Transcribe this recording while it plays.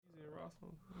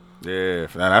Yeah,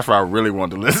 man, that's what I really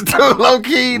want to listen to. Low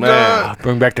key, dog.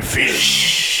 Bring back the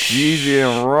fish. Jeezy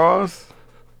and Ross.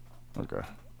 Okay.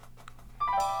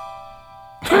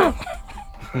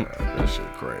 That shit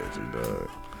crazy, dog.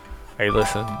 Hey,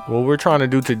 listen. What we're trying to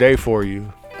do today for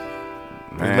you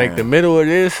is Man. make the middle of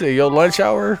this your lunch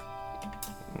hour.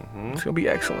 It's gonna be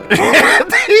excellent. He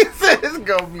said it's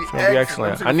gonna be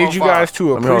excellent. I need you guys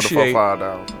to appreciate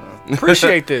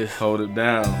appreciate this. Hold it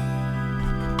down.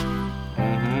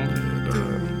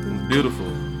 Beautiful.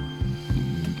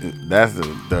 That's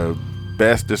the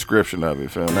best description of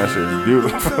it, fam. That shit is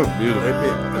beautiful. Beautiful.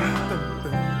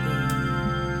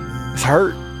 It's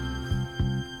hurt.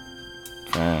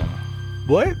 Fam.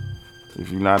 What? If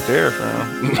you're not there,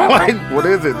 fam. Like, what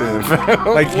is it then, fam?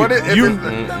 Like what is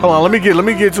hold on, let me get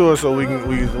to it so we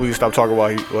can stop talking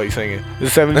about what he's singing. This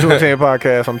is 72 and 10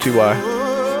 podcast. I'm Ty.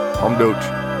 I'm Dooch.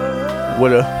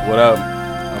 What up? What up?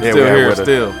 I'm Yeah, still we here. with it.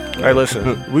 Still. Hey,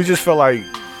 listen. We just felt like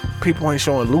people ain't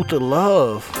showing Luther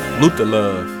love. Luther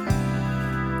love.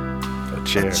 A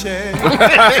chair.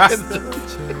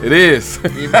 It is.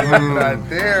 Even when you're not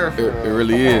there, It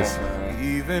really is.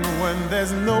 Even when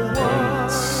there's no one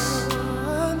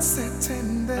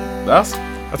sitting there. That's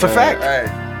That's a fact. Hey,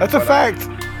 That's a fact.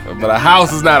 but a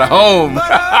house is not a home. come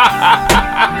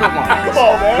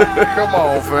on, man. Come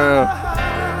on, fam.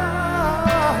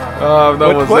 Oh,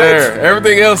 no one's what? there.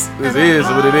 Everything else is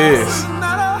what it is.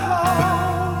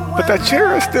 But that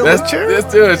chair is still a chair. That's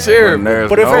still a chair. When there's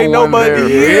But if ain't one nobody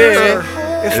there, here,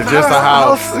 it's not just a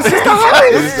house. It's just a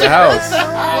house. It's the house.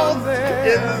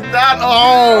 It's not a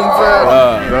home,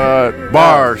 fam.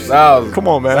 Bars. Come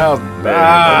on, man.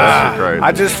 That shit crazy.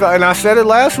 I just felt, and I said it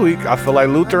last week. I feel like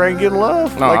Luther ain't getting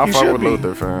love. No, like I he fuck should with be.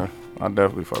 Luther, fam. I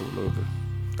definitely fuck with Luther.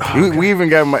 We even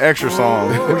gave him an extra song.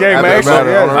 We gave him an extra,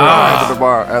 battle,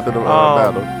 yeah. after the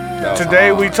battle.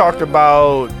 Today we talked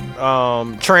about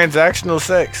transactional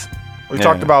sex. We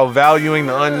talked about valuing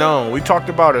the unknown. We talked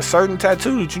about a certain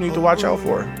tattoo that you need to watch out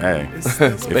for. Hey,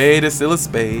 Spade is still a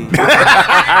spade. We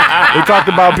talked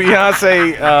about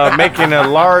Beyonce making a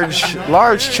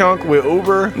large chunk with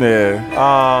Uber.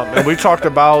 yeah, And we talked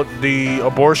about the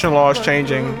abortion laws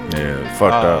changing. yeah,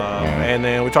 fucked up. Man. And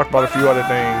then we talked about a few other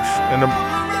things. And the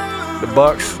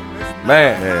Bucks.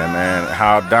 Man. Yeah, man,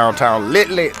 how downtown lit.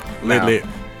 now. Lit.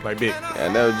 Like big. I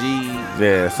know, G.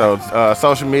 Yeah, so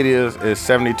social media is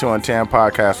 72 and 10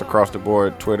 podcast across the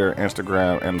board, Twitter,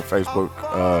 Instagram, and the Facebook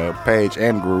page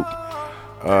and group.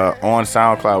 On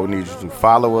SoundCloud, we need you to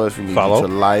follow us. We need you to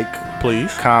like,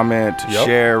 Please. comment, Yep.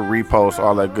 share, repost,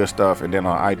 all that good stuff. And then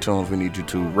on iTunes, we need you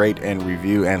to rate and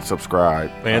review and subscribe.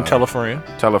 And tell a friend.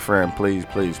 Tell a friend, please.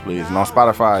 And on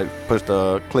Spotify,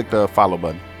 click the follow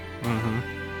button.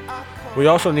 We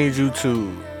also need you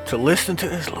to listen to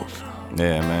this, Luther.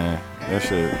 Yeah, man, that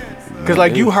shit. Because,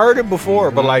 like, you heard it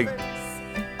before, but, like,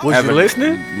 was you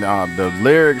listening? Nah, the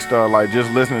lyrics, though, like,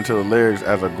 just listening to the lyrics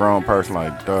as a grown person,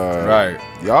 like, Right.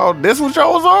 y'all, this what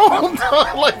y'all was on?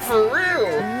 Like, for real.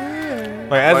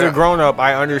 Like, as Like, a grown-up,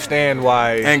 I understand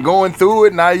why. And going through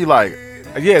it, now you like,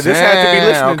 Yeah, this had to be Damn,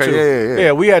 listened okay, to.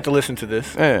 yeah. We had to listen to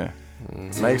this. yeah,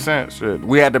 makes sense. Shit,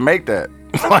 we had to make that.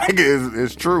 Like,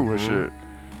 it's true and shit.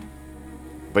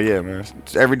 But yeah, man,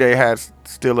 Everyday Hats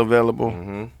still available.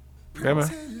 Yeah, man.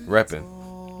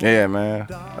 Reppin'. Yeah, man.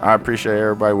 I appreciate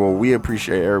everybody. Well, we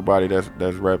appreciate everybody that's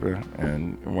repping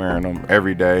and wearing them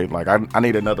every day. Like, I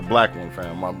need another black one,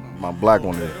 fam. My black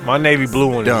one is My navy blue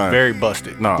one Done. is very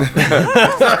busted. no.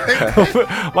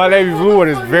 My navy blue one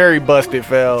is very busted,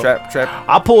 fell. Trap.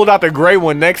 I pulled out the gray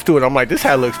one next to it. I'm like, this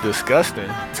hat looks disgusting.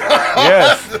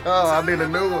 Yes. Oh, I need a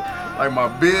new one. Like my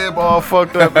bib all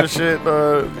fucked up and shit.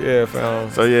 Yeah, fam.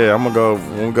 So yeah, I'm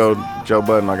gonna go Joe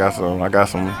Budden. I got some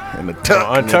in the tuck.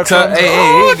 Untuck Tuck. something. Hey,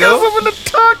 I here you got go. some in the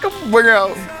tuck. I'm gonna bring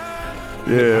out.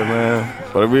 Yeah, man.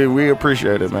 But we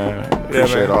appreciate it, man.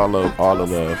 Appreciate man. all the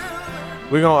love.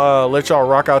 We're going to let y'all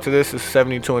rock out to this. This is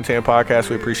 72 and 10 podcast.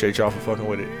 We appreciate y'all for fucking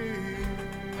with it.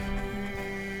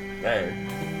 Hey.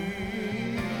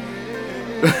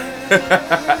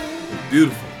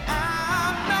 Beautiful.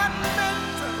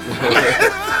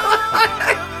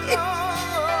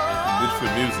 Beautiful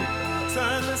music.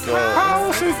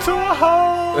 House into a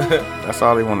hole. That's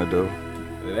all they want to do.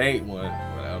 It ain't one,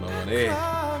 but I don't know what it is.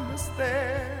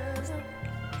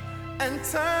 And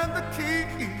turn the key.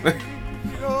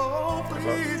 Oh,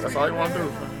 please. That's all they want to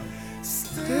do.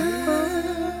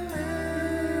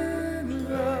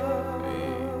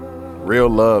 Real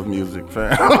love music,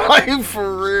 fam. Like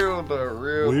for real, the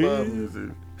real love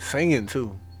music. Singing,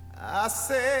 too. I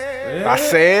said. I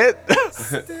said.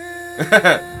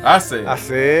 I said. I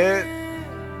said.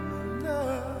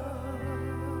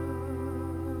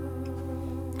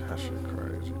 That shit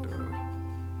crazy, dude.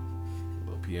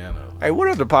 Little piano. Hey, what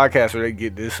other podcaster they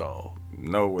get this on?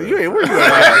 Nowhere. Yeah, where you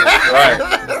at?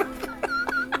 Right.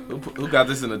 Who got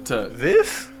this in the tuck?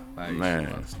 This? Like, Man.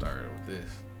 about to start with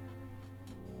this.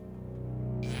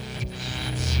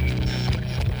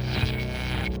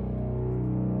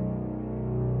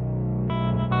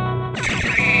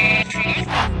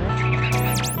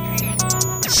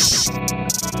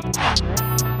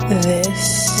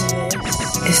 This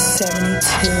is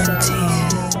 72 and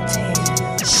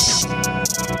 10.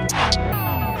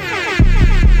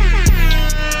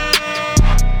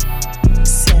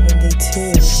 72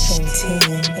 and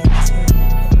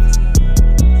 10.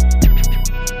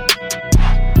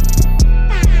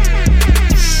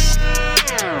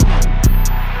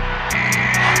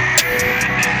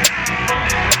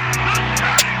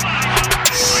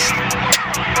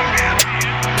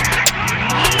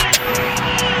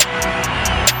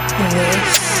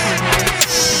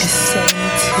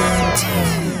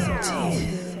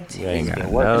 You ain't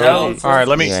got No. All right,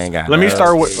 let me You ain't got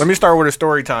start with a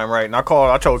story time, right? And I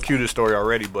told Q this story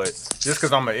already, but just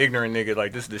because I'm an ignorant nigga,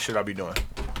 like this is the shit I be doing.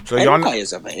 So Hey, y'all don't know, call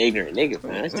yourself an ignorant nigga,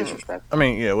 man. That's disrespectful. I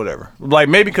mean, yeah, whatever. Like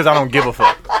maybe because I don't give a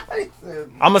fuck. I'm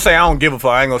gonna say I don't give a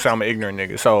fuck. I ain't gonna say I'm an ignorant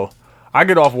nigga. So I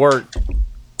get off work.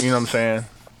 You know what I'm saying?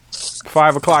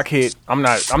 5 o'clock hit. I'm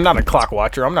not a clock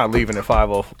watcher. I'm not leaving at 5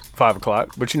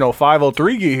 o'clock. But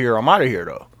 5:03 get here. I'm out of here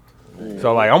though.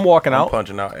 So like I'm walking I'm out.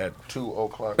 punching out at 2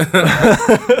 o'clock.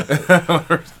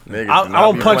 I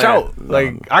don't punch out.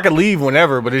 Like I could leave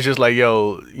whenever, but it's just like,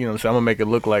 yo, you know what I'm saying? I'm gonna make it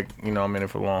look like, I'm in it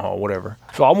for the long haul, whatever.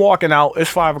 So I'm walking out,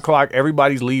 it's 5 o'clock,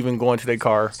 everybody's leaving, going to their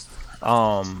car.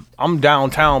 I'm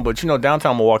downtown, but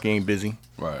downtown Milwaukee ain't busy.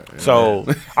 Right. So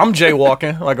I'm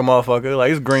jaywalking like a motherfucker. Like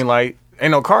it's green light.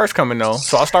 Ain't no cars coming though.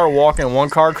 So I start walking, one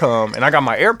car come, and I got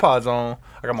my AirPods on.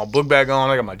 I got my book bag on.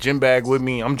 I got my gym bag with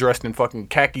me. I'm dressed in fucking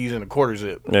khakis and a quarter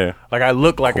zip. Yeah. Like I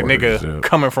look like a Quarter nigga zip.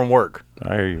 coming from work.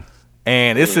 I hear you.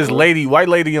 And it's this white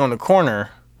lady on the corner,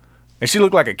 and she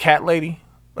looked like a cat lady,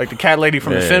 like the cat lady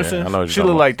from The Yeah, Simpsons. I know what you're She talking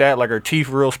looked about. like that, like her teeth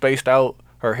real spaced out,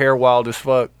 her hair wild as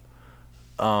fuck.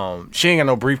 She ain't got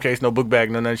no briefcase, no book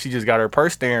bag, no nothing. She just got her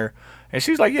purse there, and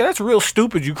she's like, "Yeah, that's real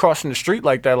stupid. You crossing the street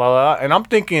like that, la la." And I'm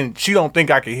thinking she don't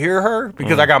think I can hear her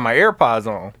because I got my AirPods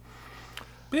on.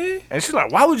 And she's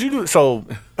like, "Why would you do it?" So,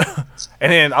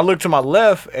 and then I look to my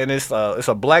left, and it's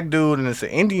a black dude and it's an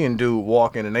Indian dude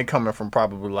walking, and they coming from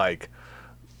probably like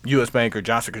U.S. Bank or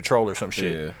Johnson Control or some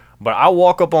shit. Yeah. But I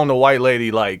walk up on the white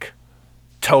lady like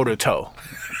toe to toe,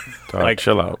 like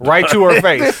chill out. right to her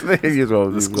face. You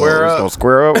gonna Square up. gonna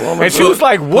square up on And she was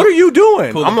like, "What are you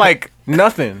doing?" I'm like,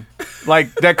 "Nothing."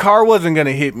 Like that car wasn't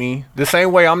gonna hit me the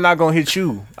same way I'm not gonna hit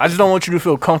you. I just don't want you to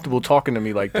feel comfortable talking to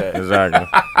me like that. Exactly.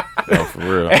 No, for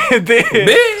real. And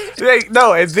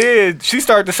then she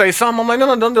started to say something. I'm like,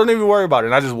 no, don't even worry about it.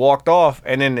 And I just walked off.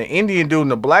 And then the Indian dude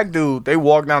and the black dude, they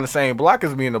walked down the same block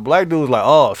as me. And the black dude was like,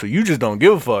 "Oh, so you just don't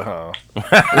give a fuck, huh?"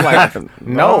 I'm like,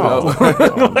 no.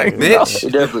 Like, no. He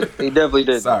definitely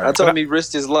did. Sorry. I told him he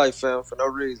risked his life, fam, for no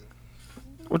reason.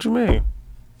 What you mean?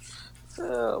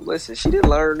 Listen, she didn't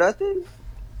learn nothing.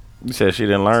 You said she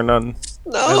didn't learn nothing?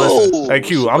 No. Hey,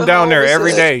 Q, I'm down there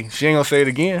every day. She ain't gonna say it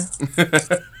again.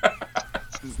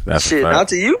 That's Shit, a fact. not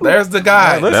to you. There's the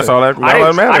guy. That's all that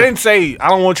I matters. didn't say I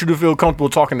don't want you to feel comfortable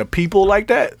talking to people like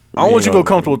that. I don't want you to feel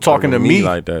comfortable talking to me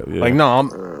like that. Yeah. Like, no,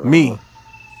 I'm me.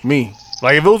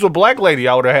 Like, if it was a black lady,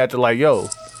 I would have had to like, yo,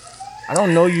 I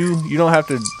don't know you. You don't have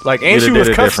to like. And You'd she have was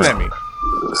did it cussing at different. me.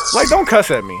 Like, don't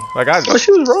cuss at me. Like, Oh,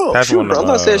 she was wrong. That's one of, I'm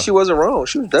not saying she wasn't wrong.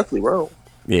 She was definitely wrong.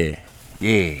 Yeah.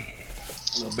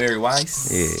 Little Barry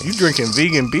Weiss. Yeah. You drinking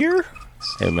vegan beer?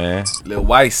 Hey man. Little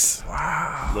Weiss.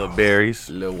 Little berries.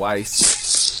 Little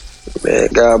Weiss. Man,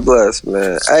 God bless,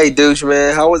 man. Hey, douche,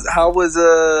 man. How was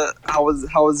the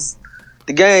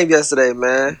game yesterday,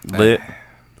 man? Lit.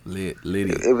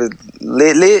 Litty. It was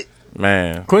lit.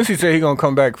 Man. Quincy said he gonna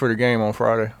come back for the game on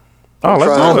Friday. Oh,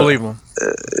 let's I do don't it. believe him.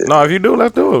 No, if you do,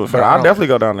 let's do it. So I'll definitely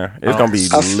go down there. It's gonna be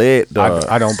lit, dog.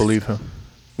 I don't believe him.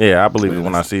 Yeah, I believe it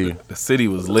when I see you. The city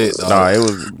was lit, dog. Nah, it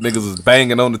was. Niggas was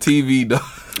banging on the TV, dog.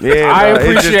 Yeah, I dog, it's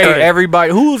just appreciate crazy.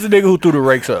 everybody. Who was the nigga who threw the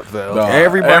rakes up, though? Dog,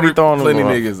 Everybody throwing them plenty up.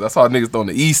 niggas. I saw niggas throwing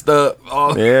the East up.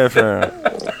 Oh, Yeah, fam.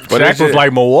 But Shaq was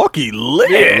like, Milwaukee lit.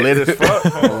 lit as fuck.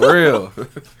 for real.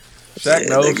 Shaq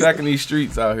knows. Shaq in these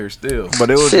streets out here still. But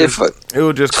it was Shit, just, it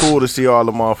was just cool to see all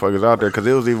the motherfuckers out there because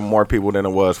it was even more people than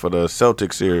it was for the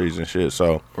Celtics series and shit.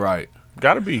 So Right.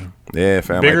 Gotta be. yeah,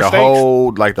 fam. Bigger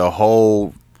Like the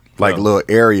whole little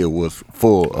area was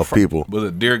full of people. Was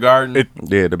it Deer Garden?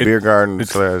 Yeah, the beer garden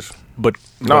slash. But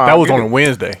Nah, that was I on get a it.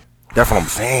 Wednesday. That's what I'm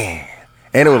saying.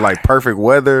 And it was like perfect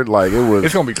weather. Like it was.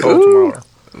 It's gonna be cold tomorrow.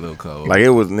 A little cold. Like it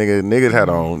was niggas had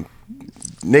on.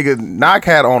 Knock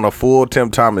had on a full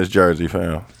Tim Thomas jersey,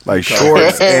 fam. Like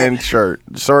shorts and shirt,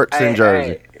 shorts and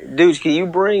jersey. Hey, dudes, can you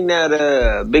bring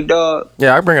that big dog?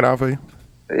 Yeah, I bring it out for you.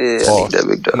 Yeah, I need that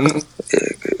big dog. Yeah,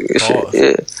 good shit.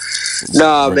 Yeah.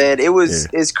 Nah, man,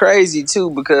 it's crazy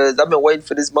too because I've been waiting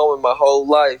for this moment my whole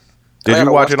life. Did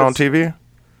you watch it on TV?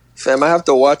 Fam, I have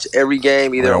to watch every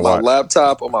game either on my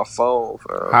laptop or my phone.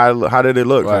 Fam. How did it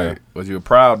look? Right. Was you a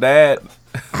proud dad?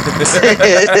 Nah,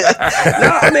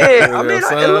 man. I mean,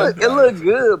 it looked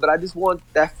good, but I just want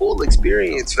that full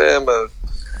experience, fam.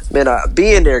 Man,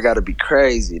 being there got to be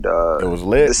crazy, dog. It was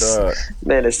lit, dog.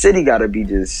 Man, the city got to be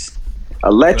just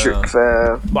electric,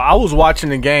 fam. But I was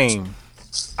watching the game.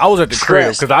 I was at the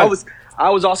crib because I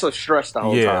was also stressed the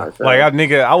whole time. Fam. Like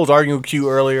I was arguing with Q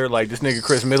earlier. Like this nigga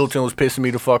Chris Middleton was pissing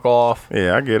me the fuck off.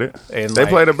 Yeah, I get it. And they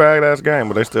played a bad ass game,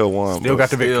 but they still won. Still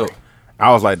got the victory.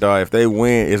 I was like, dog, if they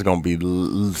win, it's gonna be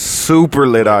super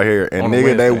lit out here. And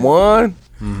nigga, they won.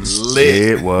 Lit.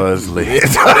 It was lit.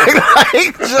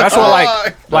 That's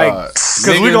what like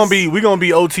because we gonna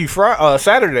be OT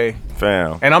Saturday,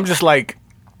 fam. And I'm just like,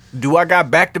 do I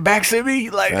got back to back Sibby?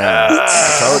 Like,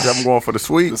 I told you I'm going for the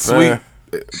sweep. Sweet.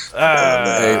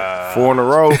 Hey, 4 in a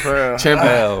row, fam.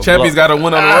 Champions got to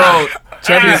win on the road.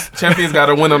 Champions got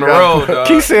to win on the road. Dog.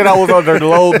 He said I was under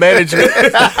load management.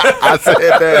 I said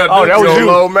that. Oh, that was you.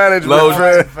 Low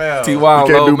management, fam. T.Y. You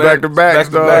can't do back-to-backs,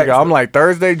 dog. I'm like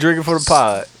Thursday drinking for the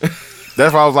pod.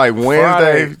 That's why I was like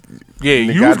Wednesday. Yeah,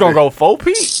 you was gonna go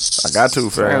 4P. I got to,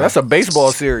 fam. Man, that's a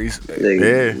baseball series.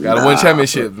 Yeah, gotta win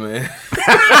championships, man.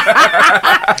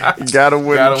 You gotta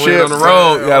win on the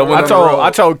road. Gotta win on the road.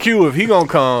 I told Q if he gonna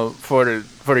come for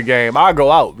the game, I'll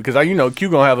go out because Q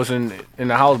gonna have us in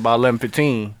the house by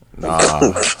 11:15. Nah, you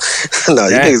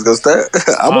niggas gonna stay?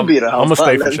 I'm gonna be at the house. I'm gonna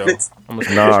stay for sure.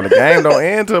 The game don't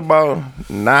end till about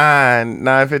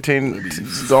 9:15.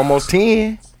 It's almost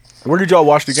 10. Where did y'all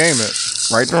watch the game at?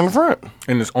 Right there on the front.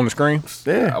 On the screen?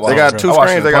 Yeah. They got 2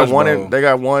 screens. They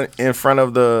got one in front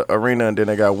of the arena and then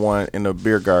they got one in the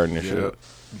beer garden and shit.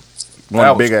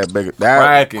 One big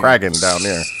cracking down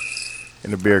there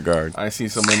in the beer garden. I ain't seen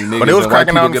so many niggas. But it was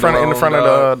cracking out in the front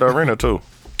of the arena too.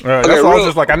 That's why I was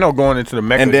just like, I know going into the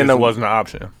Mecca and then it wasn't an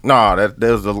option. No,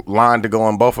 there was a line to go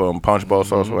on both of them, Punch Bowl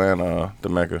Social and the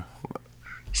Mecca.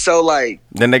 So like,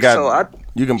 then they got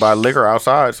you can buy liquor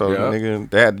outside. So nigga,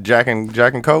 they had Jack and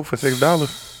Coke for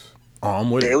 $6. Oh,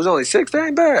 I'm with it. It was only $6. That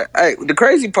ain't bad. Hey, the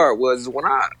crazy part was when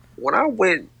I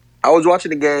went, I was watching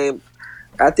the game.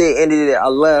 After it ended, I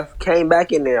left, came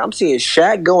back in there. I'm seeing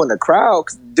Shaq go in the crowd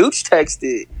because Dooch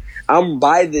texted, "I'm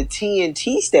by the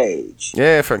TNT stage."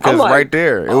 Yeah, because like, right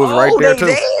there, it was right there too.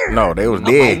 There. No, they was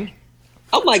dead.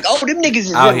 I'm like, oh, them niggas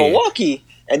is in Milwaukee.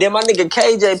 And then my nigga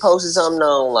KJ posted something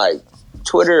on like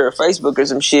Twitter or Facebook or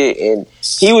some shit, and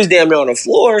he was damn near on the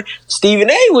floor. Stephen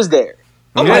A was there.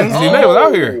 I'm like, Stephen A was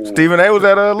out here. Stephen A was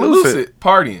at Lucid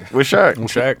partying with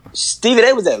Shaq. Stephen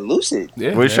A was at Lucid.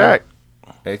 Yeah, with Shaq.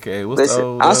 AKA, what's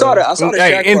Listen, I saw the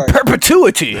Shaq in part.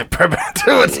 perpetuity.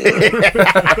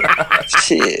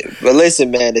 Shit, but listen,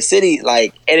 man, the city,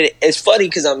 like, and it's funny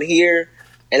because I'm here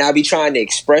and I be trying to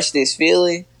express this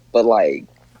feeling, but like,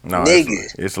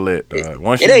 nigga, it's lit, dog.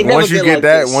 Once you get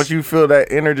that, once you feel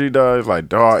that energy, dog, it's like,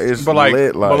 dog, it's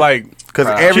lit. But like,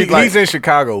 because he's in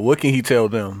Chicago. What can he tell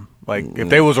them? Like, if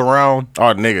they was around,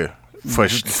 nigga. For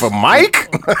Mike?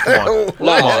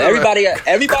 Everybody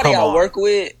I work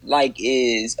with, like,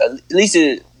 is at least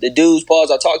the dudes,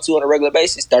 I talk to on a regular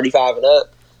basis, 35 and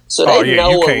up. So they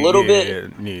know a little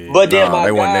bit. Yeah. But then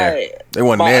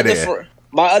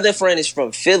my other friend is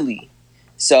from Philly.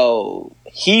 So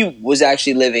he was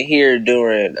actually living here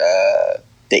during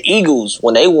the Eagles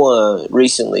when they won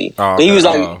recently. But he was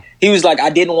like,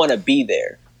 I didn't want to be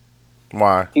there.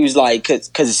 Why? He was like, cause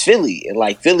it's Philly, and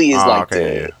like Philly is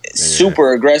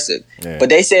super aggressive. Yeah. But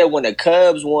they said when the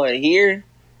Cubs won here,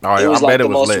 it was like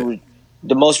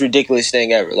the most ridiculous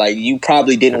thing ever. Like you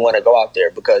probably didn't want to go out there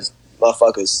because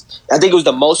motherfuckers. I think it was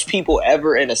the most people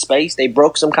ever in a space. They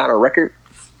broke some kind of record.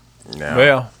 Yeah.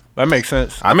 Well, that makes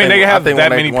sense. I mean, they have that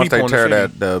many people. Once they tear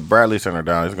in the Bradley Center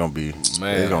down, it's gonna be it's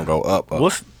gonna go up.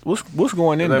 What's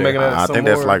going in there? I think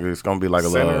that's like it's gonna be like a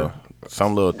little.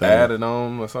 Some little thing added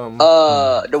on or something.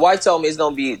 The wife told me it's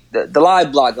gonna be the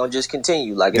live block gonna just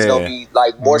continue. Like it's gonna be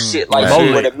like more shit like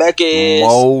where the Mecca is.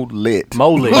 Mo lit. Oh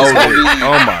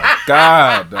my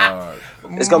god, dog.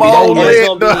 It's gonna be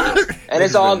and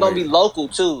it's all gonna be local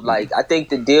too. Like I think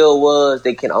the deal was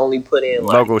they can only put in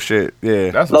like, local shit. Yeah,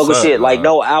 that's local shit. Like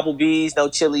no Applebee's, no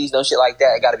Chili's, no shit like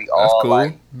that. It gotta be all cool.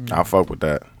 like. I fuck with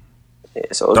that. Yeah,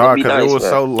 so it's gonna be nice, it was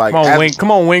so like.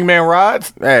 Come on, Wingman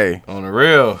Rods. Hey, on the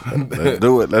real. Let's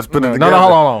do it. Let's put it together. No,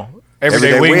 hold on.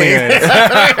 Everyday Wingman.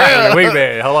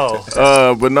 Wingman.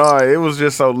 Hello. But no, it was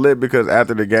just so lit because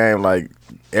after the game, like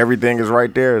everything is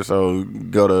right there. So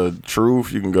go to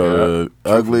Truth, you can go to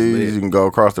Uglies, you can go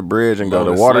across the bridge and go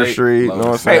to Water Street. You know what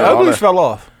I'm saying? Hey, Uglies fell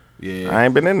off. Yeah, I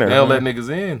ain't been in there. They don't let niggas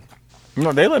in.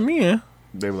 No, they let me in.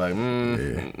 They were like,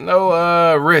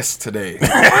 no wrist today.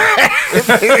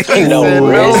 No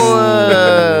wrist.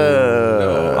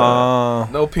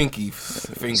 No pinky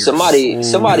fingers. Somebody.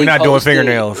 We're not doing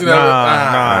fingernails.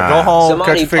 Nah. Go home.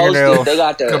 Cut your fingernails. They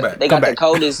got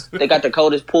the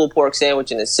coldest pulled pork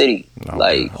sandwich in the city. No,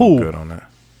 like who? Good on that.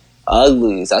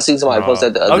 Uglies. I seen somebody post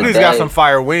that the other Uglies day. got some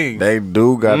fire wings. They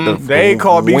do got the. They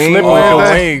called me slipping with the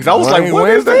wings. I was like, what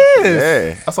is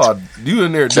this? Yeah. I saw you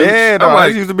in there, dude. Yeah, I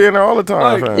used to be in there all the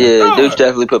time. Yeah, Deuce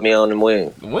definitely put me on them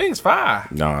wings. The wings fire.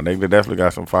 No, they definitely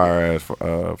got some fire ass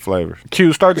flavors.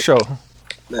 Q, start the show.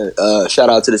 Shout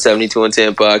out to the 72 and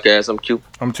 10 podcast. I'm Q.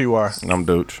 I'm TY. I'm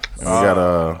Dooch.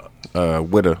 And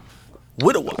we got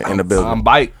Witta in the building. I'm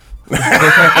Bite. I'm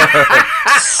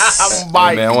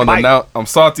Bite. Man, I want to know. I'm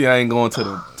salty. I ain't going to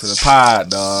the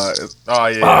pod, dog. Oh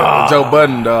yeah, Joe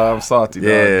Budden, dog. I'm salty, dog.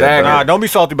 Yeah, nah, don't be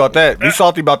salty about that. Be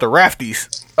salty about the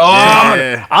Rafties. Oh,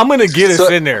 yeah. I'm gonna get us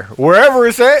in there wherever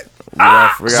it's at. So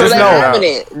they having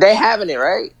it. They having it,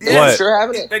 right? What? Sure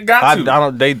having it. They got to.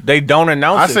 They don't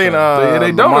announce it. I seen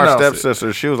they don't my announce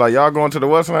stepsister. She was like, "Y'all going to the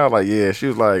West?" And I was like, "Yeah." She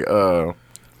was like,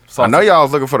 I know y'all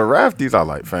was looking for the Rafties. I was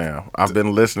like, fam, I've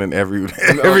been listening every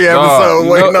episode,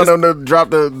 waiting on them to drop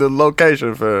the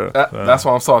location, fam. That's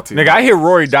why I'm salty. Nigga, I hear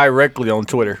Rory directly on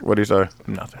Twitter. What'd he say?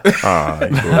 Nothing.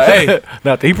 Hey,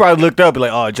 nothing. He probably looked up and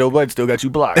like, oh, Joe Budden still got you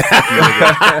blocked.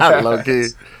 Low key.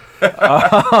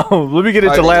 Let me get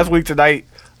into last week tonight.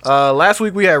 Last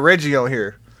week we had Reggie on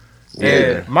here. Yeah.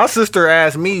 And my sister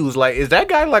asked me, was like, is that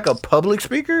guy like a public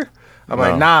speaker? I'm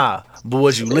like, nah, but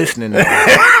was you listening to him?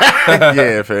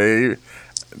 Yeah, fam.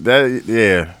 That No,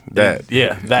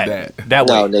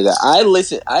 way. nigga.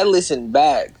 I listened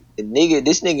back.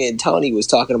 This nigga and Tony was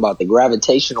talking about the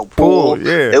gravitational pull.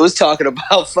 Yeah. It was talking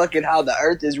about fucking how the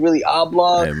earth is really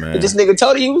oblong. Hey, man. And this nigga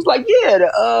Tony, he was like, yeah,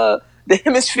 the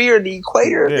hemisphere and the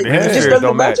equator. Yeah, the it just hemispheres doesn't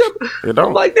don't match match. up. It don't.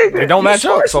 I'm like, nigga, They don't match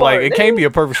up. So like, it nigga. can't be a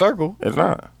perfect circle. It's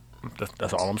not.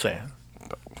 That's all I'm saying.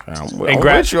 I'm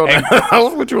with you on that. I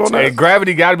was with you on that. And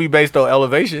gravity got to be based on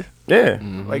elevation. Yeah.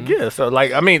 Like, yeah. So,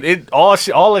 like, I mean, all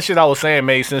the shit I was saying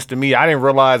made sense to me. I didn't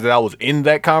realize that I was in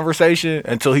that conversation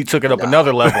until he took it up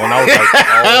another level. And I was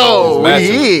like,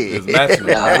 it's matching.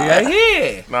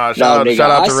 Yeah. Nah, shout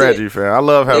out to Reggie, fam. I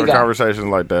love having conversations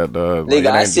like that,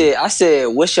 Nigga, I said,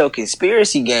 what's your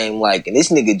conspiracy game like? And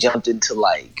this nigga jumped into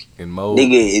like, in mode.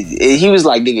 Nigga, he was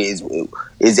like, nigga,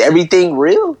 is everything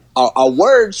real? Are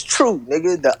words true,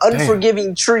 nigga? The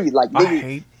unforgiving tree, like,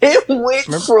 nigga, it went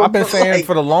from. I've been saying like,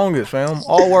 for the longest, fam.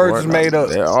 All words is made up.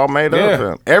 They're all made up,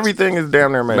 fam. Everything is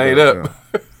damn near made up.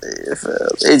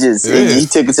 It just he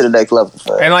took it to the next level,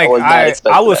 fam. And like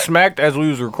I was smacked as we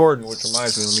was recording, which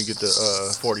reminds me, let me get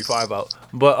the 45 out.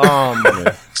 But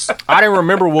I didn't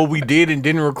remember what we did and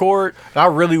didn't record. I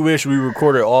really wish we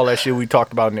recorded all that shit we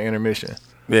talked about in the intermission.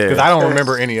 Yeah, because I don't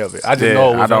remember any of it. I just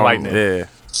know it was enlightening. Yeah,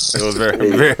 it was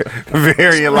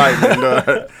very enlightening.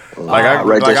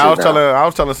 I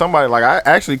was telling somebody, like, I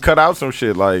actually cut out some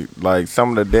shit, like some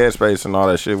of the Dead Space and all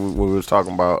that shit we was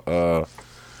talking about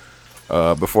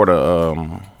before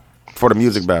the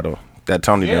music battle that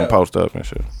Tony didn't post up and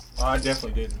shit. I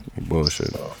definitely didn't. He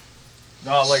bullshit.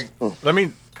 No, like,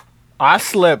 I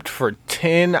slept for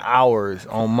 10 hours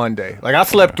on Monday. Like, I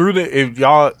slept through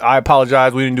I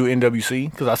apologize, we didn't do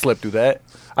NWC because I slept through that.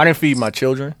 I didn't feed my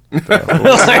children. Like,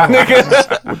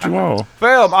 nigga, what you want?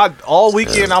 Fam, all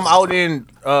weekend I'm out in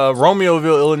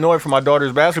Romeoville, Illinois for my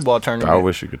daughter's basketball tournament. I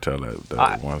wish you could tell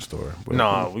that one story.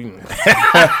 No,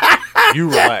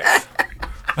 you relax.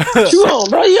 What you on,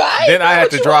 bro? Then I had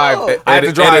to drive. I had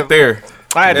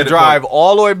to drive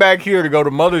all the way back here to go to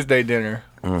Mother's Day dinner.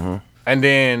 Mm-hmm. And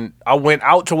then I went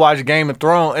out to watch Game of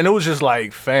Thrones, and it was just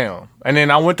like, fam. And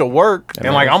then I went to work,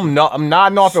 and like I'm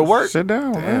nodding off at work. Sit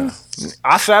down, man.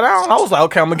 I sat down. I was like,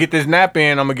 okay, I'm gonna get this nap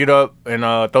in. I'm gonna get up and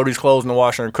throw these clothes in the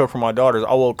washer and cook for my daughters.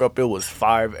 I woke up. It was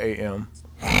 5 a.m.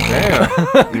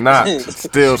 Damn, not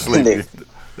still sleepy.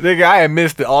 Nigga, I had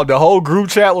missed it. The whole group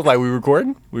chat was like, we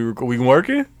recording? We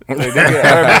working?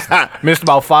 Missed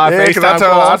about 5 FaceTime calls.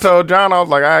 I told John, I was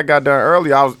like, I got done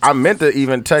early. I meant to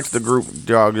even text the group,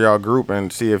 y'all group,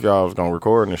 and see if y'all was gonna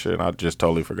record and shit. And I just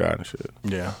totally forgot and shit.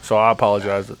 Yeah, so I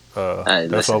apologize.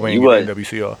 That's why we ain't get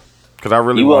NWC off. Because I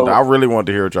really wanted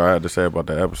to hear what y'all had to say about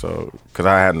that episode. Because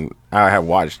I had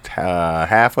watched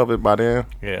half of it by then.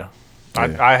 Yeah.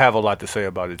 I have a lot to say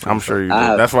about it too. I'm sure you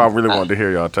do. That's why I really wanted to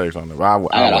hear y'all takes on it. I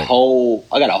got a whole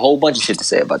bunch of shit to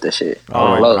say about this shit.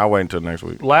 I'll wait until next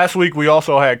week. Last week we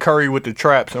also had Curry with the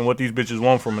traps and what these bitches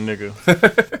want from a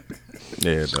nigga.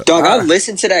 Yeah, dog. I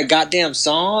listened to that goddamn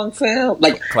song, fam.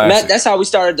 Like, Matt, that's how we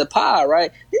started the pod,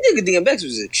 right? This nigga DMX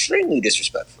was extremely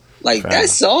disrespectful. Like, that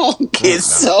song is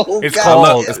so. It's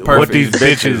called "What These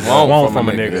Bitches Want from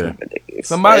a Nigga."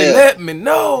 Somebody let me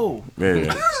know.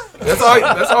 Yeah, that's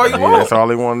all you want. That's all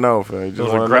he want to know. Fam. He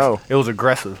just want to know. It was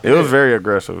aggressive. It was very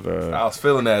aggressive. I was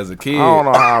feeling that as a kid. I don't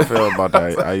know how I feel about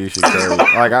that. Ayesha Curry.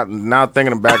 Like, now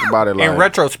thinking back about it, like, in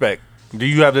retrospect, do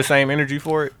you have the same energy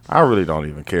for it? I really don't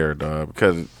even care, dog,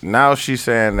 because now she's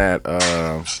saying that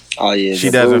she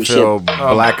doesn't bullshit. feel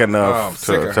black enough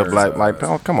to black. Like,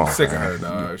 come on, sick of her,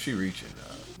 dog. She reaching,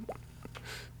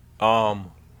 dog.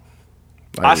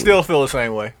 I still feel the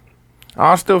same way.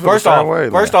 I still feel the same way.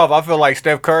 First off, I feel like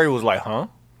Steph Curry was like, huh?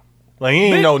 Like, he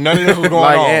didn't know none of this was going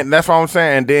on. And that's what I'm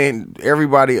saying. And then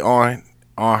everybody on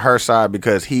her side,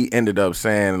 because he ended up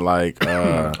saying, like,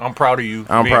 I'm proud of you.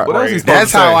 I'm proud.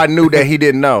 That's how I knew that he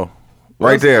didn't know.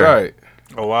 Right there. Right.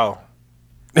 Oh, wow.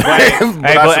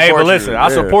 But listen, I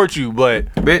support you,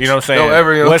 but bitch, you know what I'm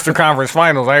saying? Western Conference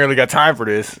Finals, I ain't really got time for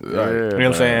this. You know what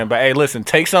I'm saying? But hey, listen,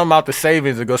 take something out the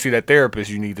savings and go see that therapist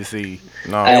you need to see.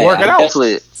 And work it out.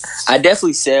 I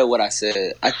definitely said what I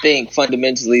said. I think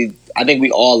fundamentally,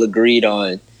 we all agreed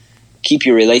on keep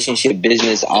your relationship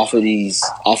business off of the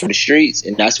streets,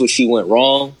 and that's what she went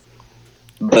wrong.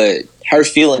 But her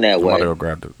feeling that way.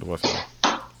 Pause. You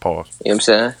know what I'm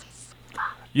saying?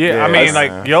 Yeah, I mean,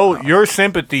 like, your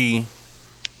sympathy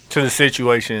to the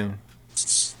situation.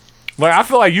 Like, I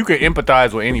feel like you could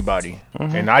empathize with anybody,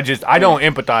 and I don't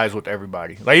empathize with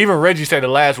everybody. Like, even Reggie said it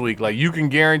last week. Like, you can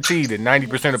guarantee that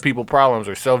 90% of people's problems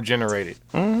are self-generated.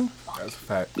 That's a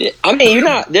fact. Yeah, I mean, you're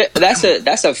not. That's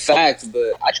a fact.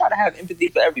 But I try to have empathy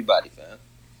for everybody, fam.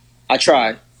 I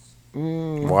try.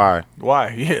 Why?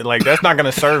 Yeah, like, that's not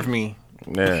gonna serve me.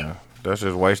 Yeah, that's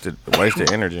just wasted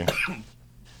energy.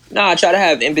 No, I try to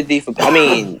have empathy for. I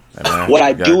mean, what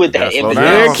I do with that empathy.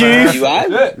 Yeah, Keith. You all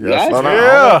right?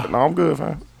 Yeah. No, I'm good,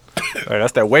 fam. Hey,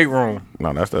 that's that weight room.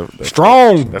 No, that's the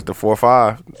strong. That's the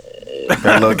 4-5.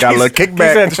 Got a little kickback.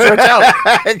 He said to stretch out.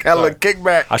 Got a little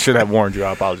kickback. I should have warned you.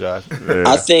 I apologize. Yeah.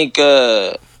 I think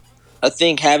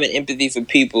having empathy for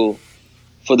people,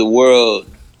 for the world,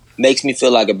 makes me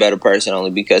feel like a better person.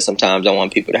 Only because sometimes I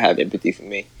want people to have empathy for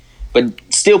me. But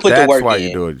still put the work in. That's why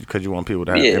you do it, because you want people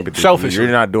to have empathy. Selfishly. You're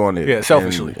not doing it. Yeah,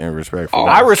 selfishly and respectfully.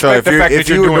 I respect the fact that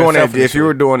you're doing it. If you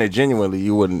were doing it genuinely,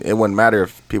 it wouldn't matter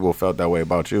if people felt that way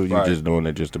about you. You're just doing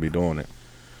it just to be doing it.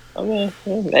 I mean,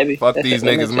 maybe. Fuck these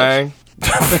niggas, man.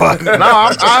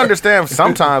 I understand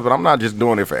sometimes, but I'm not just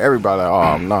doing it for everybody. Like,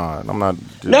 I'm not.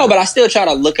 No, but I still try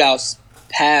to look out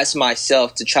past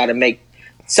myself to try to make.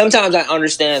 Sometimes I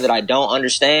understand that I don't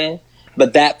understand,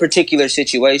 but that particular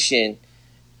situation.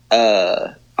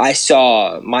 I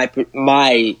saw my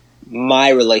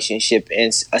relationship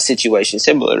in a situation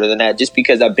similar to that, just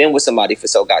because I've been with somebody for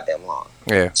so goddamn long.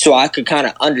 Yeah. So I could kind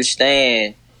of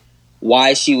understand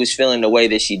why she was feeling the way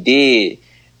that she did,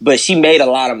 but she made a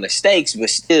lot of mistakes. But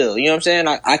still, you know what I'm saying?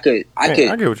 I get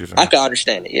what you're saying. I could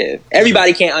understand it. Yeah.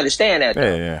 Everybody can't understand that.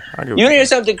 Though. Yeah. I get what you hear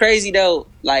something crazy though?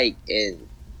 Like, and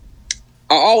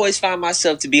I always find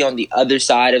myself to be on the other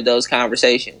side of those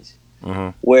conversations. Mm-hmm.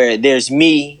 Where there's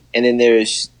me and then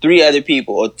there's three other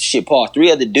people, or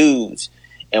three other dudes,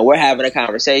 and we're having a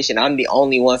conversation. I'm the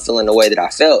only one feeling the way that I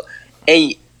felt.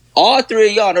 And all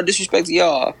three of y'all, no disrespect to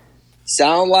y'all,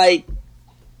 sound like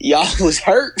y'all was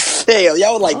hurt.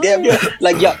 Y'all was like, damn,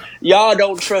 like y'all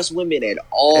don't trust women at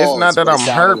all. It's not that I'm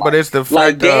hurt, but it's the fact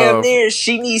like, damn near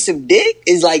she needs some dick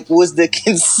is like was the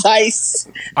concise.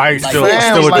 I still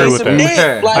agree with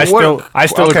that. I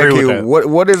still agree with that.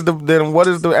 What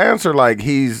is the answer? Like,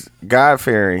 he's God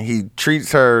fearing. He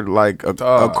treats her like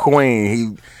a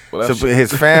queen.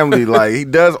 His family, like, he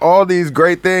does all these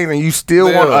great things, and you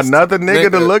still want another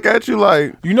nigga to look at you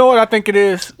like. You know what I think it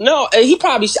is? No, he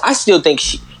probably. I still think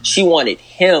she wanted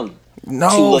him.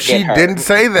 No, she didn't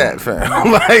say that,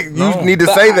 fam. Like, you need to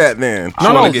say that then.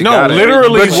 No,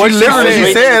 literally. But she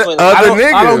literally said other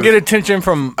niggas. I don't get attention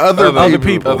from other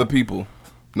people. Other people.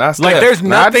 Not Steph. Like, there's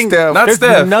nothing.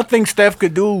 There's nothing Steph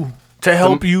could do to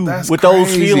help you with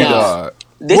those feelings. Dog.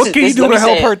 What can you do to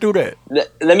help her through that?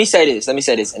 Let me say this,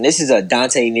 and this is a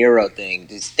Dante Nero thing.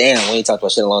 Just, damn, we ain't talked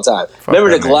about shit in a long time. Remember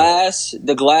the glass? Yeah.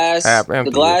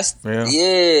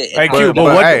 Yeah. Hey, Q,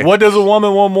 but what does a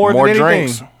woman want more than anything?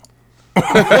 Drinks.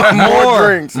 More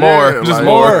drinks. More. Yeah, Just like,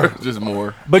 more. Just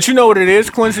more. But you know what it is,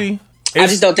 Quincy? I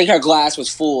just don't think her glass was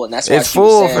full, and that's why It's she was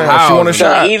full, saying fam. that. She want a So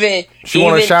shot. Even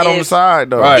want a shot on the side,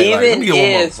 though. Right. Even let me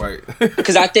get one more. Right.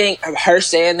 because I think her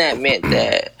saying that meant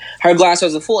that her glass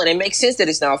wasn't full, and it makes sense that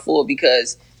it's not full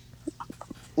because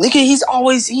look at he's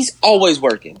always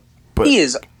working. But- he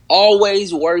is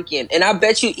always working, and I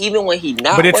bet you even when he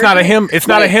not. But it's working, not a him. It's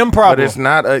not a him problem. But it's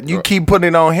not a. You keep putting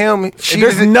it on him.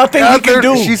 There's nothing he can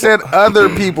do. She said other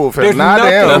people, fam, There's not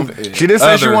nothing. him. She didn't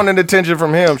say she Other. wanted attention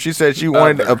from him. She said she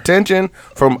wanted attention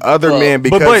from other But- men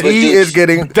but because he dude, is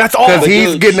getting. that's all. Because But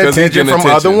he's dude, getting 'cause he's attention getting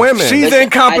from other attention. women. She's Listen, in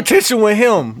competition with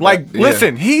him. Like, Yeah.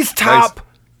 listen, he's top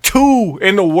 2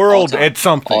 in the world All time. at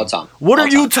something. All time. What All are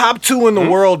you time. top 2 in the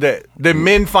world that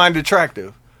men find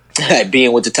attractive?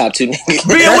 being with the top two niggas. Being with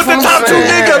the what I'm top 2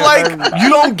 saying. nigga, like, you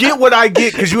don't get what I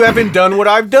get because you haven't done what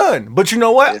I've done. But you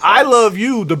know what? I love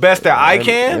you the best that I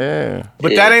can, Yeah,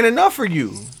 but Yeah. that ain't enough for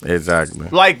you. exactly.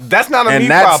 Like, that's not a And me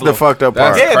that's problem. the fucked up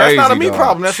part. That's- Yeah, that's not a crazy, me dog.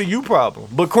 problem. That's a you problem.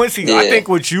 But Quincy, I Yeah. think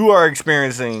what you are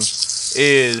experiencing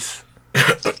is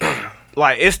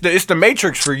like it's the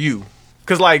Matrix for you.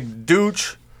 Cause like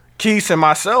Dooch, Keith, and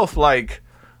myself, like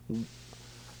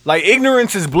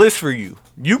ignorance is bliss for you.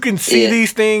 You can see Yeah.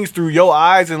 these things through your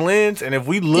eyes and lens, and if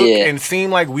we look Yeah. and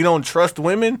seem like we don't trust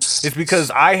women, it's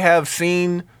because I have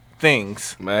seen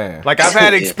things. Man. Like I've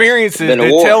had Yeah. experiences Been a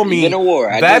that war. tell You've me been a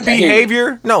war. I that hear you.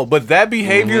 behavior. No, but that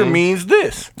behavior means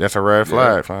this. That's a red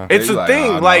flag, fam. It's you a like,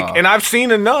 thing, "Oh, like, nah." and I've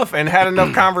seen enough and had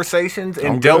enough conversations and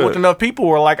I'm dealt good. with enough people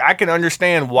where, like, I can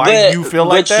understand why But- you feel but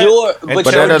like that. your- and but But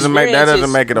tell that your doesn't make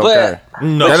it but- okay.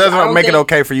 No. That I doesn't don't make it think-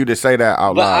 okay for you to say that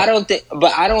out But loud I don't think.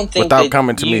 But I don't think without that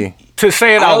coming to you- me. to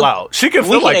say it I out don't- loud. She can we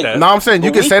feel like can- that. No, I'm saying you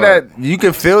But can we say can- that. You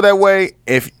can feel that way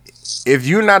if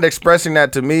you're not expressing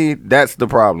that to me. That's the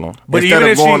problem. But Instead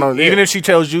even if she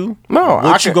tells you, No, I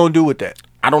what you can- gonna do with that?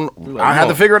 I don't. I have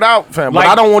to figure it out, fam. Like-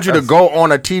 but I don't want you to go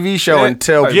on a TV show and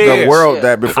tell Yeah. the world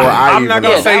that before I I'm even. not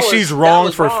gonna know. say that was- she's that wrong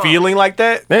was for wrong. feeling like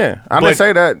that. Yeah, I but didn't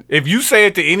say that. If you say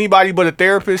it to anybody but a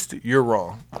therapist, you're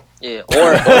wrong. Yeah, or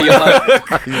your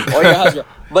husband, or your husband.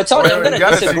 But Tony, I'm You gonna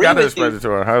gotta disagree with express you. it to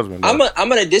her husband. though. I'm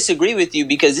gonna disagree with you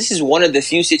because this is one of the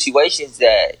few situations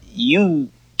that you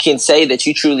can say that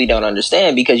you truly don't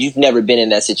understand because you've never been in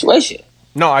that situation.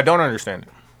 No, I don't understand it.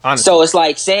 Honestly. So it's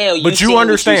like saying, But you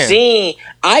understand.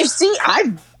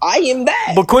 I am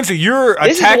that. But Quincy, you're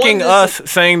This is attacking one- us,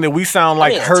 saying that we sound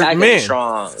like hurt attacking men. is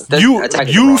strong. You Attacking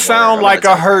is the wrong you word. sound I'm like not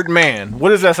a attacking. hurt man. What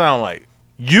does that sound like?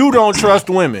 You don't trust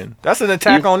women. That's an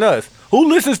attack on us. Who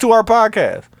listens to our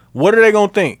podcast? What are they gonna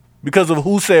think because of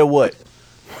who said what?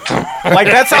 Like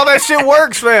that's how that shit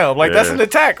works, fam. Like that's Yeah. an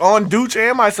attack on Dooch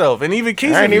and myself, and even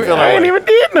Keith. I ain't even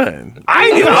did nothing.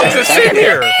 I'm just sitting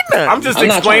here. I'm just I'm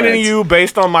not explaining to trying to- you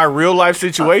based on my real life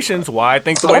situations why I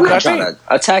think the But way I'm that I not trying think.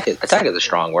 to attack it. Attack is a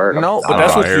strong word. No, but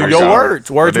that's what here we your go. words.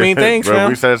 Words mean things, Bro, fam.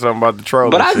 we said something about the troll.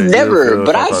 But and I've shit. You never. feel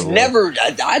But some type I've of way. never.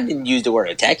 I didn't use the word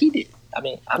attack. He did. I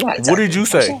mean, I'm not. What did you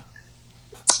say?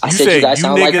 I You said said you guys you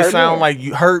sound like niggas hurt sound men. like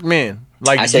you hurt men.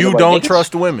 I Like said you the word don't niggas.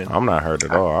 trust women. I'm not hurt at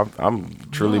all. I'm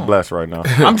truly blessed right now.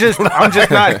 I'm just not.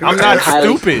 I'm not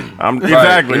Highly- stupid. I'm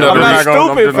exactly. You're I'm not not gonna- I'm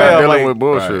stupid, just not fam. dealing Like- with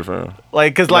bullshit, fam.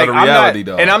 Like, cause Not like a I'm reality, not,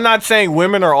 dog. and I'm not saying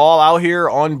women are all out here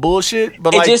on bullshit,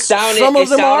 but It like just sounded- some it of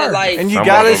them sounded are, like- and you Some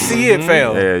gotta of them. see it,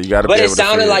 fam. Yeah, you got to. But be it able to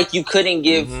sounded see like you couldn't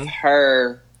give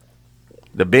her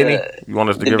the Benny. You want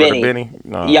us to the give Benny. her the Benny?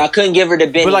 No. Y'all couldn't give her the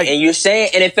Benny, But, like- and you're saying,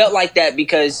 and it felt like that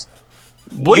because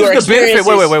What your is the benefit?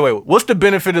 experiences- Wait. What's the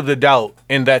benefit of the doubt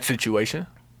in that situation?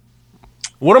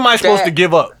 What am I supposed That- to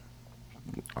give up?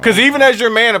 Because even as your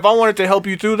man, if I wanted to help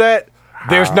you through that,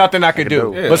 there's nothing I could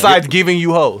do do. besides giving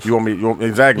you hoes. You want me?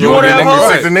 Exactly. You wanna want have me to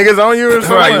hoes? stick the niggas on you or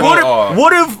something? Like,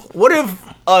 Right. what if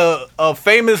a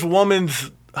famous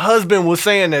woman's husband was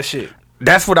saying that shit?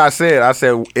 That's what I said. I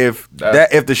said if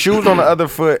the shoe was on the other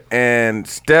foot and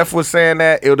Steph was saying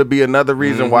that, it would be another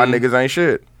reason why niggas ain't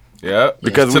shit. Yeah.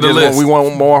 Because To the list. we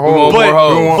want more hoes. want more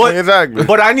hoes. We want- But- exactly.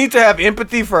 But I need to have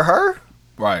empathy for her.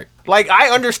 Right. Like I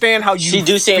understand how you she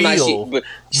do seem feel, like she, but,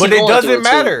 but it doesn't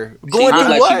matter. Going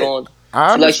through what?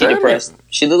 I She look like she understand depressed.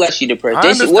 She look like she depressed. I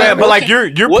Then she- understand, But like you're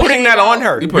what putting came that out? on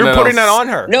her. You You're putting putting that that on- on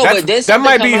her. No, That's- but then that something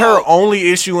might be come her out.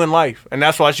 only issue in life, and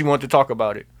that's why she wanted to talk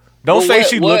about it. Don't Well, say what-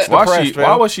 she what- looks Why depressed,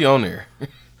 why was she on there?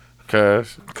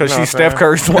 Because she's Steph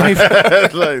Curry's wife.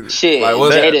 like, Shit, Like,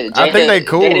 what's Jada, I think they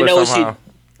cool Jada or know what somehow.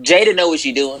 Jada know what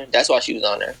she doing. That's why she was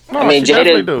on there. No, I mean, she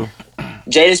definitely Jada. do.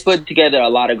 Jada's put together a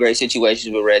lot of great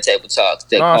situations with Red Table Talks.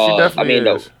 That No, she called, definitely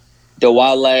is. the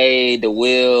Wale, the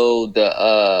Will,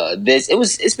 the this.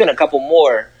 It's been a couple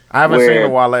more. I haven't where- seen the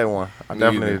Wale one. I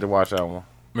definitely either. need to watch that one.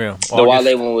 Yeah, the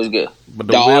Wale one was good. But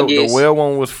the Will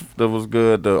one was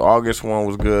good. The August one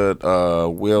was good.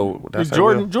 Will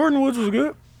Jordan Woods was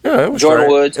good. Yeah, it was Jordan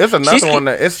Woods. It's another one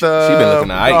that it's she been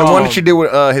looking alright. the one that she did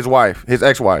with his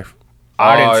ex-wife.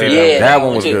 I didn't see that. That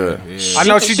one was good. Yeah. I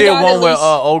know she did one with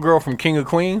old girl from King of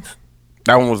Queens.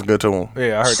 That one was good too.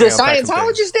 Yeah, I heard. The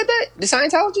Scientologist did that. The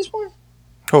Scientologist one.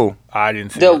 Who? I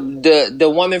didn't see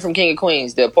the woman from King of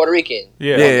Queens, the Puerto Rican.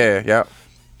 Yeah.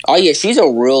 Oh yeah, she's a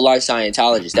real life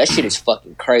Scientologist. That shit is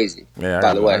fucking crazy. Yeah,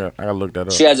 by the way, I gotta look that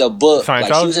up. She has a book. Scientology?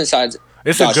 Like she was inside.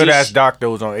 It's a good ass doc that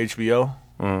was on HBO.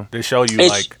 They show you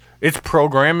like it's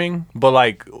programming, but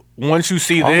like once you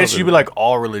see this, you be like,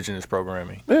 all religion is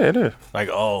programming. Yeah, it is. Like,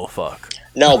 oh fuck.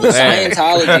 No, but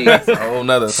Scientology. a whole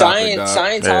nother topic,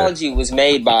 Scientology was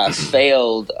made by a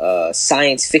failed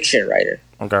science fiction writer.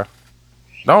 Okay.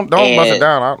 Don't bust it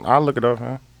down. I'll look it up,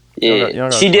 man. Yeah,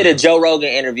 she did a Joe Rogan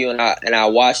interview, and I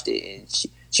watched it. And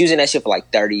she was in that shit for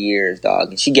like 30 years, dog,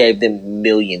 and she gave them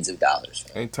millions of dollars.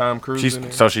 Ain't Tom Cruise in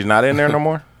there? So she's not in there no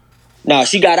more? No,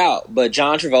 she got out. But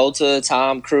John Travolta,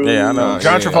 Tom Cruise. Yeah, I know.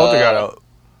 John Travolta got out.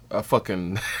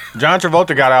 John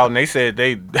Travolta got out, and they said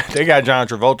they got John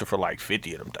Travolta for like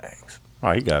 50 of them things.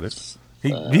 Oh, he got it.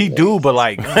 He do, but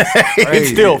like it's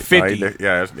still 50.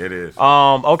 Yeah, it is.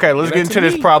 Okay, let's get into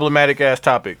this problematic ass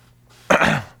topic.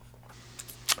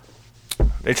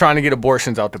 They're trying to get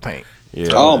abortions out the paint. Yeah.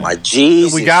 Oh my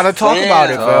Jesus! We gotta talk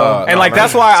about it, fam. And like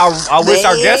that's why I wish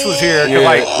our guest was here. Cause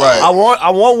I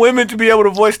want women to be able to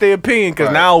voice their opinion.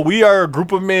 Cause now we are a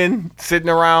group of men sitting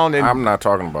around. And I'm not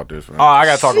talking about this, man. Oh, I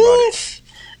gotta talk about it.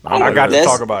 I got to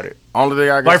talk about it. Only thing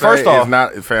I can say first off, is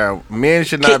not, fam. Men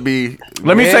should not be.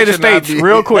 Let me say the states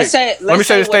real quick. Let me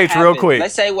say the states real quick.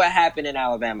 Let's say what happened in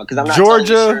Alabama, because I'm not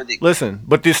Georgia. totally sure Listen,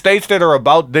 but the states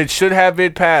that should have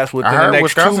it passed within the next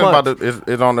Wisconsin 2 months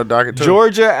is on the docket too.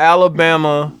 Georgia,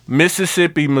 Alabama,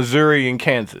 Mississippi, Missouri, and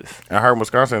Kansas. I heard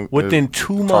Wisconsin within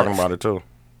 2 months talking about it too.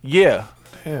 Yeah.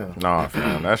 Damn. Nah,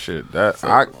 fam. That shit. That's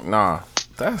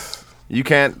you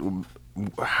can't.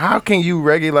 How can you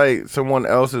regulate someone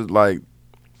else's like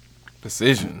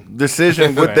decision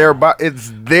with their body?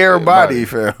 It's their body,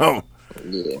 fam.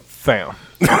 Yeah. Fam.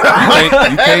 You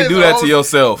can't do that to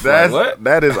yourself. That's what?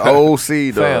 That is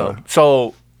OC, though.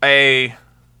 So a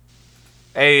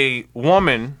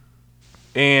woman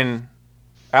in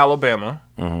Alabama,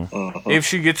 if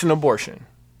she gets an abortion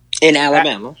in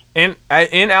Alabama, in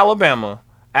Alabama,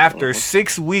 after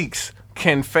 6 weeks,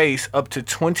 can face up to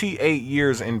 28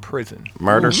 years in prison.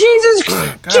 Murder. Jesus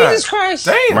Christ.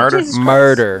 Damn.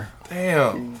 Murder.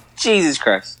 Damn. Jesus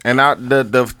Christ. And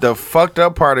the fucked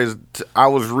up part is I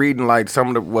was reading like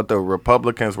some of what the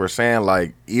Republicans were saying,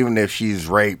 like even if she's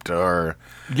raped or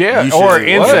or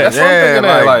incest.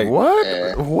 Like what?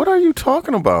 Yeah. What are you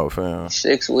talking about, fam?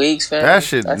 6 weeks, fam. That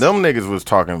shit. Them niggas was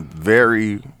talking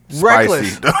very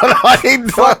reckless. Like,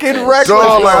 fucking reckless.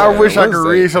 Dog, like, I wish I could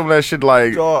read some of that shit.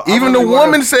 Like even the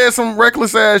woman said some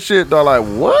reckless ass shit. Dog, like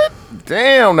what?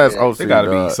 Damn, that's OC. There gotta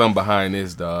be some behind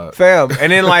this, dog. Fam,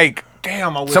 and then like.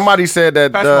 Damn, I wish somebody said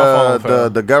that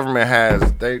the government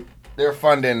has they're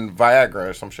funding Viagra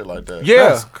or some shit like that.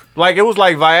 Yeah, like it was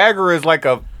like Viagra is like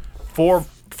a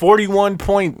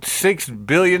 $41.6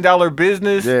 billion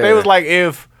business. Yeah. They was like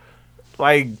if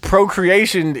like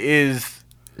procreation is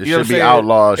it should be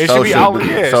outlawed. It should be outlawed.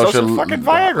 Yeah, social fucking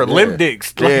Viagra, limp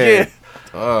dicks. Like,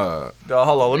 hold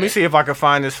on, let me see if I can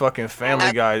find this fucking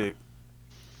Family Guy.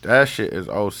 That shit is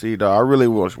OC, dog. I really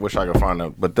wish I could find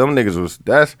them. But them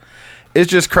niggas it's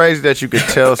just crazy that you could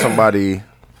tell somebody,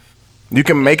 you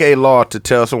can make a law to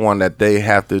tell someone that they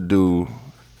have to do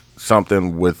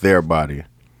something with their body.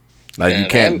 Like you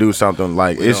can't do something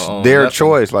like it's their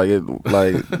choice. Like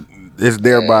it's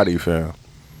their body, fam.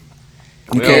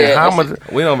 You can't. How much?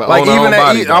 We don't like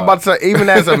I'm about to say, even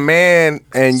as a man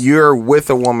and you're with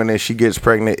a woman and she gets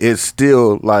pregnant, it's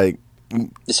still like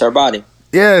it's her body.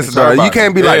 Yes, dog. You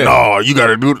can't be like, no, you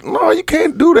gotta do. No, you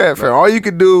can't do that, fam. All you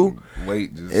can do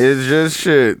is just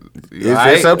shit.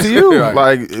 It's up to you.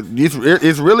 Like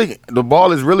it's really the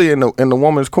ball is really in the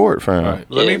woman's court, fam. Right.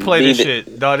 Let me play this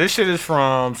shit, dog. This shit is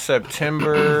from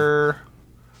September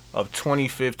of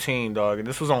 2015, dog, and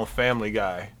this was on Family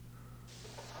Guy.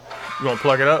 You gonna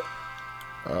plug it up?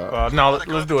 No,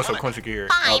 let's do it so Quincy can hear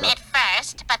it. Fine at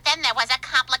first, but then there was a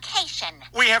complication.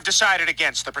 We have decided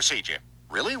against the procedure.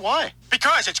 Really? Why?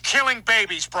 Because it's killing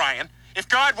babies, Brian. If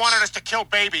God wanted us to kill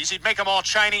babies, he'd make them all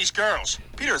Chinese girls.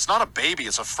 Peter, it's not a baby.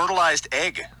 It's a fertilized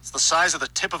egg. It's the size of the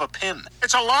tip of a pin.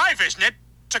 It's alive, isn't it?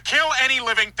 To kill any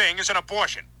living thing is an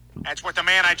abortion. That's what the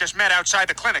man I just met outside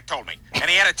the clinic told me. And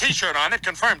he had a t-shirt on that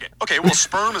confirmed it. Okay, well,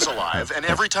 sperm is alive, and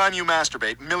every time you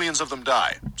masturbate, millions of them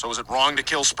die. So is it wrong to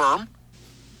kill sperm?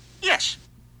 Yes.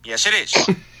 Yes, it is.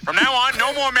 From now on,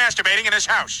 no more masturbating in this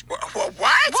house. What?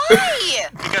 Why?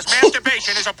 Because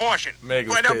masturbation is abortion.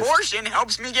 But abortion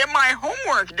helps me get my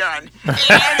homework done.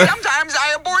 And sometimes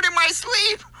I abort in my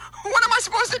sleep. What am I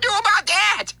supposed to do about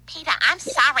that? Peter, I'm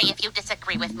sorry if you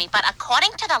disagree with me, but according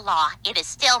to the law, it is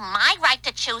still my right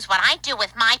to choose what I do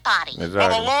with my body. Exactly.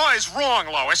 Well, the law is wrong,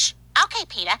 Lois. Okay,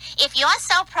 Peter, if you're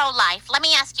so pro-life, let me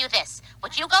ask you this.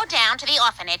 Would you go down to the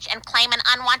orphanage and claim an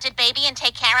unwanted baby and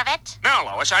take care of it? No,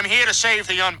 Lois, I'm here to save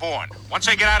the unborn. Once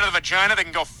they get out of the vagina, they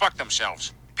can go fuck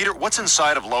themselves. Peter, what's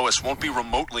inside of Lois won't be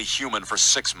remotely human for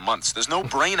 6 months. There's no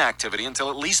brain activity until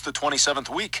at least the 27th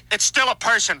week. It's still a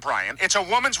person, Brian. It's a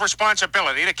woman's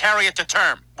responsibility to carry it to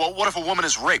term. Well, what if a woman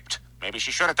is raped? Maybe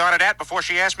she should have thought of that before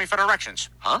she asked me for directions.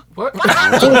 Huh? What? Wow.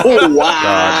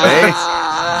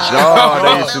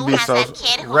 They used to be so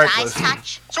reckless.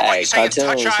 So what, you saying touch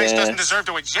cartoons, eyes man. doesn't deserve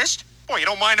to exist? Boy, you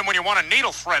don't mind them when you want a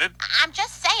needle threaded. I'm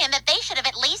just saying that they should have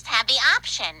at least had the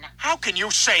option. How can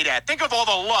you say that? Think of all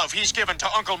the love he's given to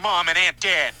Uncle Mom and Aunt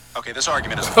Dad. Okay, this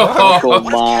argument is Uncle What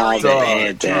if Mom carrying and a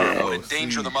Aunt Dad. would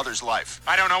endanger the mother's life?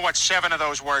 I don't know what 7 of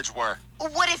those words were.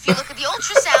 What if you look at the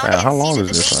ultrasound Man, how long is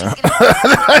this, man?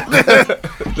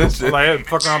 Like,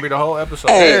 fuck around be the whole episode.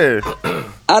 Hey,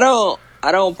 I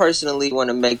don't personally want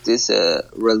to make this a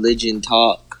religion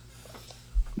talk,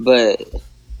 but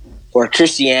or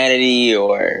Christianity,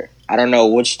 or I don't know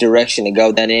which direction to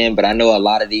go that in, but I know a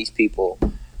lot of these people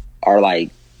are like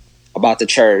about the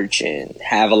church and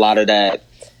have a lot of that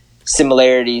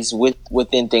similarities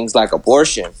within things like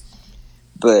abortion.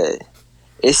 But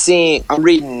it seems I'm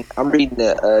reading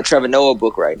the Trevor Noah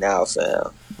book right now,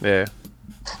 fam. Yeah.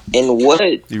 And what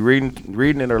You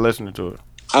reading it or listening to it?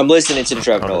 I'm listening to the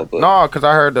Trevor Noah book. No, because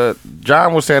I heard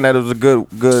John was saying that it was a good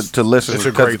to listen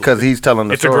because he's telling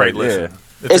the story. It's a great listen. Yeah.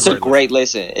 It's a great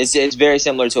listen. It's very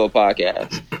similar to a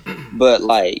podcast. But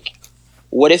like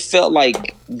what it felt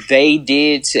like they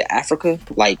did to Africa,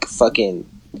 like fucking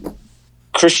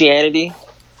Christianity,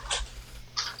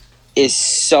 is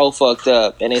so fucked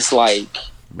up. And it's like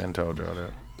Ben told y'all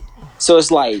that. So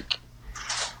it's like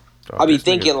Dog, I be this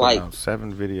thinking nigga's putting like out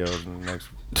 7 videos in the next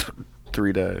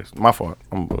 3 days. My fault.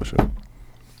 I'm bullshit.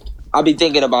 I be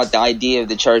thinking about the idea of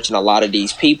the church and a lot of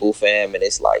these people, fam, and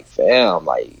it's like, fam,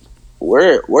 like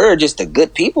we're just the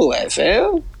good people at,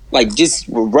 fam. Like just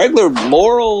regular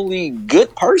morally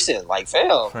good person, like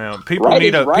fam. People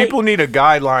need a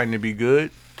guideline to be good.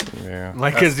 Yeah.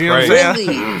 Like, cause you know what I'm saying?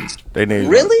 Really? They need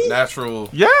Really? Natural.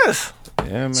 Yes. Yeah,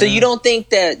 man. So you don't think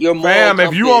that your moral Fam,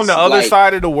 if you on the compass, other like,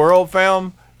 side of the world,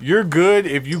 fam, you're good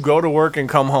if you go to work and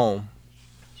come home.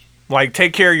 Like,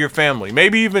 take care of your family.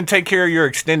 Maybe even take care of your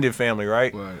extended family,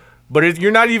 right? Right. But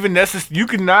you're not even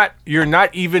you're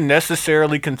not even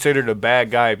necessarily considered a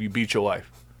bad guy if you beat your wife.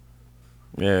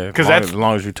 Yeah, Because as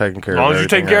long as you're taking care as long as you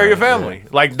take care of your family.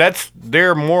 Like, that's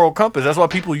their moral compass. That's why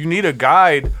you need a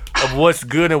guide of what's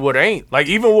good and what ain't. Like,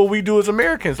 even what we do as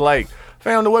Americans, like,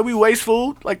 fam, the way we waste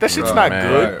food, like, that shit's not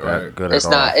good. Right. Good It's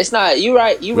at all. not. It's not. You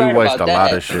right. You We right waste about a that.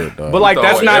 lot of shit, though. But like Throw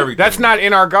that's away not everything. that's not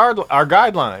in our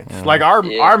guidelines. Like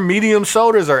our medium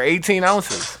sodas are 18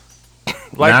 ounces.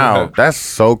 Like now that's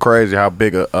so crazy how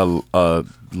big a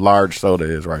large soda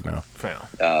is right now. fam.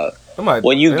 I'm like,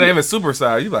 When you it get- ain't even super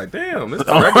size. You like, damn, this is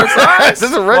the regular size. This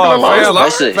is a regular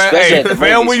large. Especially at the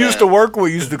Fam, we movies, used to work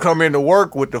with used to come into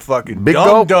work with the fucking Big Dum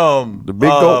Gulp? Dum, The Big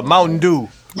Gulp? Mountain Dew.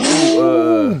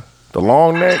 The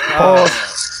long neck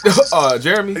pause.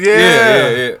 Jeremy.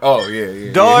 Yeah. Oh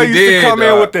yeah. Dog He used did, to come in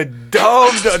dog.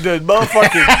 with the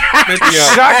motherfucking 50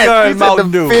 ounce. shotgun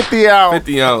Mountain Dew. 50 ounce.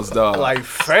 50 ounce, dog. Like,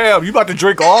 fam, you about to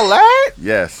drink all that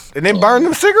Yes. and then burn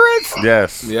them cigarettes?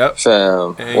 Yes. Yep.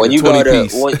 Fam, And when the you go 20 to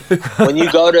piece. when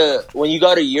you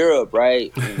go to Europe,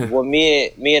 right? When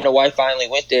me and the wife finally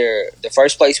went there, the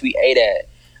first place we ate at,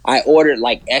 I ordered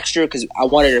like extra because I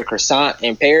wanted a croissant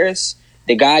in Paris.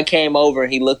 The guy came over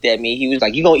and he looked at me. He was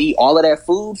like, "You gonna eat all of that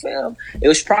food, fam?" It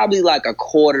was probably like a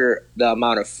quarter the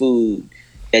amount of food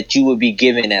that you would be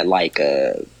given at like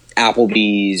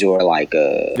Applebee's or like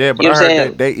Yeah, but you know I what I'm heard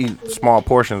saying? they eat small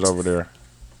portions over there.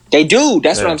 They do.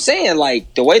 That's Yeah. what I'm saying.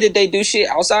 Like the way that they do shit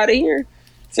outside of here,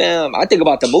 fam. I think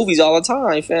about the movies all the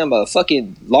time, fam. A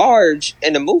fucking large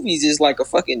in the movies is like a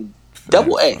fucking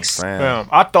double X. Fam,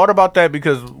 I thought about that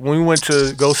because when we went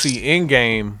to go see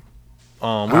Endgame, we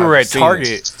were at seen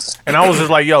Target, and I was just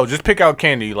like, "Yo, just pick out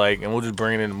candy, like, and we'll just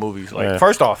bring it in the movies." Like, Yeah.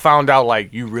 first off, found out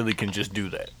like you really can just do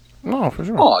that. No, for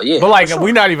sure. Oh yeah, But like,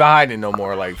 we not even hiding it no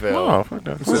more. Like, fam. No, fuck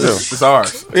that. It's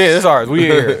ours. Yeah, it's ours. We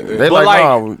here. They But like,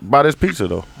 no, buy this pizza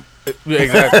though. yeah,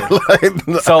 exactly.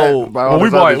 So Buy all when we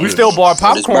this other bought, we shit. still bought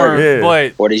popcorn, Yeah.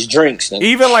 but or these drinks. Nigga.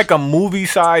 even like a movie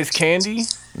size candy,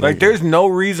 Like, there's no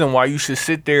reason why you should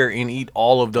sit there and eat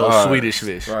all of those Swedish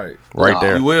fish. Right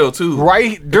there. You will too.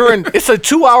 Right during it's a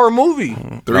 2-hour movie.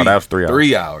 No, that's 3 hours.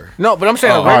 3 hours. No, but I'm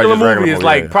saying a regular movie is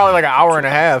like probably like an hour and a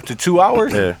half to 2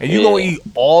 hours, and you gonna eat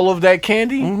all of that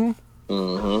candy?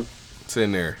 It's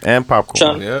in there and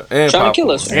popcorn. And trying to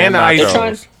kill us. And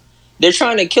they're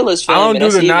trying to kill us. I don't do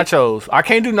the nachos. I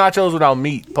can't do nachos without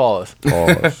meat. Pause.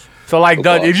 So like,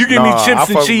 if you give me chips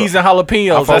and cheese and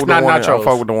jalapenos, that's not nachos. I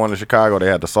fuck with the one in Chicago. They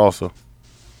had the salsa.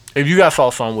 If you got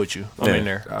salsa, I'm with you. I'm in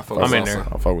there. I'm in there.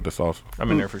 I fuck with the salsa. I'm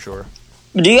in there for sure.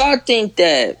 Do y'all think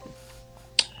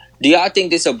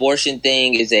this abortion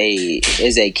thing is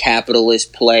a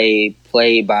capitalist play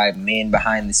by men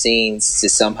behind the scenes to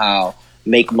somehow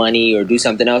make money or do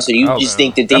something else, or you just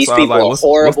think that these people are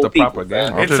horrible people?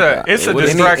 It's a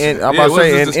distraction. I'm about to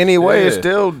say, in any way, it's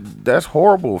still that's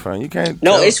horrible, fam. You can't.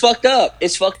 No, it's fucked up.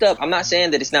 It's fucked up. I'm not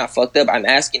saying that it's not fucked up. I'm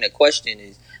asking a question: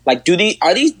 is like, do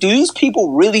these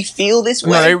people really feel this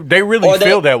way? No, they really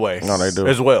feel that way. No, they do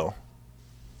as well.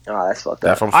 Oh, that's fucked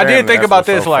up. I did think about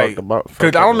this, like,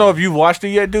 because I don't know if you've watched it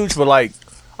yet, dudes, but like,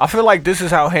 I feel like this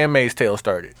is how Handmaid's Tale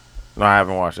started. No, I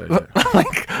haven't watched that yet.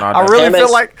 I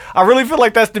really feel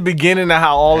like that's the beginning of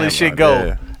how all this shit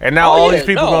go. And now all these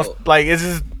people gonna, like, it's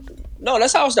just. No,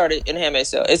 that's how it started in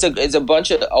Handmaid's Tale. It's a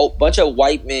bunch of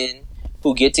white men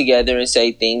who get together and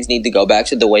say things need to go back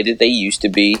to the way that they used to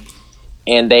be,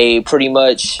 and they pretty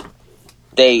much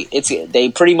take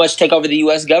over the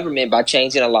U.S. government by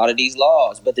changing a lot of these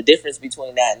laws. But the difference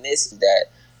between that and this is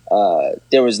that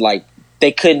there was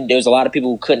a lot of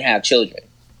people who couldn't have children.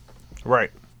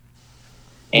 Right.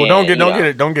 Well,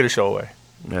 don't get a show away.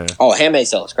 Yeah. Oh,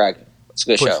 Handmaid's Tale is cracking. It's a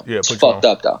good show. Yeah, it's fucked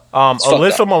up though.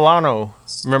 Alyssa Milano,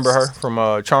 remember her from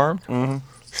Charmed? Mm-hmm.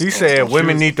 She said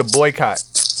women need to boycott.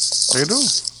 They do.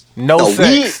 No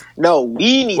sex.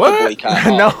 We need to boycott.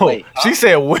 No, she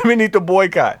said women need to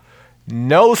boycott.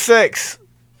 No sex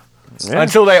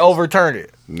until they overturn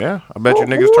it. Yeah, I bet you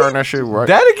niggas turn that shit right.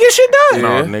 That'll get shit done.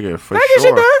 No, nigga, for That'll get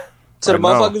shit done. So the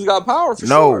motherfuckers got power for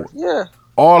sure. Yeah.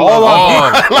 All of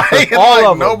them. All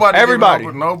of them. Nobody. Everybody.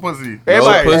 No pussy.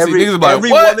 Everybody. No pussy. Niggas like, every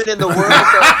what? woman in the world.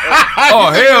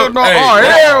 Oh, hell no.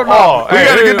 Hell no. We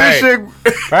gotta get this shit.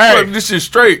 Hey, this shit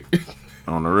straight.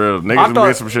 On the real. Niggas gonna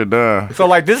get some shit done. So,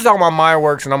 like, this is how my mind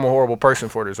works, and I'm a horrible person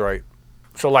for this, right?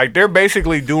 So, like, they're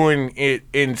basically doing it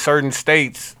in certain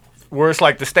states where it's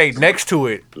like the state next to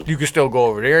it, you can still go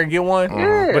over there and get one.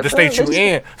 But the state you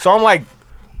in. So, I'm like,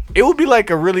 it would be like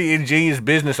a really ingenious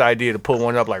business idea to put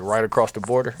one up like right across the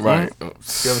border. Right. You know what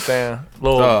I'm saying?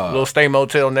 Little stay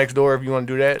motel next door if you want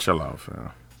to do that. Chill out,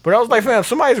 fam. But I was like, fam,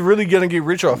 somebody's really going to get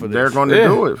rich off of this. They're going to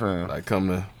do it, fam. Like, come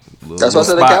to that's what I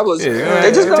said the Cowboys.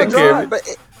 They just don't drive.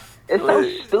 But it's so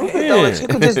stupid, though. That you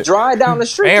can just drive down the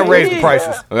street. And raise the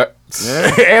prices.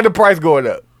 And the price going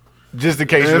up. Just in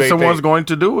case you ain't someone's going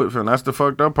to do it, fam. That's the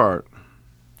fucked up part.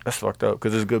 That's fucked up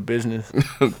because it's good business.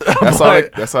 That's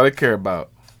all they care about.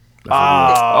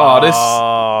 I'm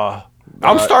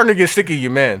starting to get sick of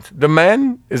your man. The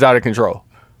man is out of control.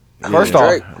 First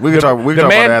off, we can talk about it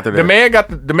after that.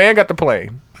 The man got the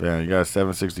plane. Yeah, you got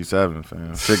 767,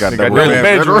 fam. Shit got double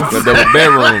bedroom. Double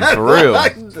bedroom for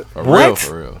real.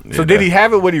 For real. So did he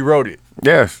have it when he wrote it?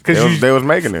 Yes, because they was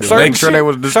making it. Certain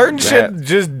shit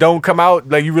just don't come out.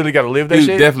 Like you really got to live that shit.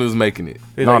 He definitely was making it.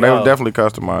 No, they was definitely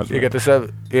customized. You got the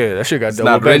 7. Yeah, that shit got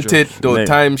double not rented. No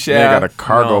timeshare. They got a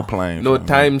cargo plane. No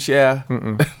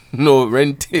timeshare. No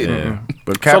rented. Yeah.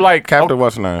 But Captain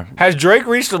what's name? Has Drake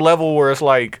reached a level where it's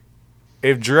like,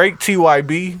 if Drake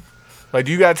TYB, like,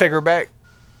 do you gotta take her back?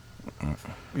 You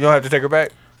don't have to take her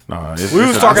back. No, we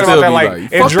was talking about that. Like,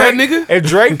 if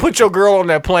Drake put your girl on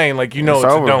that plane, like, you know, it's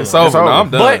a dumb. It's over. No, I'm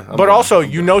done. But also,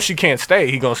 you know, she can't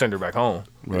stay. He gonna send her back home.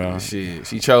 Yeah. Shit,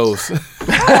 she chose. She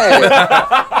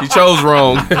chose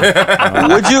wrong.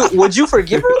 Would you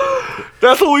forgive her?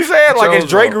 That's what we said. Like, is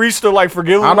Drake reached to like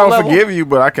forgive? I don't forgive you,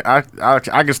 but I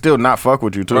can still not fuck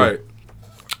with you too. Right.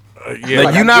 Yeah.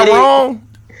 Like, you not wrong.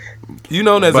 You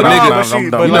know as a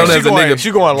nigga.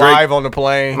 She going live on the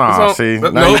plane. Nah, see.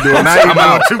 Now you doing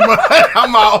too much.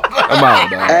 I'm out.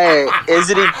 Dog. Hey, is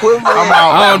it equivalent? I'm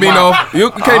out. I don't be no.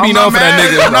 You can't be known for that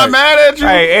nigga. I'm not mad at you.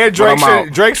 Hey, and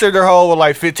Drake said their whole with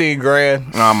like 15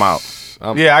 grand. I'm out.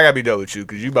 Yeah, I gotta be done with you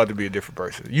because you about to be a different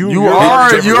person. You are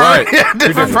a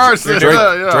different person.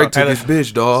 Drake took his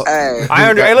bitch, dog. Hey,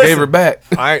 gave her back.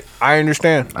 I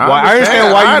understand. I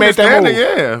understand why you made that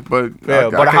move. Yeah,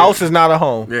 but a house is not a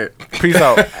home. Yeah. Peace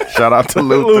out. Shout out to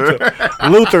Luther.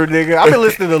 Luther, nigga. I've been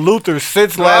listening to Luther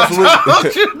since last week.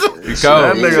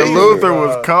 That nigga Luther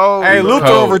was cold. Hey, Luther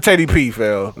over Teddy P,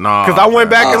 fell. Nah. Because I went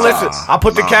back and listened. I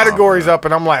put the categories up,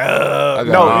 and I'm like, no.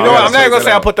 You know what? I'm not going to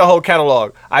say I put the whole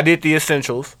catalog. I did the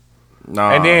essentials. No.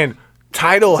 And then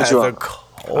Tidal has a cold.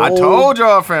 I told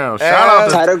y'all, fam. Shout out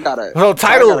to Tidal got a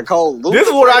Tidal. got a cold. This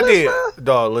is what I did.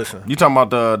 Dog, listen. You talking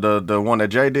about the one that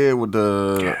Jay did with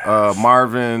the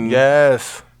Marvin?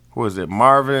 Yes. Who is it?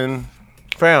 Marvin.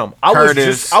 Fam,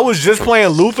 Curtis. I was just playing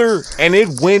Luther, and it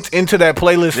went into that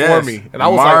playlist for me, and I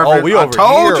was Marvin. like, "Oh, we over here."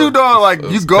 I told you, dog. Like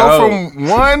you go from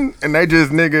one, and they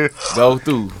just go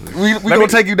through. We gonna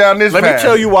take you down this. Let path. me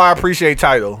tell you why I appreciate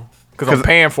Tidal. Because I'm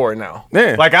paying for it now.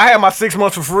 Yeah. Like, I had my 6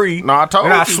 months for free. No, I told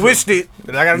and you. I switched it.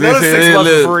 And I got another 6 months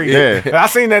for free. Yeah. And I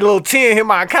seen that little 10 hit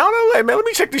my account. I'm like, man, let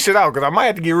me check this shit out because I might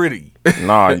have to get rid of you.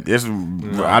 I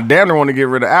damn near want to get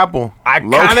rid of Apple. I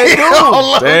kind of do.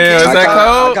 Damn, is that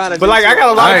cold? But, like, I got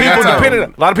a lot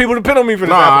of people depend on me for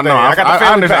this Apple thing. I got the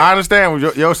family pack. I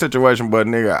understand your situation, but,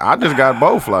 nigga, I just got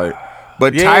both, like.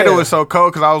 But Tidal is so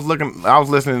cold because I was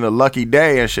listening to Lucky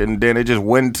Day and shit, and then it just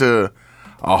went to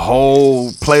a whole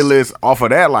playlist off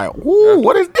of that. Like, ooh,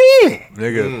 what is this?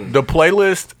 Nigga, the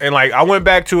playlist, and like I went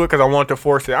back to it because I wanted to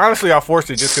force it. Honestly, I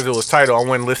forced it just because it was Tidal. I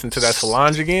went and listened to that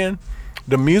Solange again.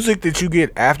 The music that you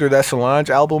get after that Solange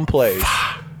album plays.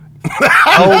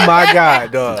 Oh my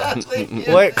God, dog.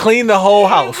 Clean the whole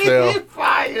house, Phil.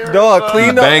 Dog,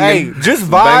 clean the just vibe.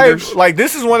 Bangers. Like,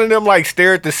 this is one of them like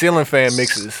stare at the ceiling fan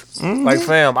mixes. Mm-hmm. Like,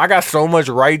 fam, I got so much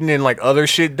writing and like other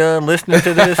shit done listening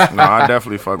to this. No, I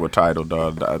definitely fuck with Tidal,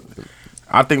 dog.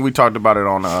 I think we talked about it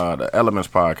on the Elements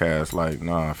podcast. Like,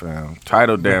 nah, fam,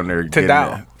 Tidal damn near getting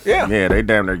down. Yeah, they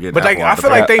damn near getting. But like, I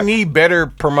feel like they need better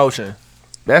promotion.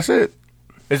 That's it.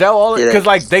 Is that all? Because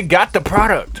like they got the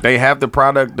product. They have the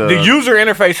product. The user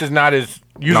interface is not as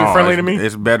user friendly to me.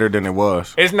 It's better than it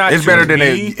was. It's not. It's better than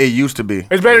it used to be.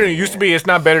 It's better than it used to be. It's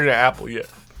not better than Apple yet.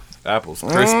 Apple's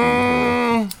crispy.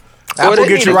 Apple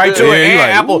get you right to it. And like,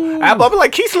 Apple, I'll be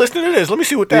like, Keith's listening to this. Let me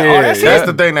see what that. Yeah, that's that's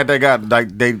the thing that they got. Like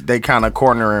they kind of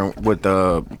cornering with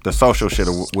the social shit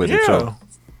with it too.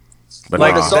 But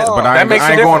Like, but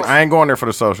I ain't going there for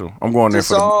the social. I'm going there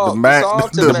for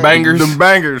the bangers. The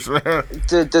bangers.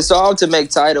 The song to make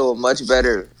Tidal much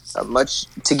better,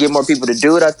 to get more people to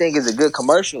do it, I think, is a good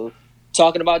commercial.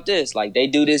 Talking about this, like they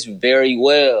do this very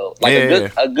well. Like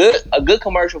a good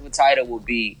commercial for Tidal would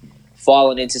be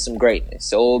falling into some greatness.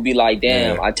 So it would be like,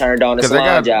 damn, I turned on the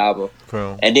Solange album,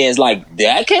 and then it's like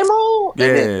that came on,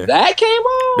 and then that came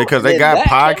on because they got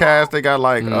podcasts. They got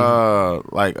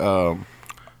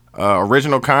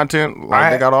original content.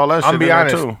 Like they got all that shit. I'm be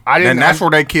honest, too. And that's where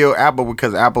they kill Apple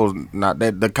because Apple's not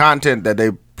the content that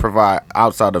they provide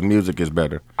outside of music is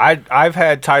better. I've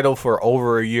had Tidal for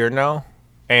over a year now,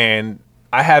 and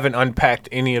I haven't unpacked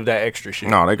any of that extra shit.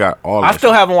 No, they got all. I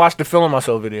still haven't watched the Feeling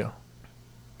Myself video.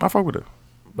 I fuck with it.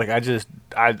 Like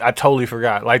I totally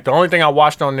forgot. Like the only thing I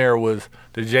watched on there was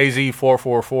the Jay-Z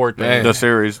 444 thing, the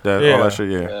series, all that shit.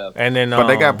 Yeah. And then, but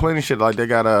they got plenty of shit. Like they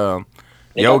got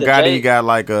Yo Gotti got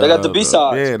like they got the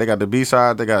B-sides. Yeah, they got the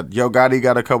B-sides. They got Yo Gotti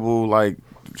got a couple like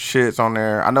shits on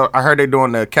there. I heard they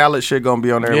doing the Khaled shit gonna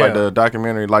be on there, like the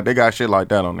documentary. Like they got shit like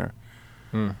that on there.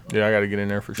 Yeah, I got to get in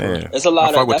there for sure. Yeah. It's a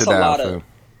lot of wasted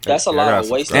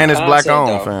and it's content, black owned,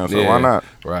 though. fam. So why not?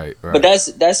 Right. But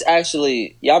that's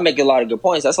actually, y'all make a lot of good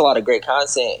points. That's a lot of great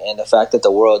content, and the fact that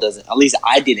the world doesn't. At least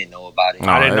I didn't know about it.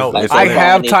 No, I didn't know. Like, I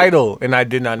have Tidal, and I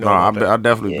did not know. I'll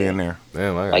definitely be in there.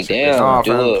 Damn,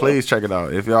 fam, please check it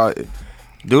out. If y'all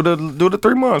do the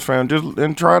 3 months, fam,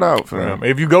 and try it out, fam.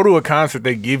 If you go to a concert,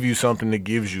 they give you something that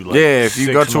gives you like if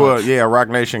you go 6 to months. a Rock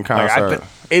Nation concert.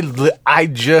 I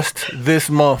just this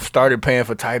month started paying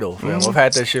for Tidal, fam. I've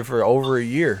had that shit for over a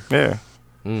year. Yeah.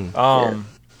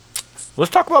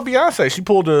 Let's talk about Beyonce. She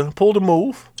pulled a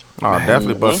move. Oh,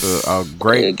 definitely bust a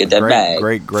great, get that bag.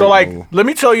 great. So like, move. let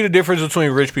me tell you the difference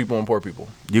between rich people and poor people.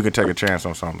 You can take a chance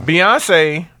on something.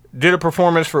 Beyonce did a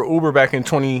performance for Uber back in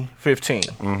 2015.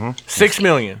 $6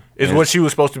 million is what she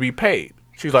was supposed to be paid.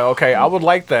 She's like, okay, I would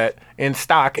like that in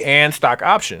stock and stock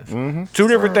options. Two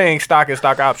different things, stock and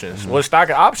stock options. What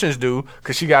stock options do,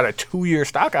 because she got a 2-year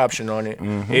stock option on it,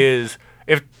 is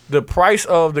if the price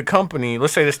of the company,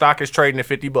 let's say the stock is trading at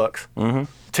 $50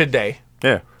 today,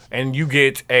 and you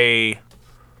get a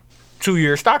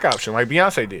 2-year stock option like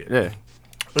Beyonce did. Yeah.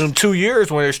 In 2 years,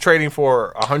 when it's trading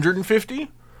for $150,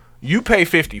 you pay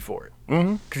 $50 for it.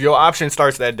 Because your option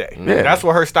starts that day. Yeah. That's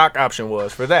what her stock option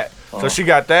was for that. So she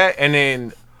got that, and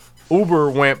then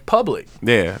Uber went public.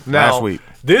 Yeah, Now, last week.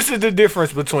 This is the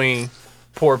difference between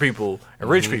poor people and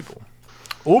rich people.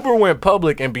 Uber went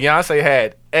public and Beyonce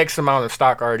had X amount of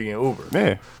stock already in Uber.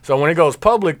 Yeah. So when it goes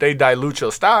public, they dilute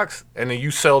your stocks and then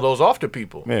you sell those off to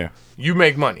people. Yeah. You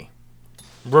make money,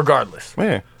 regardless.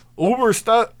 Yeah. Uber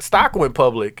stock went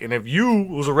public, and if you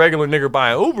was a regular nigga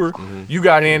buying Uber, you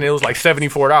got in, it was like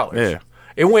 $74. Yeah.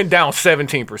 It went down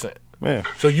 17%. Yeah.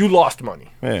 So you lost money.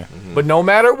 Yeah. But no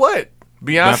matter what,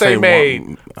 Beyonce made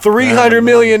 $300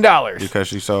 million. Because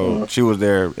she was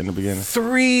there in the beginning.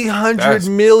 $300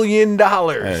 million.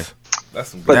 Hey. That's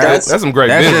some great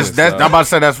business. I'm about to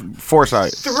say that's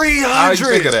foresight. 300. How you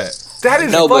think of that? That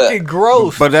is fucking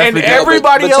gross. But that's and because,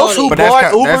 everybody else who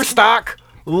bought Uber that's stock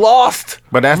lost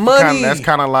that's money. That's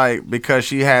kind of like, because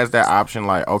she has that option,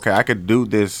 like, okay, I could do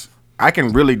this. I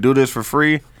can really do this for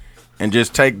free and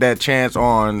just take that chance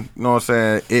on, you know what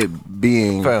I'm saying, it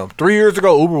being. Fam, 3 years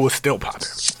ago, Uber was still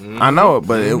popping. I know it,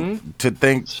 but to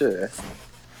think. Sure.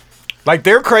 Like,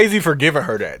 they're crazy for giving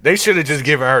her that. They should have just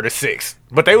given her the 6.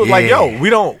 But they was like, yo, we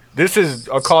don't, this is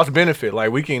a cost benefit.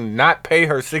 Like, we can not pay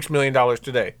her $6 million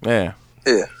today. Yeah.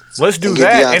 Yeah. Let's do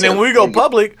that. And then when we go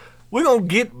public, we're going to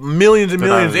get millions and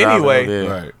millions anyway.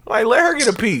 Right. Like, let her get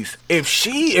a piece. If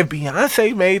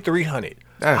Beyonce made 300,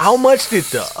 how much did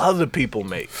the other people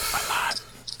make?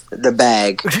 The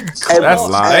bag. That's a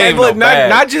lot. Ain't But no bag.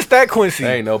 not just that, Quincy.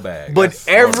 Ain't no bag. But That's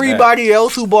everybody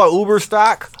else who bought Uber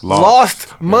stock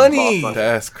lost money.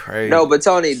 That's crazy. No, but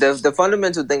Tony, the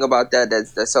fundamental thing about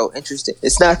that's so interesting.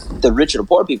 It's not the rich or the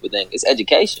poor people thing. It's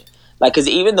education. Like, because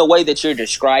even the way that you're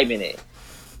describing it,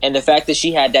 and the fact that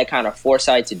she had that kind of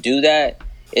foresight to do that,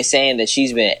 is saying that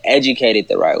she's been educated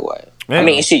the right way. Yeah. I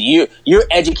mean, shit, you're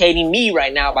educating me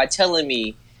right now by telling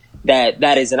me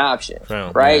that is an option,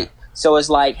 right? Yeah. So it's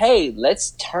like, hey,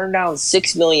 let's turn down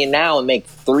 $6 million now and make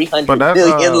 $300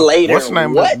 million later. What's his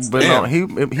name? What?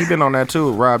 He been on that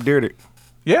too. Rob Dyrdek.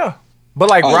 Yeah, but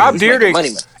like Rob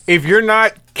Dyrdek, if you're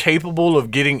not capable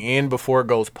of getting in before it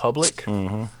goes public,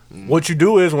 what you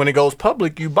do is when it goes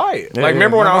public, you buy it. Yeah, like,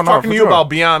 remember when I was talking to you about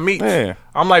Beyond Meats? Yeah.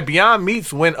 I'm like, Beyond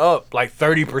Meats went up like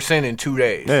 30% in 2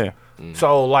 days. Yeah.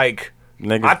 So like,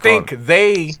 I think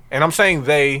they, and I'm saying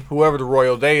they, whoever the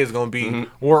royal they is going to be,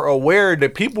 were aware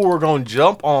that people were going to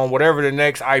jump on whatever the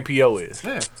next IPO is.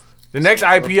 Yeah. The next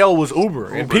IPO was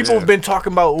Uber. And people have been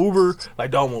talking about Uber. Like,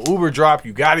 don't, when Uber drop,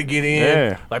 you got to get in.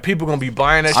 Yeah. Like, people going to be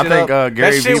buying that shit I think up.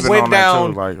 Gary that shit Vee went on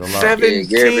down that too, like, a lot.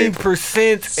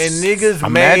 17%, and niggas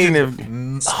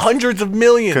made hundreds of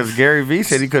millions. Because Gary Vee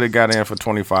said he could have got in for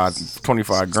 25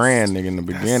 grand, nigga, in the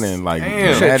beginning. Like,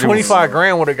 he said 25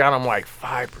 grand would have got him like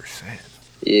 5%.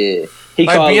 Yeah.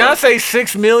 Like, Beyonce,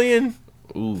 $6 million.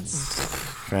 Ooh.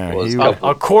 Man,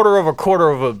 a quarter of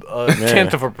a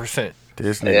tenth of a percent.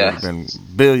 This nigga been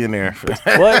billionaire.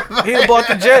 What? He bought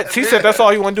the jets. He said that's all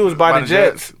he want to do is buy the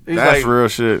jets. He's that's like, real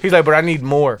shit. He's like, but I need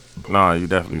more. No, you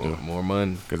definitely do. More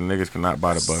money. Because the niggas cannot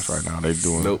buy the bus right now. They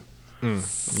doing Nope.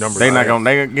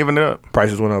 They giving it up.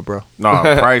 Prices went up, bro. No,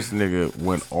 price nigga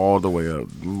went all the way up.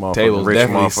 Tables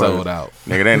definitely sold out.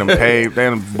 Nigga, they done paid. They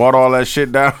done bought all that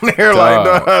shit down there.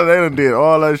 Like, they done did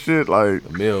all that shit. Like,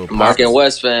 Mark and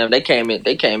West, fam, they came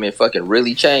in fucking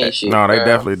really changed shit. No, they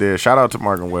definitely did. Shout out to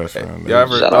Mark and West, fam. Y'all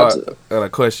ever thought, got a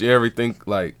question? You ever think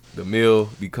like the meal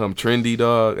become trendy,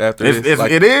 dog? After this,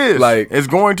 like, it is. Like, it's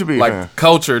going to be like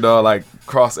culture, dog. Like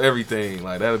cross everything.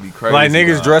 Like that'd be crazy. Like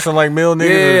niggas dog. Dressing like mill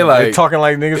niggas. Yeah, like talking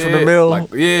like niggas from the mill.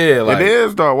 Like, yeah, like it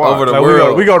is, dog. Wow. Over the like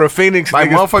world. We go to Phoenix. Like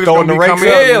niggas motherfuckers the gonna be coming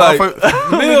yeah, like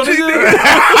mill niggas.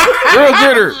 Real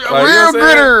gritter. Like, real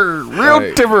gritter.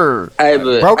 Real tipper. Hey,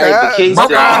 but Keith,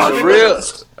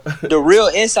 the real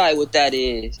insight with that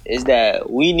is that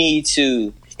we need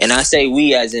to. And I say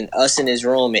we as in us in this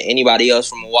room and anybody else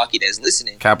from Milwaukee that's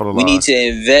listening. We need to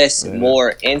invest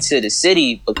more into the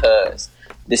city because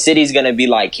the city's gonna be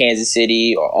like Kansas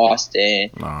City or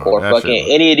Austin or fucking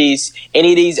any of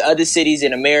these other cities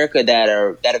in America that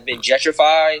have been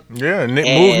gentrified. Yeah,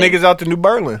 move niggas out to New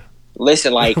Berlin.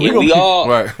 Listen, like we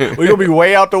gonna be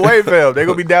way out the way, fam. They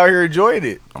gonna be down here enjoying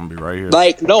it. I'm gonna be right here.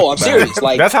 Like, no, I'm serious.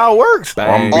 Like that's how it works.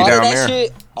 I'm gonna be down there.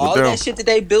 All that shit that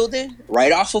they building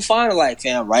right off of Fond du Lac,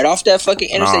 fam. Right off that fucking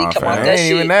interstate. Come on, that shit.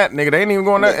 Ain't even that, nigga. They ain't even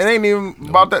going. It ain't even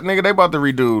about that, nigga. They about to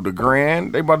redo the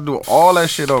Grand. They about to do all that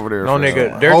shit over there. No,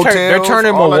 nigga. They're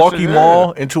turning Milwaukee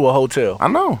Mall into a hotel. I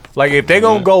know. Like if they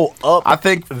gonna go up, I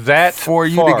think that for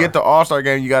you to get the All-Star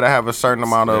game, you got to have a certain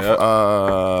amount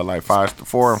of like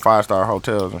 4 and 5 star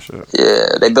hotels and shit.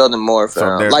 Yeah, they building more,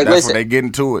 fam. So like, that's when they get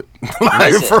into it.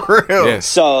 Like for real. Yes.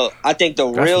 So I think the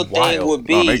real thing would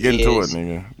be they get into it,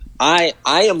 nigga. I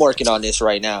am working on this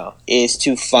right now, is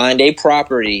to find a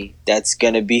property that's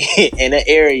going to be in an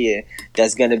area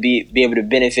that's going to be able to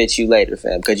benefit you later,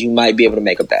 fam, because you might be able to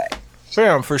make a bag.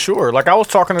 Fam, for sure. Like I was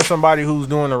talking to somebody who's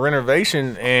doing a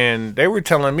renovation, and they were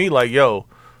telling me like, yo,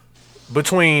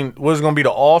 between what's going to be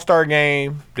the All-Star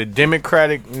game, the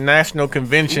Democratic National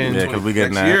Convention, because we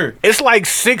get next year. It's like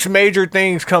 6 major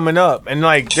things coming up, and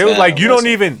like they was like, you don't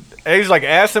even. It's like,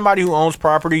 as somebody who owns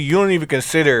property, you don't even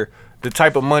consider the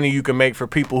type of money you can make for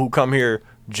people who come here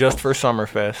just for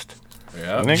Summerfest.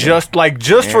 Yeah,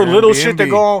 just for little shit that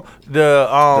go on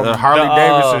the Harley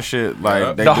Davidson shit,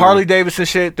 like the Harley Davidson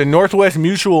shit, the Northwest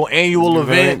Mutual annual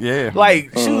event. Yeah,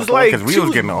 like she was like, because we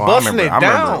was getting busting it down.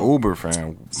 I remember Uber,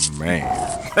 fam, man.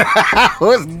 I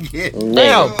was getting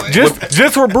down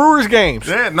just for Brewers games.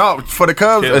 Yeah, no, for the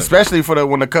Cubs, especially for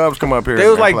when the Cubs come up here. They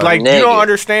was like you don't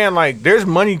understand. Like, there's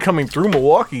money coming through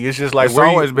Milwaukee. It's just like it's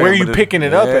where are you picking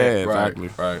it up at? Exactly.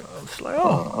 Right. It's like,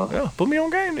 yeah, put me on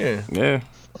game then. Yeah.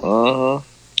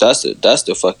 That's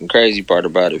the fucking crazy part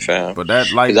about it, fam. But that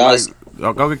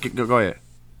go ahead.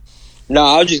 No,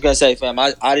 I was just gonna say, fam.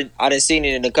 I didn't seen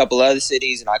it in a couple other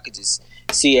cities, and I could just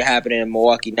see it happening in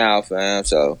Milwaukee now, fam.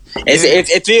 So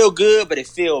it feel good, but it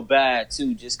feel bad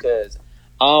too, just cause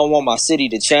I don't want my city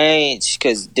to change,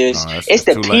 because it's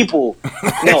the people.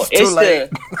 No, it's the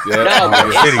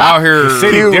out here.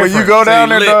 When you go down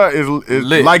there, dog, it's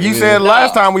lit. Like you said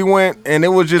last time we went, and it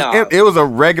was just it was a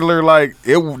regular, like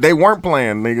they weren't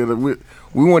playing, nigga.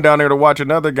 We went down there to watch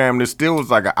another game, and it still was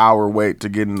like an hour wait to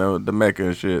get in the Mecca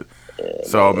and shit.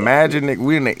 So imagine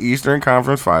we in the Eastern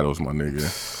Conference Finals, my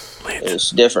nigga.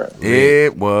 It's different.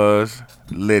 It was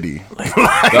litty.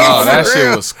 That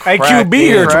shit was Hey, QB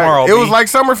here tomorrow. It was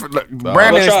like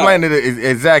Brandon explained it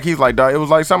exact. He's like, dog, it was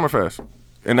like Summerfest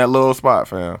in that little spot,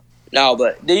 fam. No,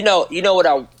 but you know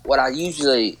what I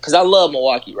usually, because I love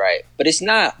Milwaukee, right? But it's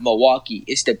not Milwaukee.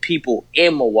 It's the people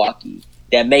in Milwaukee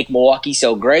that make Milwaukee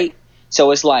so great.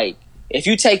 So it's like, if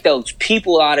you take those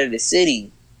people out of the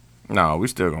city, no, we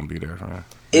still gonna be there, fam.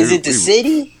 Is it the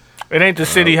city? It ain't the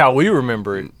city how we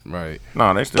remember it. Right.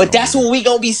 No, they still. But that's what we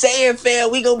gonna be saying,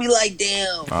 fam. We gonna be like,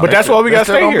 damn. But that's why we gotta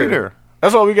stay here.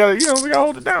 That's why we gotta, we gotta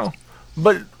hold it down.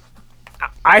 But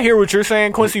I hear what you're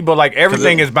saying, Quincy. But like,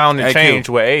 everything is bound to change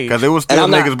with age. Because it was still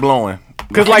niggas blowing.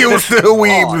 Because like, it was still weed.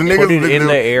 Niggas in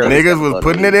the air. Niggas was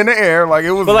putting it in the air. Like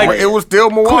it was. But like, it was still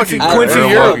Milwaukee.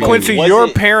 Quincy, your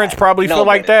parents probably feel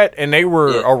like that, and they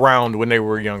were around when they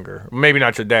were younger. Maybe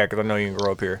not your dad, because I know you didn't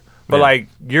grow up here. But like,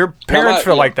 your parents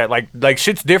feel like that. Like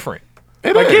shit's different.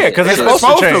 Because it's supposed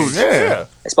to change. Yeah,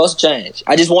 it's supposed to change.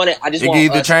 I just want it can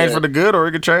either change for the good or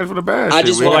it can change for the bad. I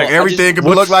just want like everything can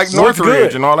look like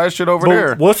Northridge and all that shit over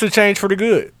there. What's the change for the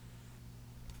good?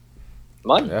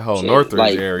 Money. That whole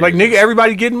Northridge area. Like, nigga,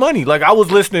 everybody getting money. Like, I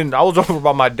was over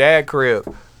by my dad's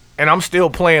crib, and I'm still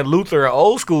playing Luther and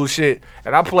old school shit.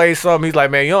 And I played something. He's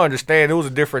like, man, you don't understand. It was a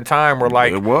different time where,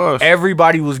 like,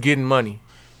 everybody was getting money.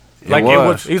 Like, it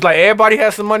was. He's like, everybody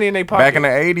has some money in their pocket. Back in the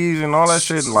 80s and all that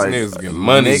shit. Like, niggas getting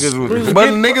money.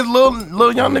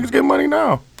 Little young niggas get money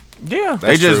now. Yeah.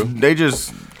 They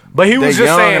just. But he was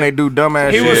just saying, and they do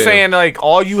dumbass shit. He was saying, like,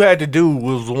 all you had to do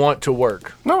was want to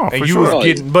work. No, and for you sure. was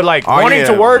getting, but like wanting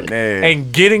to work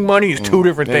and getting money is two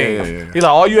different things. He's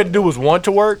like, all you had to do was want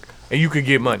to work, and you could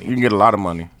get money. You can get a lot of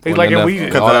money. He's like, and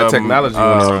because all that technology,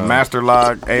 Master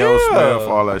Lock, A.O. Smith,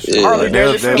 all that shit.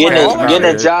 Getting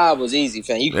a job was easy,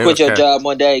 fam. You can quit your job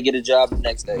one day, get a job the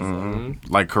next day.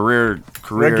 Like career.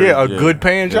 Like, a good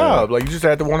paying job. Like, you just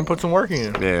had to want to put some work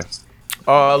in. Yeah.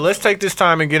 Let's take this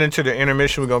time and get into the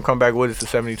intermission. We're going to come back with us, the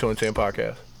 72 and 10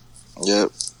 podcast.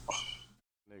 Yep.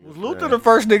 Was Luther the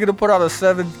first nigga to put out a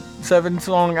seven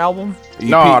song album?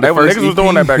 No, niggas was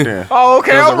doing that back then. Oh,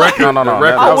 okay. No.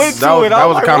 That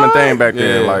was a common thing back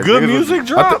then. Like, good music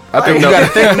drop. I think you gotta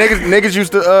think niggas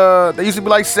used to they used to be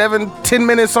like 7-10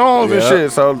 minute songs and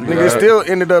shit. So niggas still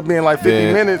ended up being like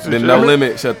 50 minutes. Then No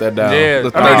Limit shut that down. Yeah,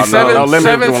 No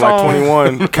Limit was doing like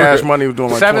 21. Cash Money was doing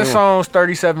like 7 songs,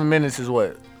 37 minutes is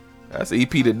what? That's an EP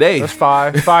today. That's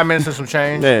 5 minutes and some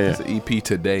change. Yeah, it's an EP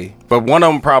today. But one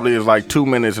of them probably is like 2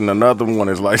 minutes, and another one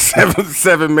is like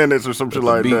 7 minutes or something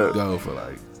like that. Go for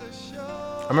like.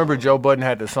 I remember Joe Budden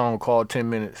had the song called 10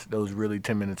 Minutes. That was really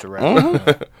 10 minutes around.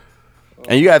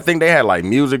 And you gotta think they had like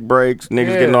music breaks,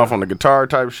 niggas getting off on the guitar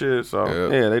type shit. So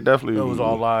yeah, they definitely. It was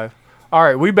all live. All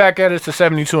right, we back at it. It's the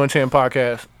 72 and 10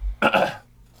 podcast. I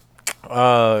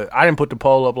didn't put the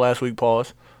poll up last week.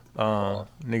 Pause.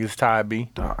 Niggas tied B.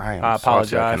 I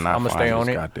apologize. I'm gonna stay on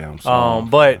it.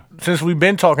 But since we've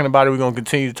been talking about it, we're gonna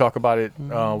continue to talk about it.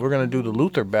 We're gonna do the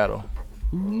Luther battle.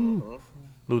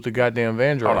 Luther goddamn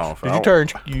Vandross. Did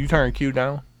you turn Q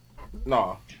down?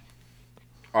 No.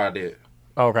 Oh, I did.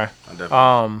 Oh, okay.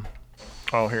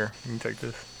 Here, you can take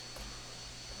this.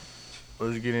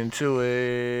 Let's get into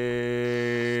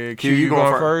it. Q, you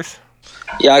going first?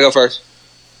 Yeah, I go first.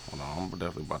 Hold on, I'm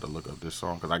definitely about to look up this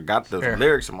song because I got the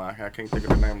lyrics in my head. I can't think of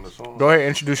the name of the song. Go ahead,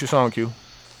 introduce your song, Q.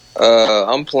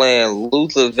 I'm playing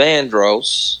Luther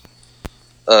Vandross,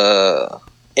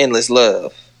 Endless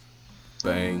Love.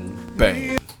 Bang,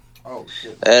 bang. Oh,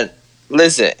 shit. And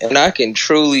listen, and I can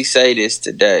truly say this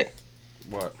today.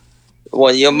 What?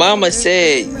 When your mama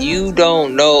said you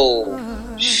don't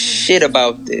know shit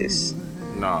about this.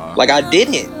 Nah. Like I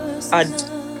didn't. I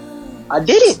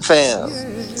didn't, fam.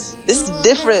 This is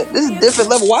different. This is a different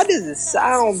level. Why does it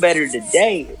sound better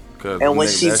today? And when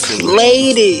she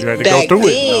played it back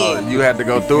then, you had to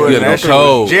go through it. Yeah, And that shit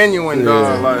was genuine,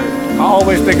 dog. Like, I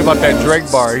always think about that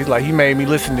Drake bar. He's like, he made me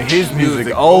listen to his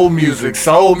music, old music,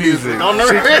 soul music.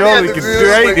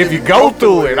 If you go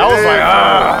through it, I was like,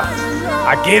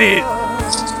 I get it.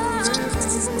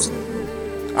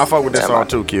 I fuck with this song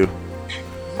too, Q.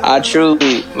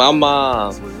 My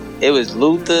mom, it was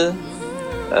Luther,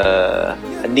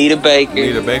 Anita Baker.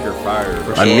 Anita Baker fire.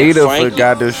 Anita for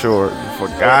goddamn sure. For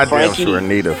goddamn sure,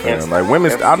 Anita, fam. Like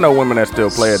women, I know women that still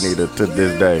play Anita to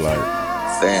this day. Like,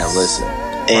 fam, listen.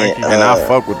 And I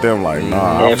fuck with them. Like,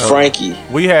 nah. And Frankie.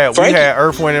 We had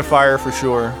Earth, Wind, and Fire for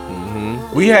sure.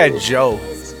 Mm-hmm. We had Joe.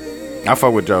 I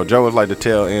fuck with Joe. Joe was like the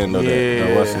tail end of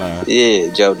that. What's name? Yeah,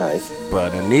 Joe nice.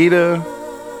 But Anita,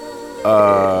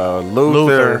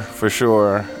 Luther for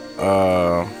sure.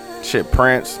 Shit,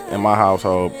 Prince in my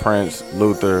household. Prince,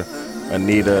 Luther,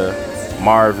 Anita,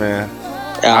 Marvin,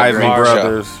 Isley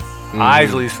Brothers.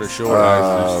 Isley's for sure.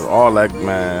 All that,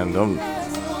 man. Them,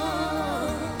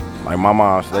 like my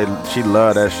mom, she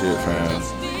loved that shit, fam.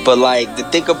 But like to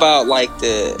think about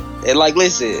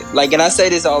listen, like, and I say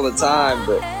this all the time,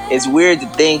 but it's weird to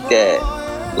think that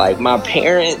like my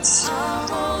parents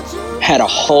had a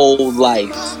whole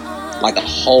life, like a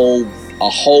whole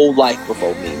life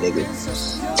before me, nigga.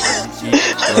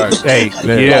 Right. Hey,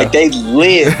 yeah. Like they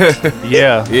lived.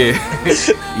 Yeah.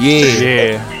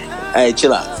 Hey,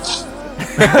 chill out.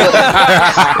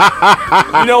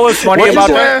 You know what's funny about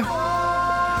that?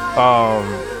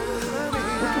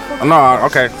 No,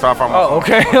 okay. So I found my song.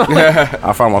 Okay.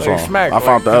 I found my song. I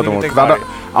found the other one.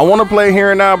 I want to play Here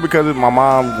and Now because my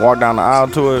mom walked down the aisle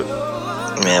to it.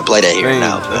 Man, play that Here and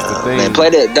Now. Man, play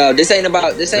that. Dog, this ain't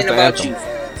about you. This ain't about you.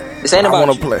 I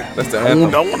want to play. That's the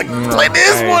anthem. I want to play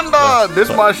this one, dog. This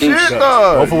my shit,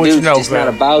 dog. Dude, it's not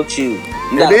about you.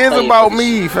 It is about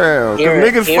me, fam. Cause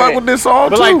niggas fuck with this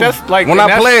song too. Like that's like when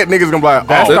I play it, niggas gonna be like,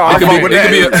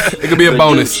 it could be a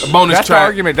bonus. A bonus that's track. The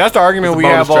argument. That's the argument we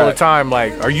have all the time.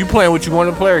 Like, are you playing what you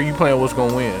want to play, or are you playing what's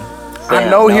gonna win? I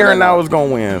know Here and Now is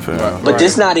gonna win, fam. But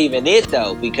this not even it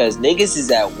though, because niggas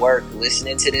is at work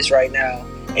listening to this right now.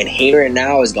 And Here and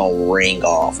Now is gonna ring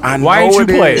off. Why ain't you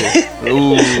play it?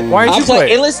 Why ain't you play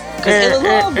it? Endless, because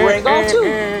Endless Love ring off too.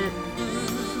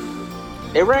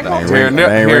 It rang off. They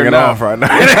ain't ringing off right now.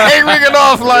 It ain't ringing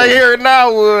off like Here and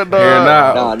Now would. Here and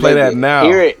Now. Play that now.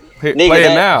 Hear it. Nigga, play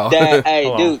it now.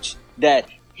 Hey, dude. That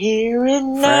Here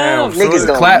and Now. Niggas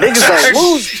gonna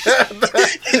lose.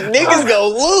 Niggas gonna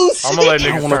lose. I'm gonna let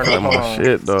niggas turn up. My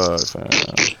shit, dog, fam.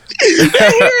 I'm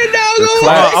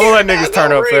gonna let niggas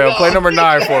turn up, fam. Play number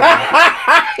 9 for me.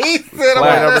 He said,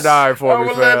 play number 9 for me,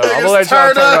 fam. I'm gonna let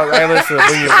y'all turn up. Hey, listen,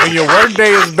 when your work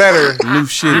day is better, new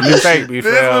shit, you can thank me,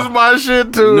 fam. This was my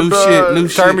shit too. New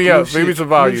shit. Turn me up. Give me some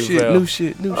volume, fam. New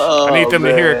shit. I need them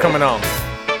to hear it coming on.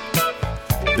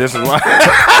 This is my.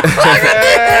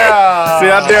 See,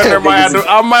 I damn near might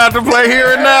have to play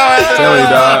Here and Now. Tell you,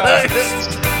 dog.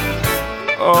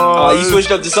 You switched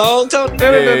up the song, Tony?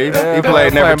 Yeah, he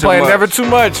played Never Too Much. Never Too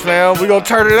Much, fam. We gonna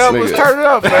turn it up. Let's turn it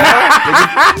up, fam.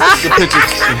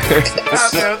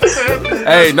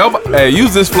 Hey,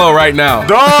 use this flow right now.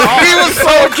 Dog, he was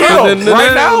so killed.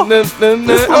 Right now? This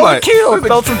flow was killed.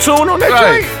 Throw some tune on that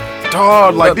joint.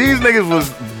 Dog, like these niggas was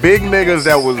big niggas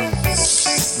that was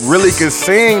really could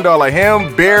sing, dog. Like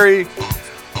him, Barry,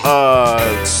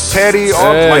 Teddy,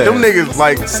 all like them niggas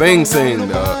like sing,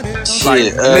 dog.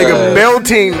 Like nigga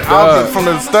belting out from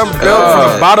the stomach, from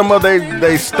the bottom of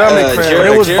they stomach, fam.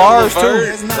 It was bars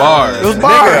too. Bars. It was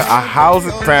bars. Nigga, a house,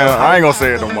 fam. I ain't gonna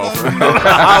say it no more. A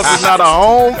house is not a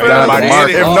home, fam.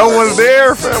 If no one's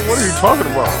there, fam, what are you talking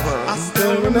about?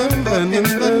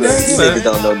 Niggas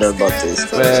don't know nothing about this.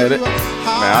 Man,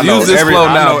 I know use this flow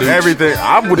now, dude. Everything.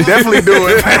 I would definitely do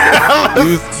it.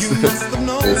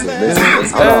 Listen.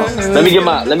 Hold on. Let me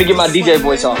get my DJ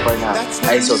voice off right now.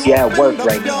 Hey, so if you're at work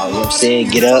right now, you know what I'm saying?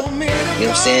 Get up. You know what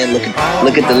I'm saying?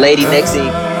 Look at the lady next to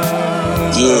you.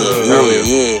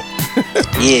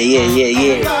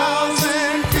 Yeah.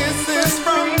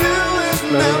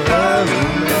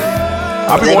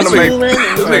 I be wanting to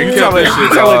make. You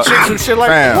telling chicks some shit like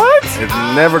fam, what? It's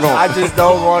never gonna. I just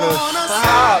don't want to.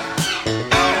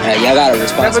 y'all got a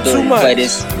responsibility to play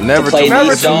this. Never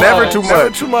too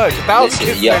much. 1,000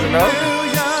 kids,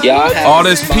 Y'all have all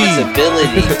this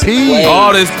responsibility to play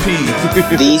all this P.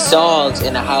 these songs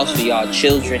in the house for y'all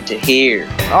children to hear.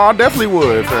 Oh, I definitely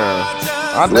would, fam.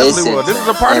 I definitely would. This is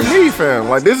a part of me, fam.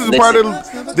 Like this is a part of.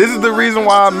 This is the reason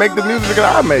why I make the music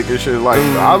that I make and shit. Like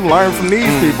I learned from these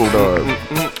people, dog.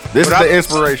 This is the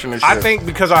inspiration and shit. I think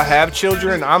because I have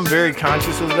children, I'm very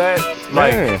conscious of that.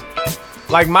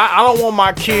 Like I don't want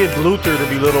my kids Luther to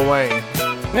be Lil Wayne.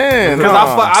 Yeah, because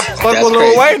I fuck with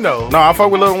Lil Wayne though. No, I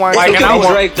fuck with Lil Wayne. Like, and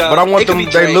Drake, but I want them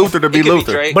they Luther to be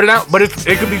Luther. But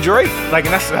it could be Drake. Like,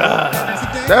 and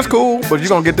that's cool. But you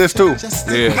gonna get this too.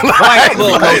 Yeah.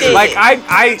 like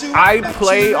I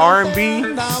play R&B.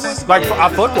 Like I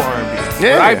fuck with R&B.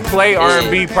 Yeah. But I play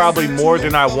R&B probably more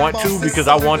than I want to because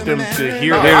I want them to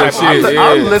hear that shit.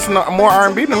 I listen to more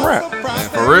R&B than rap.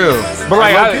 For real. But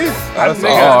like I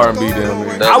think R&B down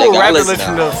there. I would rather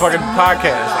listen to fucking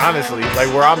podcasts, honestly. Like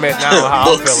where I'm at now,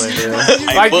 how I'm feeling.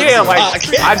 Like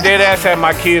I dead ass have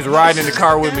my kids riding in the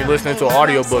car with me listening to an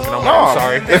audiobook, and I'm like, I'm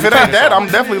sorry. If it ain't that, I'm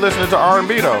definitely listening to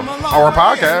R&B though, or a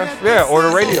podcast. Yeah, or the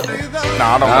radio. No,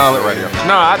 I don't listen to the radio.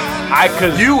 No, I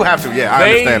cause you have to. Yeah, I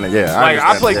understand it. Yeah,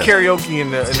 I play karaoke in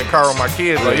the car with my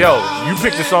kids. Like, yo, you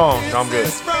pick the song, I'm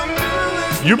good.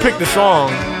 You pick the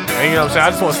song, and you know what I'm saying. I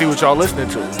just want to see what y'all listening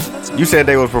to. You said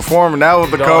they was performing. That was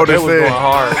the coldest thing. They was going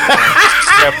hard.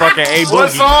 That fucking A Boogie.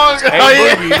 What song?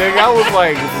 A-Boogie, nigga. I was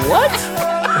like, what?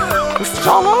 This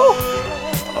Cholo?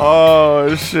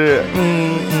 Oh shit.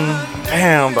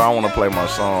 Damn, I want to play my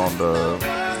song, dog.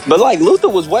 But like Luther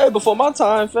was way before my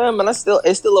time, fam, and it's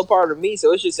still a part of me.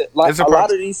 So it's just like a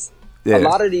lot of these. Yeah. A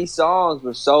lot of these songs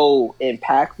were so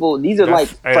impactful. These are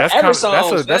forever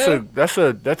songs.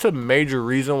 That's a major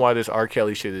reason why this R.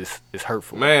 Kelly shit is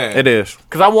hurtful. Man, it is.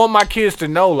 Because I want my kids to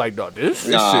know, like, dog, this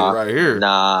shit right here.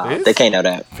 They can't know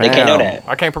that. They can't know that.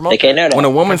 I can't promote. They can't know that. When a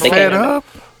woman's fed up,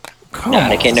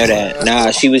 they can't know that.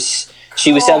 Nah, she was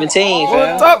 17.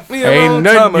 Fam. Ain't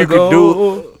nothing you could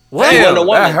do. What? She wasn't a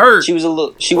woman. That hurt. She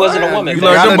wasn't a woman. You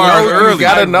learned them early. You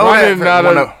gotta know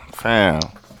that. Fam.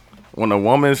 When a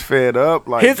woman's fed up,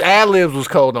 like his ad-libs was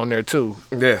cold on there too.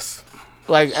 Yes.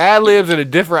 Like ad-libs at a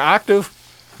different octave.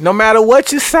 No matter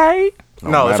what you say, it's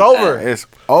over. It's over. It's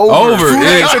over.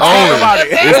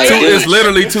 It's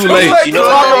literally too late. You know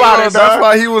talk about it. That's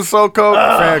why he was so cold,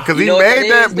 fam. Because he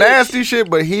made that nasty shit,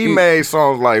 but he made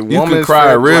songs like "Woman's You Could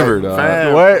Cry a River,"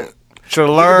 dog. What? Should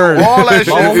learn all that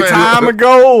shit long time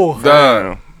ago.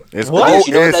 Damn. It's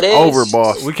over,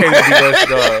 boss. We can't do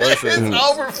that. It's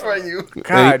over for you.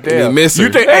 God damn.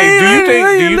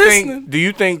 Do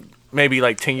you think maybe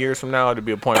like 10 years from now it'll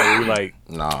be a point where we like,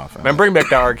 nah, fam. Man, bring back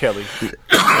that R. Kelly.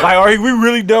 Like, are we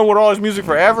really done with all his music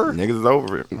forever? Niggas is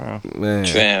over it, man.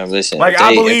 Fam, listen. Like,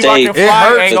 I believe I Can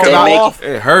Fly ain't gonna go off.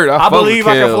 It hurt. I believe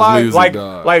I Can Fly. Music,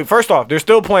 like, first off, they're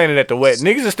still playing it at the Wet.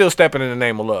 Niggas are still stepping in the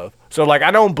name of love. So, like,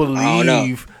 I don't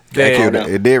believe that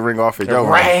it did ring off at your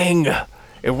rang.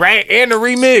 It rang and the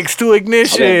remix to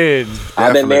Ignition.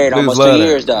 I've been married almost 2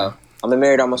 years, though. I've been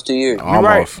married almost 2 years.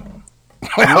 Almost.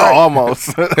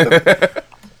 Almost.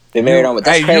 Been married almost.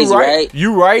 That's crazy, right?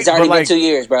 You right. It's already been 2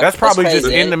 years, bro. That's probably just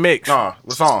in the mix. Nah,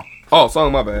 what song? Oh,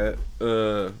 song, my bad.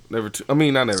 Not never too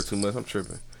much. I'm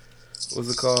tripping. What's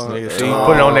it called? Yeah, see,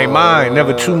 put it on their mind.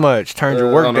 Never too much. Turn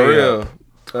your work day up.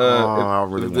 I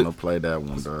really want to play that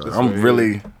one, dog. I'm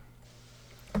really...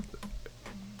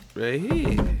 Right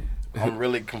here. I'm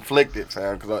really conflicted,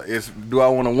 fam. Because do I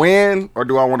want to win or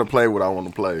do I want to play what I want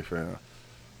to play, fam?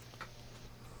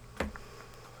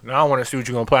 Now I want to see what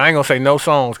you're going to play. I ain't going to say no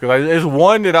songs because it's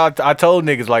one that I told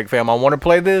niggas like, fam, I want to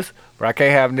play this, but I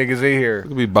can't have niggas in here. It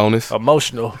could be bonus.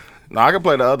 Emotional. No, I can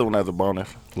play the other one as a bonus.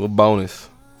 A little bonus.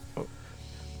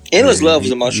 Endless Love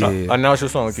was emotional. Yeah. Announce your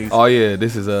song, Keith. Oh, yeah.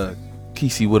 This is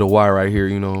Kesey with a Y right here,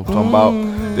 you know what I'm talking about.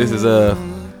 This is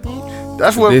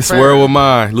That's what This World with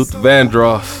Mine, Luther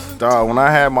Vandross. Dog, when I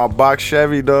had my box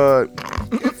Chevy, dog.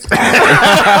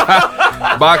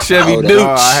 Box Chevy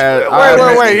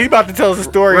Dooch. Wait. He about to tell us a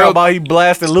story about he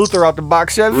blasted Luther out the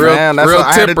box Chevy. Real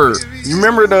tipper. You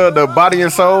remember the Body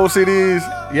and Soul CDs?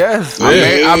 Yes.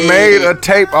 I made a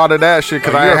tape out of that shit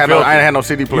because I ain't had no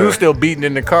CD player. You was still beating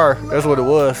in the car. That's what it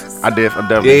was. I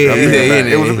definitely.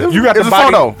 You got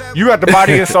the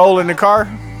Body and Soul in the car?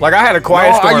 Like, I had a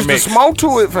Quiet Storm mix. I used to smoke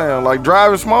to it, fam. Like,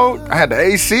 drive and smoke. I had the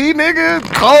AC, nigga.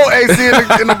 Cold AC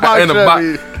in the box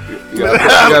Chevy. You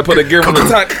gotta put a gear from the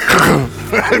top.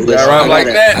 Right like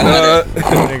that,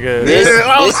 nigga. This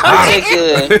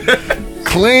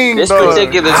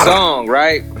particular song,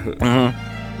 right?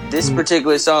 Mm-hmm. This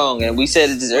particular song, and we said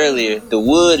it just earlier, The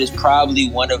Wood is probably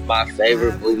one of my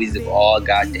favorite movies of all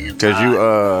goddamn time.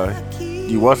 Because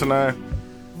You what's the name?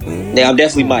 Yeah, I'm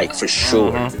definitely Mike for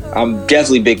sure. I'm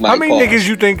definitely Big Mike. How many niggas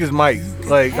you think is Mike?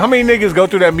 Like, how many niggas go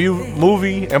through that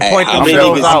movie and point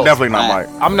themselves out? I'm definitely not Mike.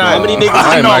 I'm not. How many niggas?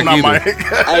 I know I'm not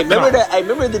Mike. I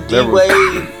remember the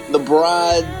D-Wade,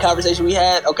 LeBron conversation we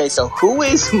had. Okay, so who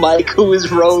is Mike? Who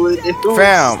is Roland? And who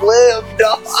is Slim?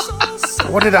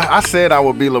 Dog. What did I said I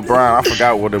would be LeBron. I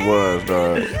forgot what it was,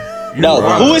 dog. No,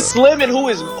 who is Slim and who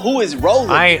is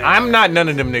Roland? I'm not none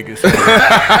of them niggas.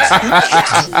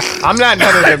 I'm not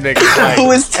none of them niggas. Like,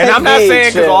 who is and I'm not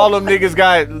saying because all them niggas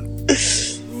got.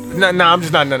 No, I'm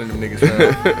just not none of them niggas.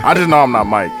 Man. I just know I'm not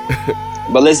Mike.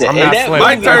 But listen, I'm not Slim.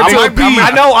 Mike turned to a P.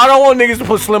 I know I don't want niggas to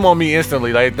put Slim on me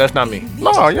instantly. Like that's not me.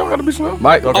 No, you don't gotta be Slim.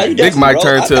 Mike, Big Mike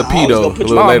turned to a P though. A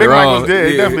little later Big Mike on. was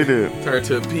dead. He definitely did. Turned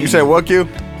to a P. You said what, Q?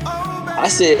 I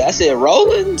said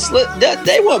Roland, Slim,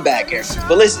 they weren't back here.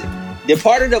 But listen, the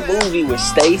part of the movie where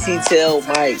Stacy tell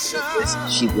Mike, listen,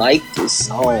 she liked this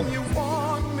song.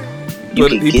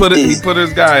 He put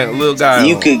his guy, little guy.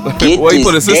 You on. could get well, he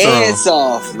put this his sister dance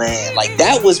off, man. Like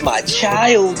that was my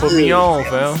childhood. Put me on,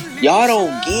 fam. Y'all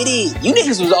don't get it. You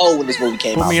niggas was old when this movie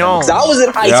came out. Put me on. Cause I was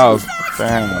in high school.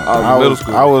 I was middle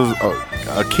school. I was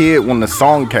a kid when the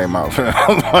song came out.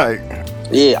 Like,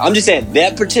 yeah, I'm just saying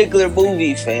that particular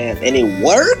movie, fam, and it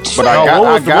worked. But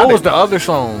what was the other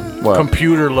song? What?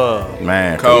 Computer Love.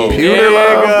 Man, Cold. Computer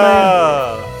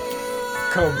Love. Man.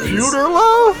 Computer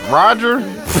Love? Roger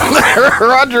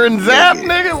and Zap,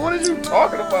 nigga. What are you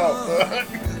talking about, son?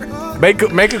 Make a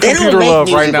computer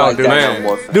love right now, dude.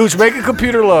 Dude, make a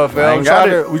computer love, fam.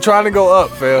 We trying to go up,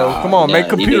 fam. Come on, make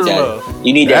computer love.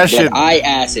 You need that shit. Eye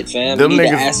acid, fam. Them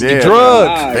niggas,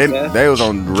 drugs. They was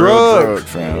on drugs,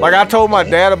 fam. Like I told my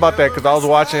dad about that because I was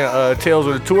watching Tales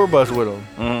of the Tour Bus with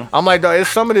him. I'm like, dog, it's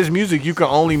some of this music you can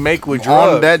only make with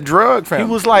drugs. On that drug, fam.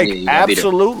 He was like,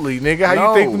 absolutely, nigga.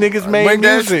 How you think niggas made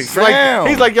music? Like,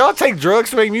 he's like, y'all take drugs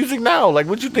to make music now. Like,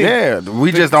 what you think? Yeah,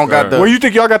 we just don't got the. Where you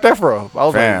think y'all got that from? I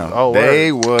was like, oh,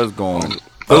 they was going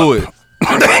through it.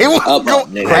 They was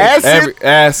going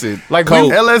acid, like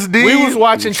coke, LSD. We was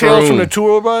watching Tales from the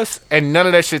Tour Bus, and none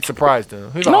of that shit surprised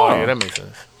him. He's like, oh yeah, that makes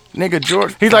sense. Nigga,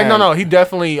 George. He's like, no, he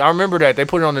definitely. I remember that they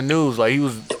put it on the news. Like he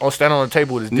was standing on the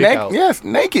table with his dick out. Yes,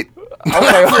 naked. I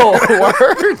was like, oh,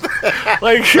 word.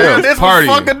 Like, this was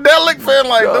funkadelic, fam.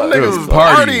 Like them niggas was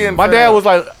partying. My dad was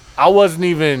like, I wasn't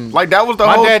even like that was the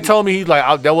my whole. My dad told me he's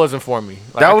like that wasn't for me.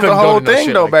 Like, that was the whole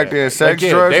thing though back then. Sex,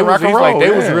 drugs, and rock and roll. Like,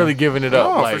 they was really giving it up.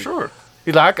 Oh, like, for sure.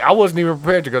 He's like, I wasn't even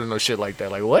prepared to go to no shit like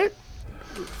that. Like what?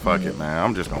 Fuck it, man.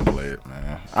 I'm just gonna play it,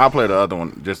 man. I'll play the other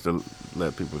one just to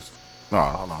let people. No,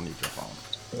 hold on, I need your phone.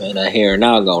 Man, that Here and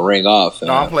Now gonna ring off. Fam.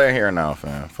 No, I'm playing Here and Now,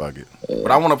 fam. Fuck it.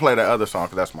 But I want to play that other song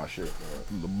because that's my shit.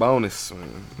 The bonus.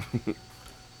 Man.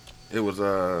 It was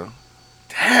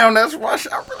damn, that's my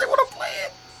shit. I really want to play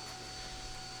it.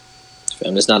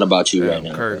 Fam, it's not about you right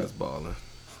now. Curtis balling.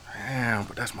 Damn,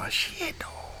 but that's my shit, though.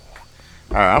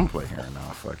 All right, I'm playing Here and Now.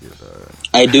 Fuck it.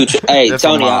 Hey, dude. Hey, I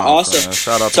Tony. I also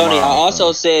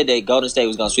also said that Golden State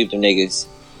was gonna sweep them niggas.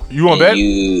 You want to bet?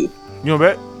 You want to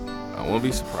bet? I won't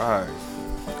be surprised.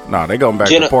 Nah, they going back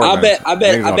to Portland. I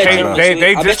bet.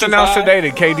 They just announced today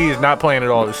that KD is not playing at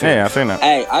all this season. Yeah, I seen that.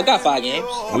 Hey, I got 5 games.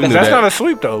 That's not a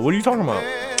sweep though. What are you talking about?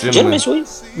 Gentleman sweep.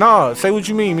 Nah, say what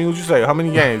you mean. Mean what you say. How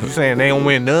many games? You saying they don't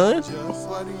win none?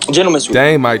 Gentleman sweep.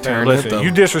 Dame might turn. Listen,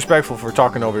 you disrespectful for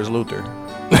talking over his Luther.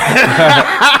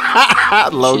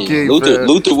 Low key.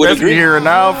 Luther would agree. Here and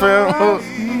Now, fam.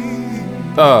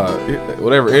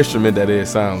 Whatever instrument that is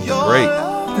sounds great.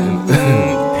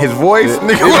 His voice,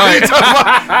 nigga. What are you talking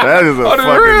about? That is a fucking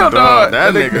real dog.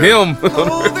 That nigga. Him.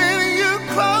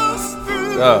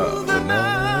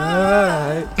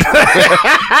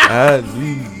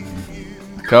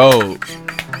 Cold.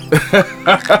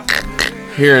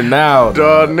 Here and Now.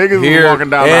 Dog, niggas was walking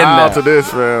down the aisle to this,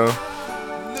 fam.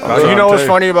 You know what's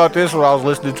funny about this? When I was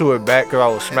listening to it back, because I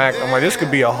was smacked. I'm like, this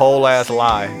could be a whole ass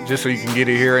lie, just so you can get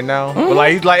it here and now. But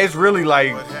like it's really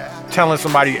like telling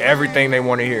somebody everything they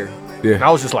want to hear. Yeah. And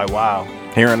I was just like, wow.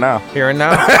 Here and Now. Here and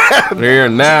Now. Here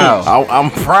and Now.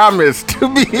 I'm promised to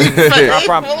be. I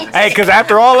promise. Hey, because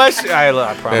after all that shit, I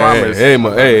promise.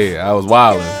 Hey, I was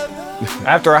wilding.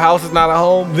 After a house is not a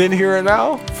home, then Here and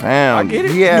Now. Fam, I get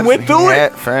it. You went through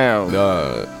it, fam.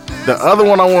 The other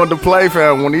one I wanted to play,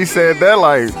 fam, when he said that,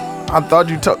 like, I thought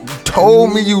you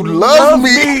told me you loved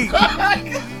me.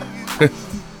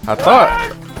 I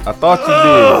thought you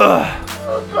did.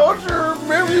 Don't you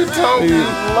remember you told me you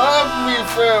loved me,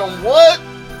 fam? What?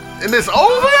 And it's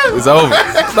over? It's over.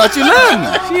 I thought you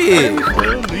loved me.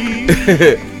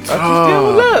 Shit.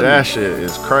 That shit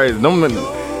is crazy.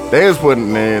 They was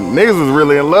putting in, niggas was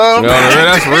really in love. No, man,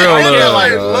 that's real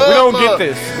love. We don't get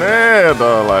this. Man,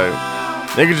 dog, like.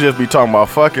 Niggas just be talking about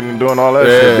fucking and doing all that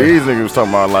shit. These niggas was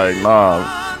talking about like, nah,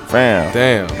 fam.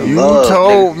 Damn. You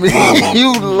told me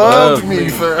you loved me,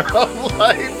 fam. I'm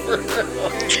like,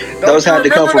 those had to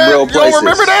come from real places. You don't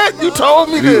remember that? You told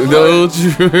me this. Don't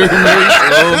you remember? You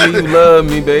told me you love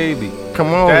me, baby.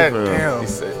 Come on, Damn.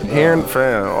 Hearing,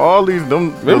 fam, all these the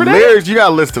lyrics, you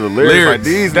gotta listen to the lyrics. Like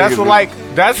these, that's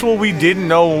what we didn't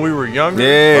know when we were younger.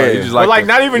 Yeah, just but like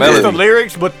not even melody. just the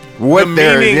lyrics, but what the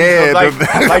meaning. Yeah,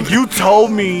 like you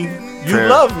told me you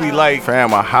love me. Like,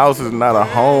 fam, a house is not a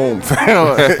home,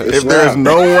 fam. If there's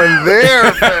no one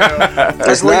there, fam,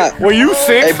 it's not. When you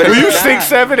 6, when you 6,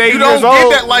 7, 8 you don't years get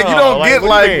old, that. Like you don't get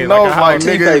like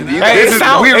nigga.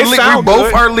 We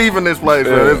both are leaving this place.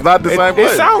 Man. It's not the same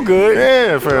place. It sound good.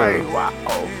 Yeah, fam. Like, wow.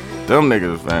 Them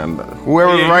niggas, fam.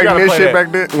 Whoever was writing this shit back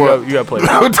then. Well, you gotta play that.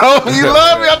 I told you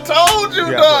love me. I told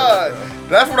you, dog.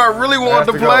 That's what I really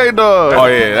wanted to play, dog. Oh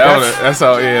yeah, that's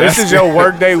all. Yeah, this is your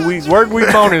work week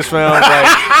bonus, fam. Like,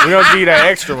 we gonna give you that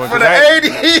extra one for the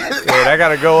 80s. Yeah, that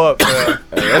gotta go up. That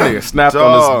nigga snapped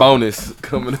on this bonus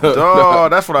coming up.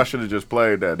 Dog, that's what I should have just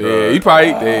played. That. Dog. Yeah, he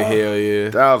probably did. Hell yeah,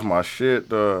 that was my shit,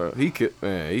 dog. He killed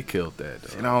that.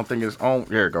 Dog. And I don't think it's on.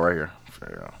 Here, go right here.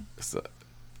 It's a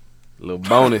little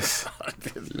bonus.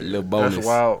 Little bonus. That's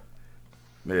wild.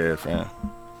 Yeah, fam.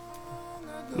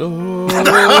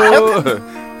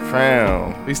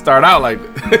 Fam, he start out like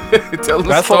tell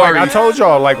that's story. What, like I told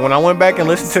y'all. Like when I went back and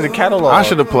listened to the catalog, I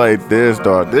should have played this,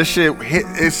 dog. This shit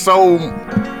it's so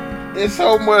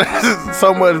much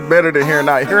better than Here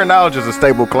Now. Here Now is just a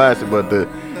staple classic, but the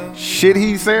shit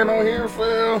he's saying on here,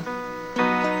 fam.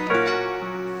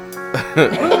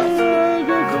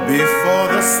 Before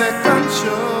the second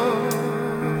show.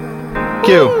 Q.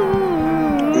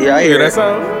 Yeah, I hear that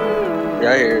sound.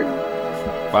 Yeah, I hear it.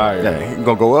 Fire. Yeah, he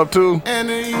gonna go up too. And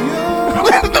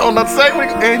on the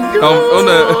segment, and you. On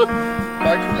the,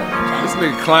 this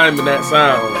nigga climbing that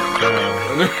sound.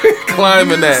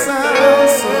 Climbing that.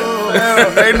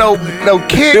 Ain't no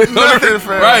kick, nothing,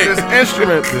 fam. Right. Just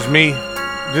instrument. Just me.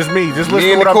 Just listen Me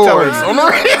to and what the I'm chords. telling On you.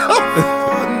 the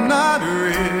real. not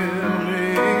really.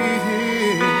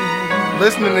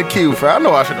 Listening to Q, fam. I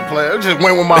know I should have played. I just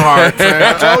went with my heart, fam.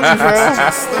 I told you,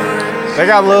 fam. They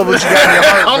gotta love what you got in your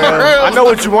heart, fam. I know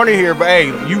what you want to hear, but hey,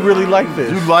 you really like this.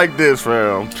 You like this,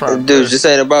 fam. Dude, this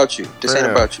ain't about you. This ain't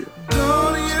about you.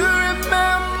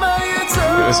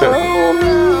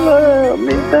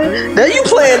 Now you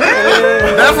playing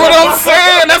that? That's what I'm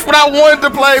saying. That's what I wanted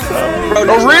to play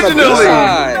originally.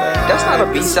 That's not a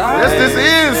B-side. Yes, this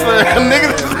is, fam.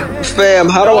 Nigga. Fam,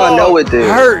 how do I know it then?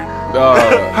 Hurt.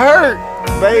 Hurt.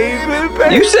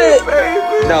 Baby. You said,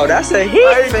 baby. No, that's a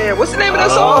hit, fam. What's the name of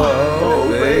that song? Oh,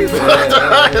 baby.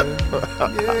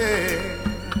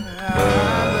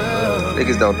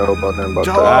 Niggas don't know about nothing about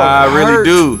that. I really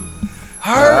do. I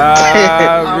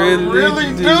really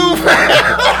do.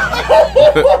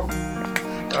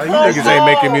 You niggas ain't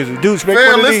making music. Dudes, make one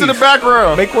of listen these. to the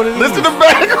background. Make one of these. Listen to the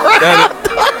background.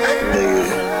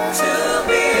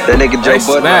 That nigga Joe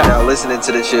Budden right now listening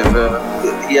to this shit, fam.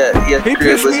 Yeah. He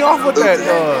pissed me off with that.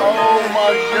 Oh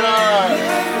my god.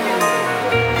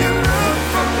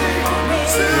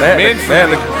 They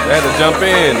had to jump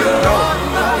in.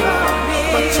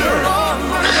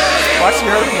 Why she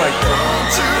hurt him like that?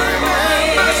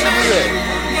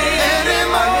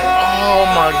 Oh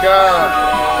my god.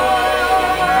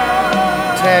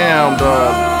 Damn,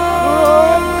 dog.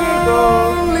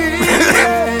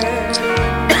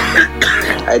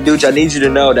 Hey, dude, I need you to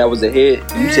know that was a hit.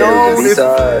 You said it was a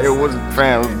B-side. It was,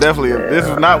 fam. It was definitely. This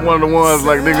is not one of the ones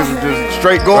like niggas are just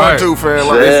straight going to, fam.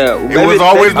 Like, it was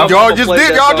always y'all just played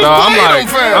them,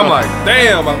 fam. I'm like,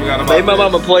 damn, I forgot about Maybe my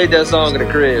mama played that song in the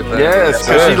crib, fam. Yes,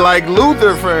 cause she like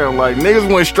Luther, fam. Like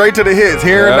niggas went straight to the hits.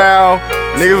 Here and Now.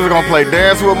 Niggas was gonna play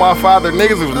Dance With My Father.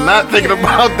 Niggas was not thinking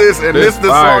about this, and this the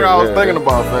song I was thinking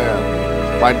about,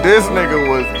 fam. Like this nigga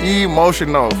was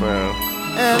emotional, fam.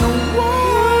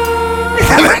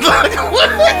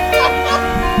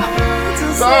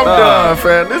 I'm done,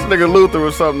 fam. This nigga Luther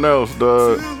was something else,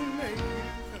 dog.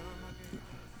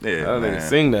 Yeah, that nigga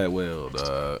sing that well,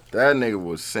 dog. That nigga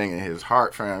was singing his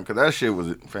heart, fam. Cause that shit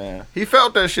was, fam. He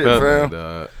felt that shit, fam.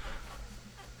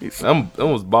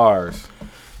 Them was bars.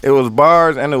 It was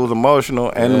bars and it was emotional,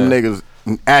 and them niggas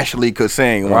actually could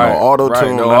sing. Right,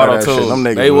 auto-tune, no auto-tune. Them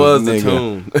niggas they was the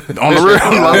tune. On the real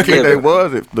low key, they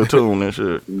was the tune and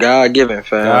shit. God-given,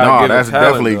 fam. No, that's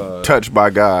definitely touched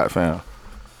by God, fam.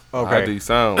 Okay. How do you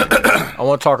sound? I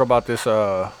want to talk about this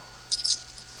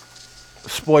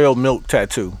spoiled milk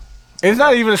tattoo. It's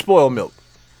not even a spoiled milk.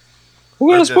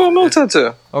 Who got a spoiled milk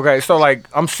tattoo? Okay, so like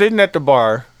I'm sitting at the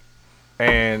bar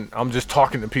and I'm just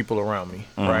talking to people around me,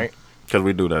 right? Because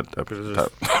we do that. What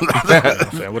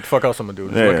the fuck else I'm gonna do?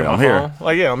 Just Yeah, look at my I'm here. phone?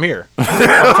 Like, yeah, I'm here.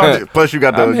 Plus, you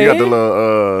got the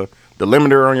little the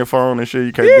limiter on your phone and shit.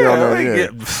 You can't be on there. Yeah.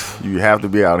 You have to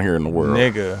be out here in the world,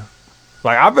 nigga.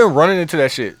 Like, I've been running into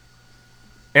that shit,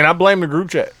 and I blame the group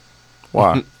chat.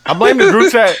 Why? I blame the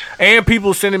group chat and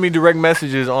people sending me direct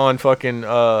messages on fucking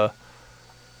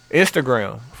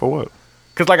Instagram. For what?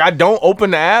 Cause like I don't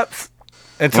open the apps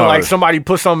until like somebody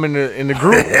puts something in the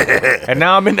group, and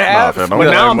now I'm in the apps.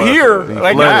 But now I'm here.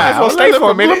 Like, I just stay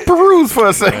for a minute. Peruse for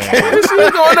a second. What's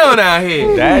going on out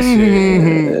here? That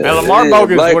shit. And Lamar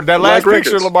bogus. That last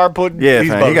picture Lamar put. Yeah,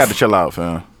 fam. He got to chill out,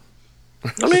 fam.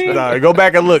 I mean, go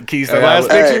back and look, Keith. The last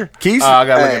picture. Keith. I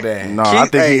gotta look at that. No, I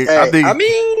think.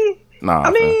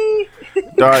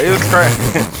 Dog, it's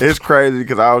crazy. It's crazy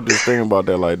because I was just thinking about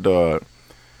that. Like, dog,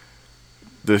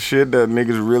 the shit that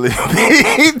niggas really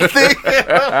think.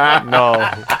 No.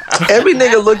 Every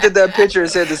nigga looked at that picture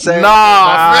and said the same.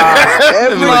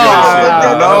 Every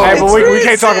nigga. Hey, but we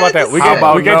can't talk about that. We can't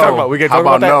talk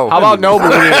about that. How about no? But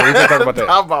we can't talk about that.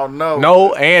 How about no?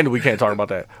 No, and we can't talk about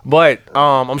that. But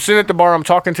I'm sitting at the bar. I'm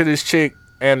talking to this chick,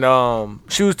 and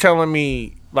she was telling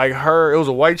me. Like it was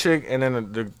a white chick, and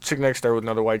then the chick next to her was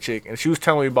another white chick, and she was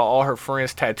telling me about all her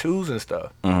friends' tattoos and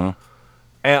stuff. Mm-hmm.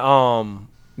 And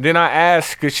then I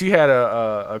asked, cause she had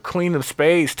a Queen of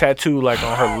Spades tattoo like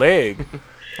on her leg.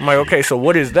 I'm like, okay, so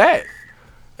what is that?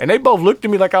 And they both looked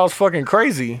at me like I was fucking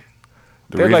crazy.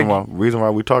 The reason why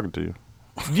we talking to you.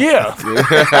 Yeah,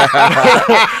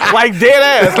 like dead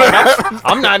ass. Like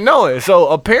I'm not knowing. So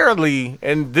apparently,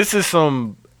 and this is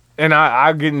and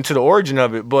I get into the origin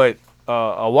of it, but.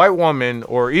 A white woman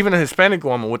or even a Hispanic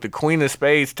woman with the Queen of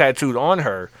Spades tattooed on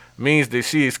her means that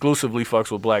she exclusively fucks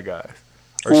with black guys.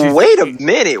 Wait a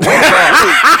minute. Wait.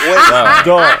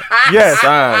 Dog. Yes,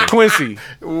 Quincy.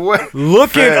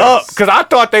 Look it up, because I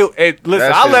thought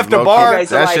listen, I left the bar. Okay,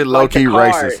 so that shit low key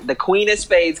racist. The Queen of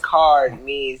Spades card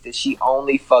means that she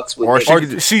only fucks with. Or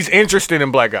she's interested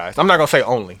in black guys. I'm not gonna say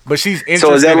only, but she's interested.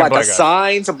 So is that in like black a guys.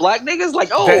 sign to black niggas? Like,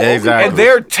 exactly. And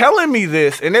they're telling me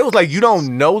this, and they was like, "You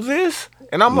don't know this."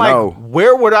 And I'm like,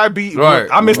 where would I be? Right.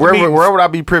 I missed where would I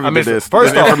be privy to this?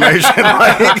 First off, information.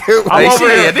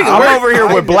 I'm over here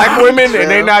with black women,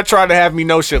 and they not trying to have me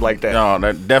know shit like that. No,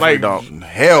 that definitely don't.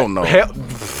 Hell no. What?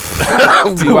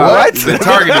 The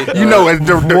targeted. You know,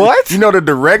 what? You know the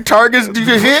direct targets you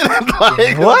hit?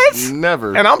 Like, what?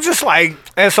 Never. And I'm just like,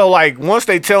 and so like once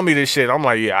they tell me this shit, I'm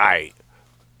like, yeah, all right.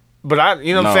 But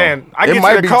you know what I'm saying? I get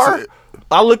to the car,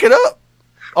 I look it up.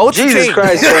 Oh, it's Jesus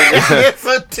Christ! It's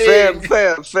a ting.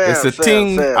 Fam. It's a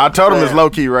ting. I told him it's low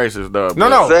key racist, though.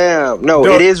 No. Fam, no,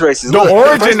 it is racist.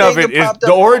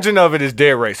 The origin of it is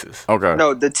dead racist. Okay.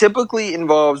 No, that typically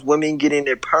involves women getting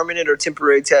a permanent or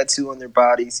temporary tattoo on their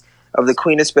bodies of the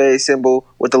Queen of Spades symbol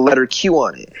with the letter Q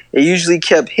on it. It usually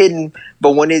kept hidden,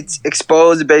 but when it's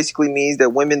exposed, it basically means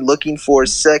that women looking for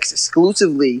sex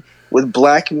exclusively with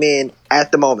black men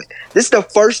at the moment. This is the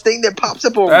first thing that pops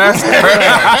up on That's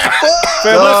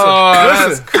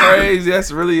crazy. That's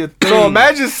really a thing. So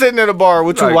imagine sitting at a bar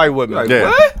with two white women,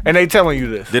 and they telling you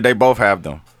this. Did they both have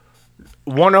them?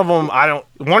 One of them,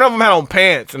 One of them had on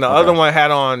pants, and the other one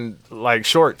had on like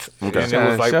shorts. Okay. And it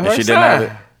was like she didn't have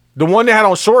it. The one that had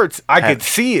on shorts, I could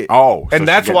see it. Oh, and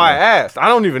that's why I asked. I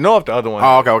don't even know if the other one.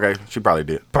 Oh, okay. She probably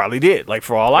did. Probably did. Like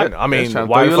for all I know. I mean,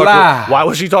 why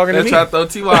was she talking to me? Trying to throw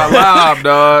T.Y. live,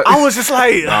 dog. I was just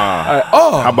like,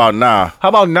 how about nah? How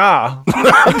about nah?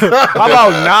 How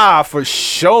about nah for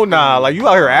sure? Nah, like you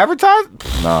out here advertising?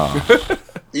 Nah.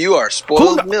 You are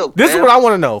spoiled milk. This is what I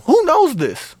want to know. Who knows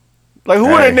this? Like, who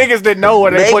are the niggas that know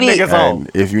what they put niggas on?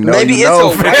 If you know, maybe you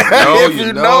know. If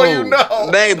you know, you know.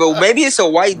 Maybe it's a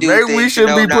white dude. Maybe we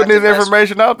shouldn't be putting this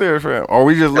information out there, fam. Or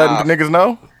we just letting the niggas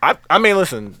know? I mean,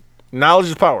 listen, knowledge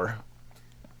is power.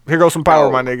 Here goes some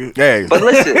power, my nigga. Hey, but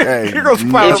listen, here goes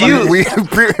some power. We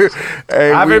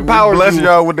blessing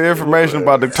y'all with the information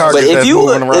about the target that's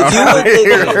moving around.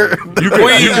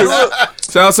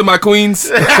 Shout out to my queens.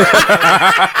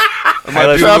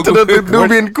 Shout out to the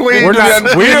Nubian queen.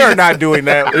 We are not doing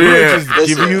that. We're just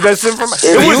giving you this information.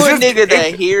 If you a nigga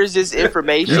that hears this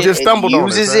information you just stumbled and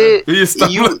uses it, you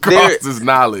stumbled across this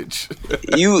knowledge.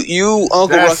 You Uncle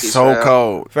That's Ruckus, so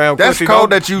cold. Fam, that's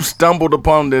cold that you stumbled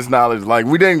upon this knowledge. Like,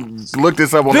 we didn't look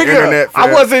this up on the internet.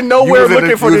 I wasn't nowhere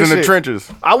looking for this shit. In the trenches.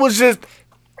 I was just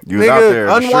you was out there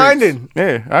unwinding.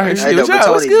 Yeah, I heard you.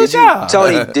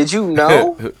 Tony, did you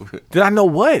know? Did I know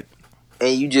what?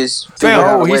 And you just he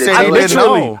said he didn't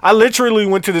know. I literally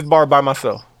went to this bar by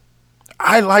myself.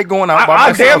 I like going out by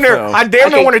myself. I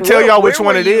damn near want to tell y'all which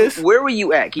one it is. Where were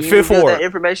you at? Can you Fifth reveal Ward. that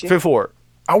information? Fifth Ward.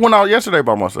 I went out yesterday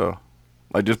by myself.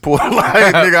 Like just pull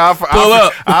like nigga. Pull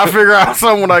up. I'll figure out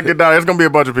something when I get down. It's gonna be a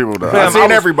bunch of people though. I've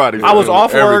seen everybody. I was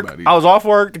off work. Everybody. I was off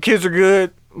work. The kids are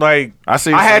good. Like I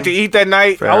had to eat that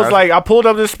night. Fair. I was like, I pulled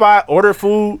up this spot, ordered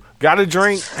food, got a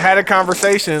drink, had a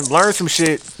conversation, learned some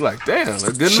shit. Like damn, a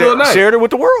good little night. Shared it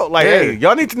with the world. Like, hey,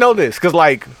 y'all need to know this, cause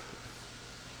like,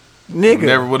 nigga,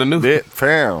 never would have knew.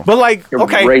 Fam. But like,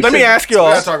 okay, let me ask y'all.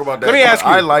 We gotta talk about that. Let me ask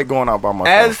you. I like going out by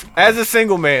myself. As a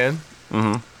single man,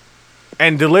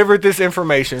 and delivered this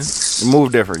information.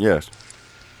 Move different, yes.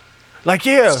 Like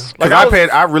yeah, like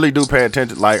I really do pay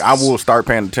attention. Like I will start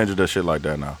paying attention to shit like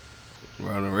that now.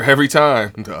 Every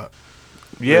time.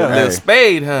 Yeah. Little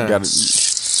spade, huh?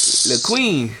 The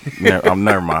queen.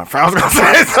 Never mind. I was gonna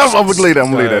say something. I'm gonna leave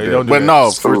that. Don't do but that.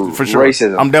 no, for sure.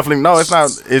 Racism. I'm definitely no. It's not.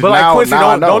 It's but like now. Quincy, Now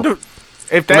I know. don't do.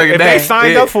 If they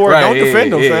signed up for it, don't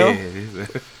defend them,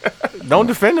 fam. Don't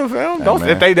defend them, fam. Don't.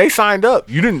 If they signed up,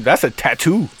 you didn't. That's a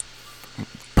tattoo.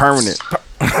 Permanent.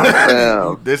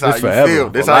 This how you forever. feel.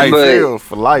 This how you feel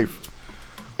for life.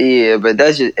 Yeah, but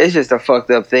it's just a fucked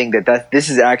up thing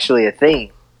this is actually a thing.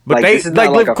 But like, they this is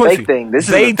not like a Quincy, fake thing. This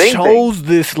is they a thing chose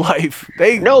this life.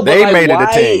 They like, made it a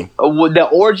thing. The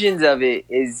origins of it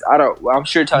is I'm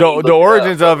sure Tony the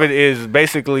origins of it is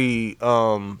basically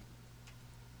and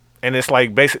it's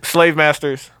like basic slave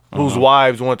masters whose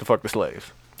wives want to fuck the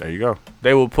slaves. There you go.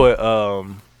 They will put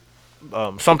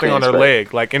something on their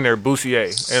leg, like in their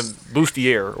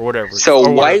bustier or whatever.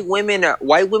 So white women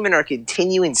are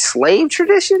continuing slave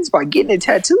traditions by getting it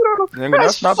tattooed on them.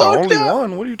 That's not the only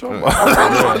one. What are you talking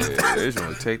about? They just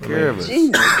want to take care of us.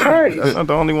 Jesus Christ. That's not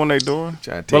the only one they doing.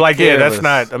 But like, yeah, that's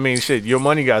not. I mean, shit. Your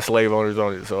money got slave owners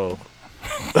on it, so.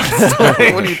 What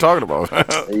are you talking about?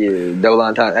 Yeah, double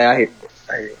entendre. I hear.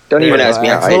 Don't even ask me.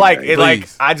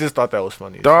 I just thought that was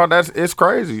funny. Dog, it's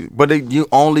crazy. But you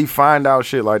only find out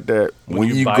shit like that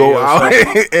when you go out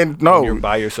and no, you're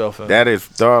by yourself. That is,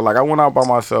 dog. Like I went out by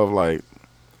myself, like,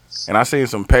 and I seen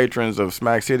some patrons of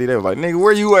Smack City. They was like, "Nigga,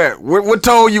 where you at? What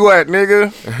toll you at, nigga?"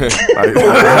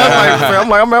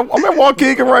 I'm at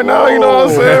Waukegan right now. You know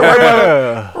what I'm saying?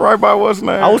 Right by what's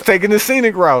name? I was taking the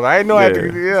scenic route. I didn't know I had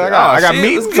to. I got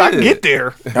meetings. I can get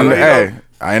there. Hey.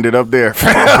 I ended up there,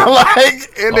 fam.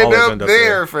 Ended up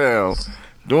there, fam.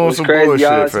 Doing some crazy, bullshit,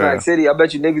 y'all, fam. Smack City. I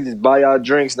bet you niggas just buy y'all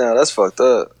drinks now. That's fucked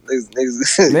up.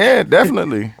 Niggas. Yeah,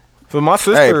 definitely. For my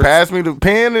sister, hey, pass me the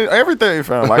pen and everything,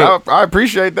 fam. Like I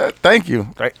appreciate that. Thank you.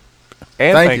 Thank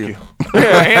you.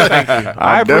 Yeah, and thank you.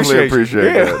 I definitely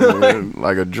appreciate that. Man.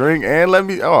 Like a drink and let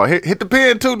me hit the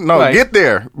pen too. No, like, get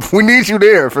there. We need you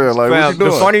there, fam. Like fam, what you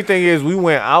doing? The funny thing is we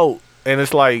went out and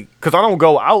it's like because I don't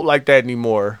go out like that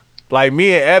anymore. Like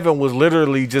me and Evan was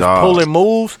literally just pulling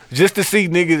moves just to see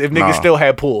if niggas still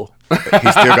had pull. He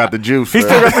still got the juice. He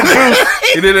still got the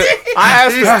juice. He did it. I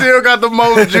asked him. He still got the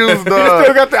most juice, dog. He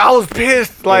still got I was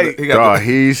pissed. Like he got the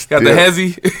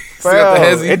hezzy.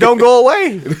 It don't go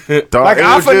away. Dog, like it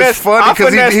was just funny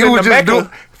because he was just doing.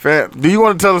 Fam, do you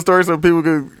want to tell the story so people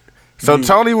could? So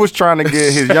Tony was trying to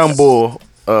get his young bull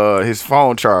his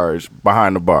phone charged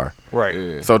behind the bar. Right.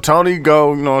 Yeah. So Tony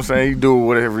go, you know what I'm saying? He do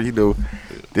whatever he do.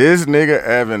 This nigga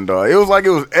Evan, dog. It was like it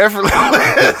was effortless.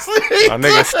 A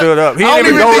nigga stood up. He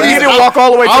didn't walk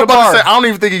all the way to the bar. I don't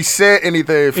even think he said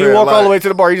anything. He didn't walk all the way to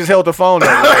the bar. He just held the phone up.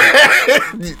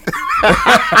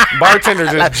 Bartender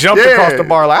just jumped across the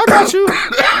bar like, I got you.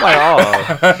 I'm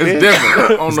like, it's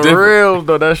different. On the real,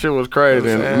 though, that shit was crazy.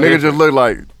 And nigga just looked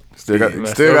like, still got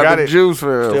the juice,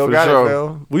 fam. Still got it,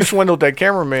 fam. We swindled that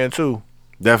cameraman, too.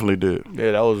 Definitely did.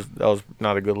 Yeah, that was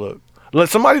not a good look.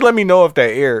 Somebody let me know if that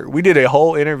aired. We did a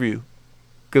whole interview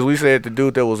because we said the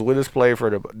dude that was with us played for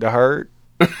the Herd.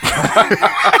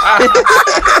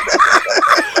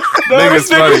 Nigga's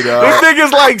funny, dog. This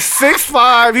nigga's like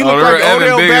 6'5". He looked like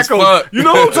Odell Beckham. You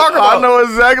know what I'm talking about? I know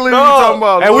exactly what you're talking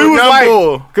about. And we was like,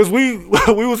 because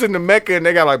we was in the Mecca and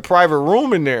they got like private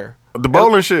room in there. The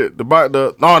bowling shit.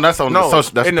 That's on that's in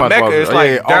the Mecca. It's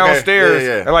like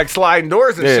downstairs and like sliding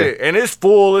doors and shit. And it's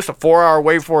full. It's a 4-hour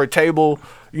wait for a table.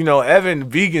 You know, Evan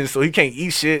vegan, so he can't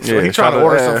eat shit. So he trying to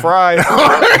order some fries.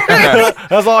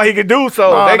 That's all he could do.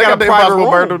 So they got a private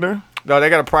room there. No, they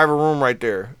got a private room right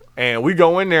there. And we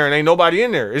go in there and ain't nobody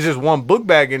in there. It's just one book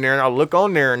bag in there. And I look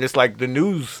on there and it's like the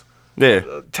news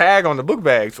tag on the book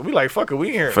bag. So we like, fuck it, we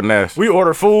in here. Finesse. We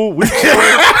order food. We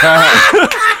chilling.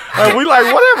 And we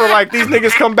like, whatever. Like, these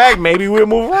niggas come back. Maybe we'll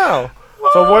move around.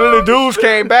 So one of the dudes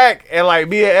came back and like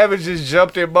me and Evan just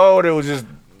jumped in mode. It was just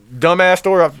dumbass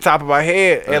story off the top of my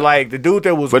head, and like the dude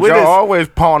that was but with y'all us, always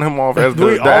pawn him off as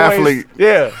the athlete.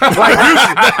 Yeah, like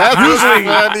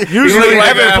usually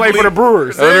Evan played for the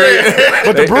Brewers,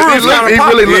 but the Brewers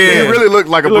he really looked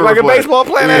like a Brewer like a player. baseball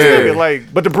player. Nigga.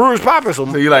 Like, but the Brewers popping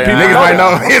some. So you like Niggas might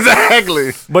know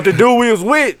exactly. But the dude we was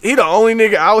with, he the only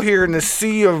nigga out here in the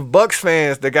sea of Bucks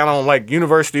fans that got on like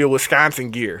University of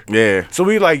Wisconsin gear. Yeah. So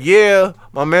we like, yeah,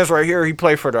 my man's right here. He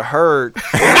played for the Herd.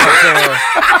 You know what I'm saying?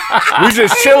 We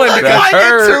just chilling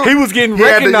because he was getting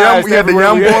recognized. He had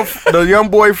the young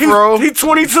boy fro. He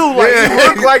 22. Like he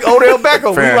looked like Odell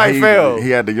Beckham. We like fell.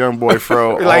 He had the young boy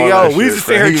fro. Like yo, we just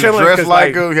sitting here chilling because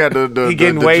like him. He had he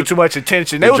getting way too much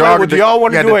attention. They was like, well, do y'all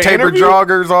want to do an interview?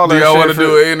 Joggers, all that. Do y'all want to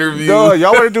do an interview? No,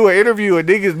 y'all want to do an interview and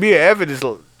niggas be evidence.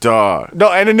 Dog.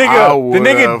 No, and the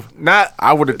nigga not.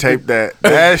 I would have taped that.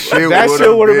 That shit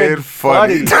would have been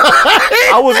funny.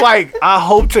 I was like, I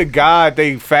hope to God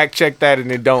they fact check that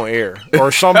and it don't air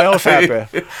or something else happen.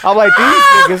 I'm like,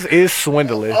 these niggas is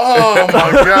swindling. Oh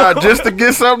my God, just to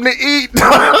get something to eat.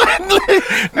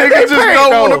 Niggas just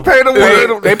don't want to pay the way.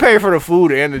 They pay for the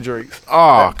food and the drinks.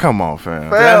 Oh, come on,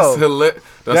 fam. That's hilarious.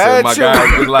 That's my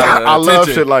guy. Get a lot of attention. I love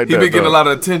shit like that. He been getting a lot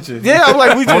of attention. Yeah, I'm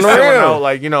like, we just chilling out.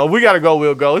 Like, you know, we gotta go.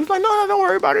 We'll go. He's like, no, don't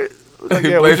worry about it. Like,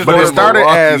 yeah, but it started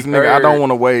as nigga. I don't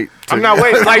want to wait. I'm not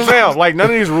waiting. Like, fam, like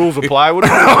none of these rules apply. What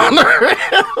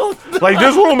like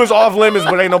this room is off limits,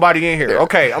 but ain't nobody in here.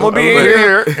 Okay, I'm gonna be in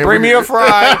here. Bring me a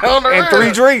fry and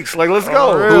 3 drinks. Like, let's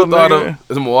go. Who thought of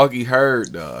the Milwaukee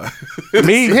Herd, dog?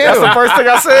 Me. That's the first thing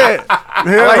I said.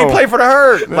 Like, he played for the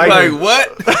Herd. Like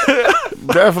what?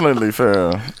 Definitely,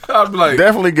 fam. I'd be like,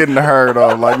 definitely getting the Herd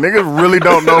off. Like niggas really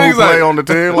don't know who play on the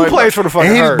team. Who plays for the fucking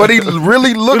Herd? But he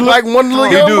really looked like one of the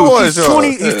young boys.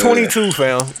 He's 22,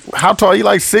 fam. How tall? He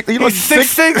like 6? He like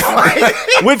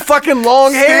 6'6" with fucking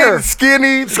long hair,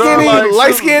 skinny, like,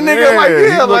 light skinned nigga.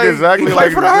 Yeah, like exactly he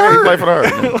like for the Herd. He played for the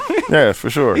Herd. Yeah, for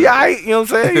sure. Yeah, you know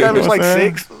what I'm saying. He was like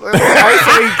 6. I ain't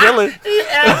say he killing.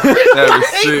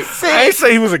 I ain't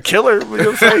say he was a killer. You know what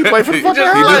I'm saying? He played for the fucking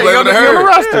Herd. He just played for the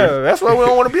Herd. Yeah, that's why we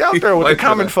don't want to be out there with the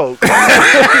common folk.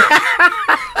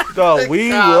 Dog,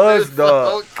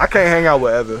 I can't hang out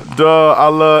with Evan. Duh, I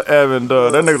love Evan. Duh,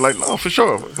 that nigga like, no, for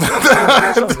sure.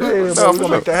 We're gonna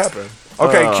make that happen.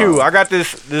 Okay, Q. I got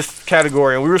this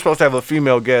category, and we were supposed to have a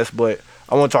female guest, but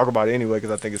I want to talk about it anyway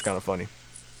because I think it's kind of funny.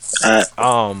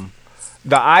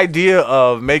 The idea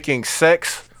of making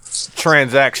sex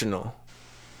transactional,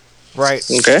 right?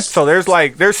 Okay. So there's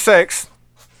sex,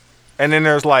 and then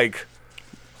there's transactional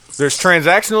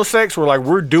sex where like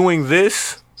we're doing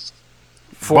this.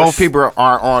 Both people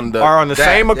are on the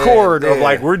same accord of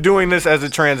like we're doing this as a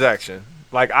transaction.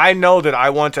 Like I know that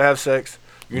I want to have sex.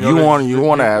 You want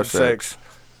to have sex.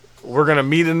 We're gonna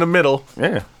meet in the middle.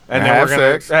 Yeah. And then we're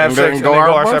gonna have sex and go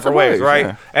our separate ways, right?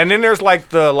 Yeah. And then there's like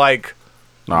the like.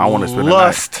 No, I want to spend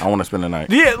lust. the night. I want to spend the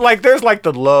night. Yeah, like there's like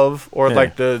the love or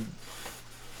like the.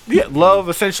 Yeah, love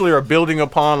essentially or building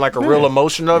upon like a real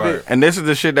emotion of it. And this is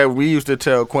the shit that we used to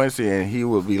tell Quincy, and he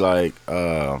would be like,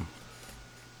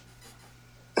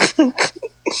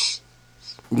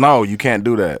 no, you can't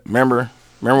do that. Remember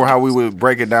how we would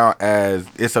break it down as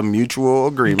it's a mutual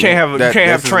agreement. You can't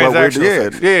have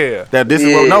transactions. Yeah. That this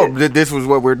is this was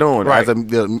what we're doing. Right.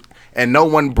 And no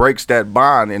one breaks that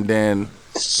bond, and then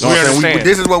this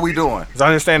is what we doing. It's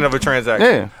understanding of a transaction.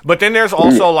 Yeah. But then there's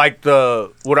also like the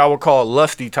what I would call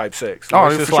lusty type sex. Oh,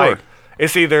 it's just like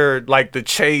it's either like the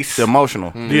chase, the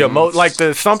emotional, like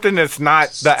the something that's not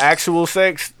the actual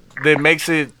sex that makes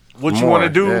it what you want to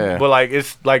do, but like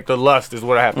it's like the lust is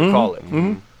what I have to call it.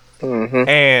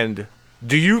 And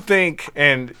do you think,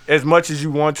 and as much as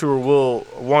you want to or will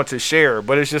want to share,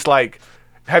 but it's just like,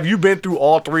 have you been through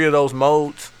all 3 of those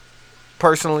modes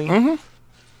personally?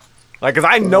 Like, cause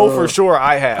I know for sure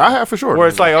I have. I have for sure. Where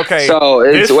it's like, okay, so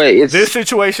this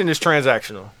situation is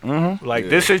transactional. Like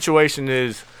this situation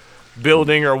is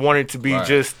building or wanting to be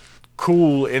just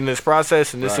cool in this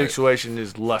process, and this situation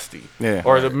is lusty. Yeah.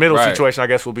 Or the middle situation, I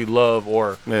guess, will be love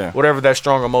or whatever that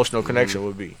strong emotional connection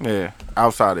would be. Yeah.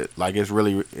 Outside it, like it's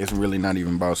really not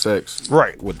even about sex.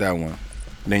 Right. With that one,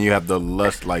 then you have the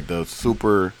lust, like the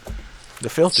super. The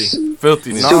filthy. Super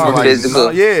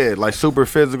physical. Like super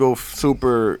physical,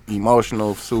 super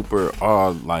emotional, super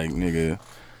like nigga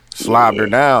slobbed her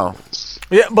down.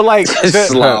 Yeah, but like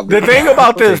the thing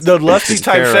about the lusty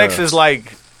type sex is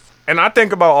like, and I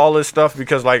think about all this stuff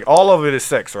because like all of it is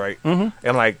sex, right? And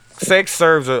like sex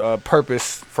serves a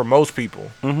purpose for most people,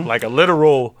 like a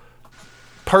literal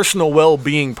personal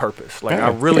well-being purpose. Like I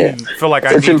really feel like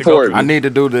I need to go through. I need to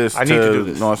do this. I need to do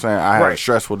this. You know what I'm saying? I had a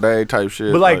stressful day type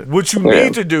shit. But like what you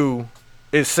need to do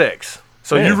is sex.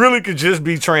 So you really could just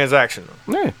be transactional.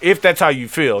 Yeah. If that's how you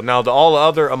feel. Now, all the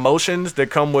other emotions that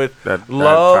come with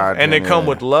love and that come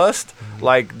with lust,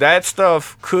 like that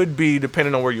stuff could be,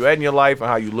 depending on where you're at in your life and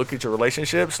how you look at your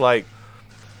relationships, like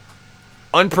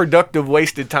unproductive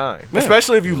wasted time. Yeah.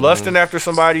 Especially if you lusting after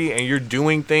somebody and you're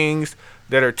doing things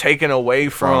that are taken away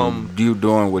from you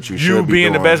doing what you should you be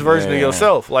being doing. the best version of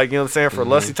yourself. Like, you know what I'm saying? For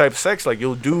lusty type of sex, like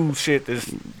you'll do shit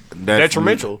that's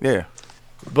detrimental. Yeah.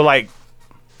 But like,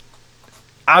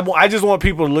 I just want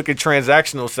people to look at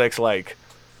transactional sex like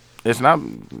it's not.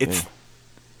 It's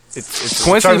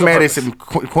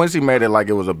Quincy made it like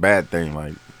it was a bad thing.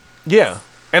 Like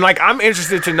and like I'm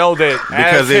interested to know that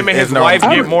because as him and his wife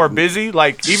get more busy,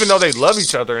 like even though they love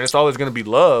each other and it's always gonna be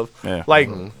love, like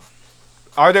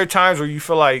are there times where you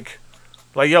feel like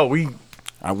yo, we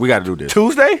got to do this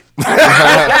Tuesday?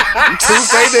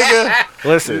 Tuesday, nigga.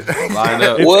 Listen, line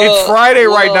up. It's Friday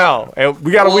right now, and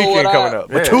we got a weekend coming up.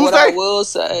 But Tuesday,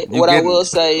 what I will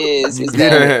say is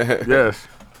that yes,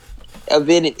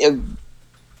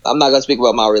 I'm not gonna speak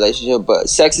about my relationship, but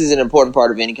sex is an important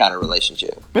part of any kind of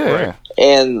relationship. Yeah,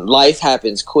 and life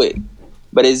happens quick,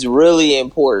 but it's really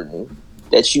important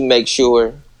that you make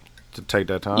sure to take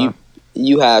that time.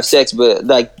 You have sex, but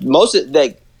like most of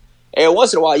every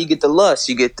once in a while, you get the lust.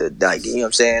 You get the, like, you know what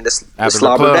I'm saying? The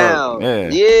slobber down.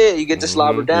 Yeah, you get the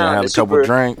slobber down. Have a couple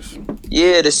drinks.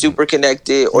 Yeah, the super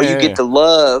connected. Or you get the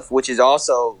love, which is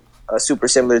also a super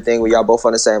similar thing where y'all both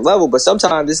on the same level. But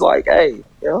sometimes it's like, hey,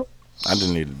 you know? I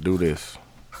just need to do this.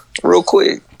 Real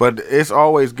quick. But it's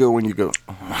always good when you can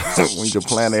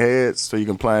plan ahead so you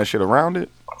can plan shit around it.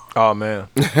 Oh man!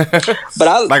 But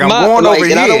I'm going over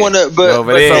here. I don't want to. But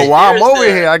so while I'm over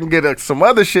here, I can get some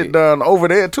other shit done over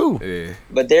there too. Yeah.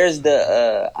 But there's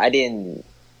the I didn't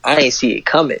see it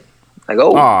coming. Like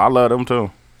I love them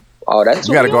too. Oh, that's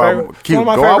you gotta go out.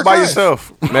 Go out by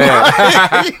yourself, man.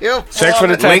 Check for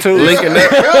the tattoo. Linking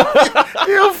up.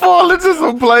 You'll fall into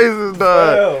some places,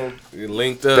 dog. You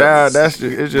linked up. Yeah, it's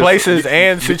just places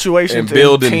and situations and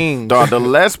building. Teams. Dog, the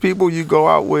less people you go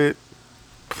out with,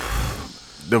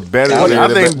 the better. I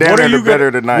think the better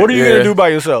tonight. What are you gonna do by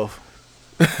yourself?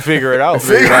 Figure it out.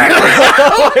 Figure it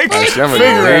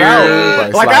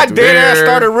out. Like I dead ass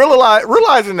started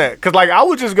realizing that because like I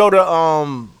would just go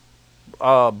to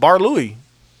Bar Louie.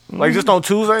 Like just on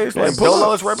Tuesdays, like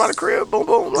Dolo's right by the crib, boom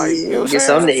boom. Like you know what I'm get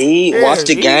something to eat, watch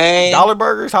the game. Dollar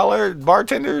Burgers, holler at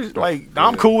bartenders. Like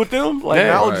I'm cool with them. Like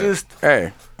now just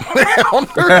hey.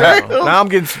 Now I'm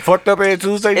getting fucked up every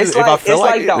Tuesday. It's if I feel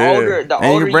like the older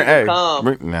you become,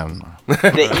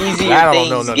 the easier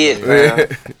things get, man.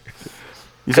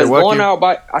 Because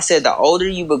I said the older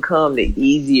you become, the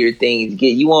easier things get.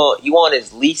 You want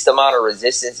as least amount of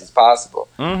resistance as possible,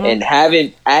 and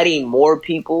adding more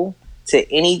people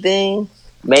to anything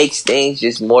makes things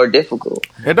just more difficult.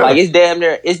 Like it's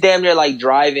damn near like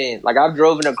driving. Like I've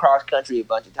driven across country a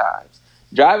bunch of times.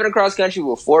 Driving across country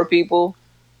with 4 people.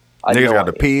 Niggas got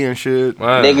to pee and shit.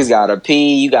 Wow. Niggas got to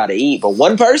pee, you got to eat. But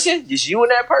one person, just you and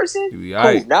that person?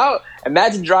 Cool. Now,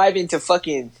 imagine driving to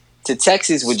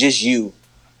Texas with just you.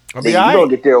 I'll be you're going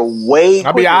to get there way quicker.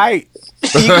 I'll be all right.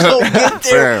 You're going to get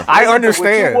there. I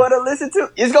understand. What you want to listen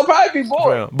to? It's going to probably be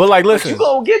boring. But like, listen. You're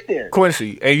going to get there.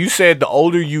 Quincy, and you said the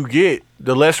older you get,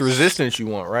 the less resistance you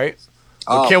want, right?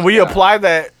 Oh, can we apply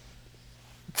that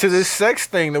to this sex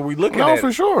thing that we looking at? No,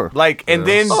 for sure. Like, and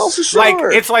then, for sure.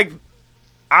 like, it's like,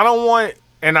 I don't want,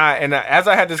 and as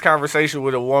I had this conversation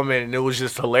with a woman, and it was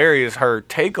just hilarious, her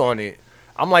take on it.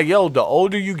 I'm like, yo, the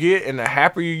older you get and the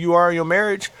happier you are in your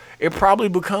marriage, it probably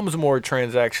becomes more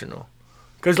transactional.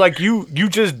 Because, like, you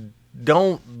just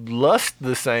don't lust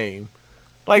the same.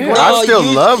 Like, I still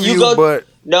love you, but...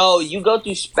 No, you go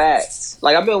through spats.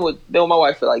 Like, I've been with my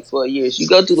wife for, like, 12 years. You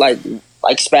go through,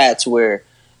 like spats where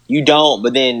you don't,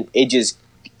 but then it just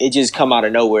come out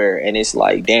of nowhere, and it's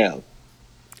like, damn.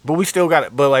 But we still got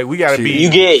it. But like we got to be.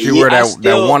 You wear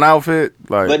that one outfit,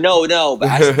 like. But no. But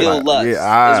I still lust. Is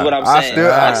what I'm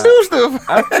saying.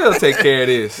 I still take care of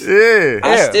this. Yeah.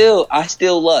 I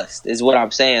still lust. Is what I'm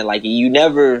saying. Like you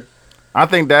never. I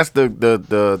think that's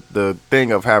the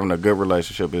thing of having a good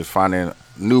relationship is finding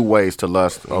new ways to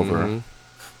lust over.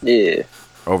 Yeah.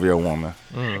 Over your woman.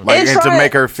 Like, and to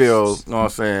make her feel, you know what I'm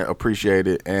saying,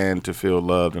 appreciated and to feel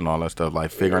loved and all that stuff. Like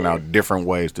figuring out different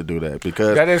ways to do that.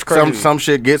 Because that is crazy. Some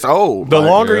shit gets old. The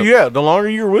longer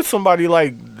you're with somebody,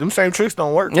 like them same tricks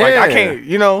don't work. Like I can't,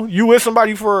 you with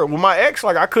somebody with my ex,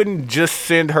 like I couldn't just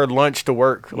send her lunch to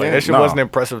work. Like that shit wasn't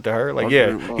impressive to her. Like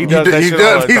he does that shit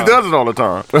all the time. He does it all the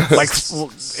time. Like,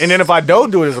 and then if I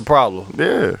don't do it, it's a problem.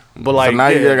 Yeah. But like so now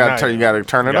you gotta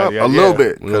turn it up a little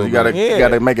bit because you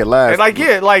gotta make it last.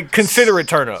 And like consider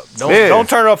moderate turn up. Don't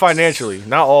turn up financially.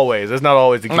 Not always. That's not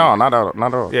always the key. No, not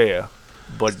at all. Yeah.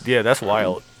 But yeah, that's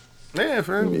wild. Yeah,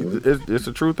 fam. It's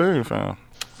a true thing, fam.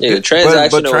 Yeah,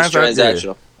 transactional is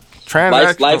transactional.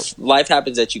 Transactional. Life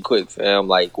happens at you quick, fam.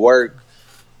 Like work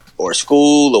or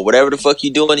school or whatever the fuck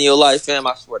you doing in your life, fam.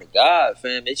 I swear to God,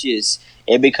 fam.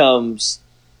 It becomes,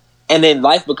 and then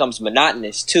life becomes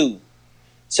monotonous too.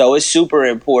 So it's super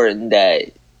important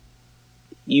that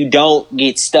you don't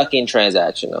get stuck in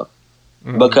transactional.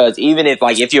 Because even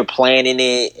if you're planning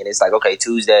it and it's like, okay,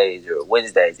 Tuesdays or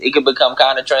Wednesdays, it can become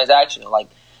kind of transactional.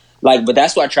 But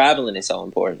that's why traveling is so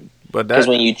important. Because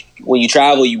when you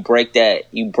travel, you break that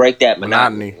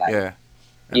monotony. Yeah.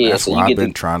 And that's so why you I've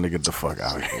been trying to get the fuck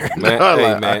out of here.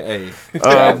 Hey.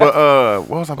 But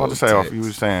what was I about to say? You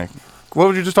were saying, what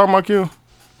were you just talking about, Q?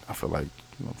 I feel like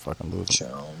I'm fucking losing. I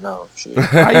don't know. Shit.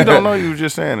 How you don't know? You were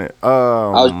just saying it. I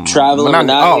was traveling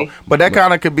monotony. But that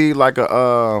kind of could be like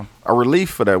a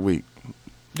relief for that week.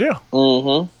 Yeah.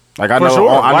 Like I For know, sure.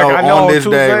 I know on this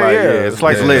Tuesday, day, like it's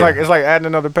like lit. it's like adding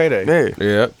another payday. Yeah.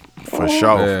 Yep. For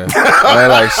sure. Yeah.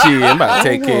 Like shit, I'm about to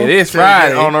take care of this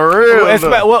Friday on the real.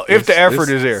 If the effort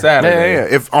is there. Saturday.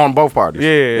 Yeah. If on both parties.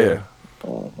 Yeah.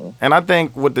 And I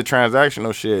think with the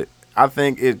transactional shit, I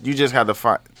think you just have to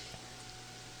find.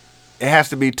 It has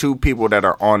to be two people that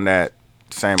are on that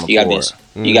same accord.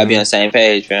 You gotta be on the same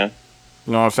page, fam.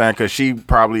 You know what I'm saying? Because she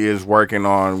probably is working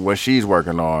on what she's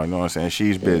working on. You know what I'm saying?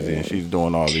 She's busy and she's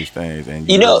doing all these things. And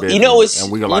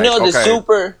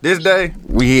this day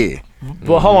we here.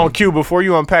 But hold on, Q. Before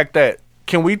you unpack that,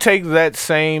 can we take that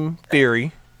same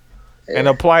theory and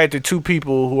apply it to two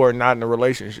people who are not in a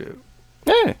relationship?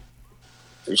 Yeah.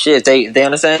 Shit, they on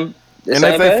the same. And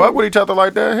if they fuck with each other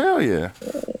like that, hell yeah.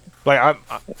 Like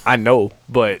I know,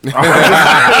 but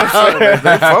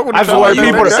I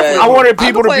wanted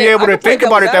people to be able to think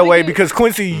about it that way because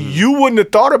Quincy, you wouldn't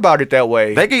have thought about it that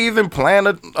way. They could even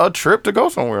plan a trip to go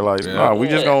somewhere. Like, we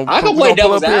just gonna. I can play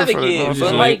devil's advocate,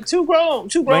 but like two grown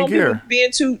people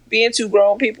being two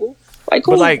grown people, like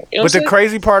cool. But the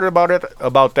crazy part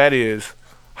about that is,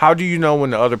 how do you know when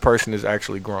the other person is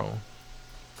actually grown?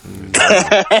 Because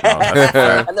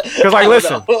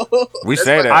listen, we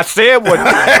said that. I said what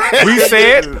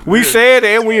we said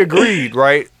and we agreed,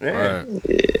 right? Yeah.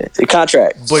 The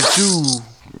contract. But you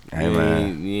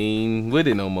ain't with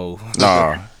it no more.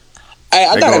 Nah. They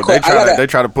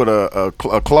try to put a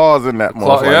clause in that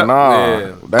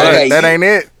motherfucker. That ain't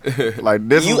it. Like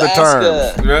this is the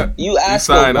term. You ask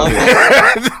a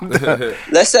woman.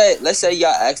 let's say y'all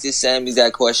asked this same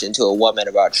exact question to a woman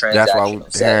about transactional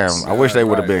sex. I wish they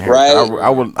would have been here. Right?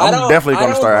 I'm definitely going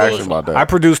to start asking about that. I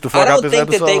produced the fuck out this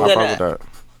episode.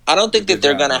 I don't think that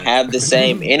they're gonna have the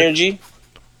same energy.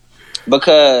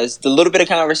 Because the little bit of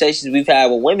conversations we've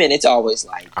had with women, it's always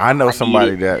like I know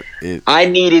somebody that is. I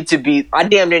damn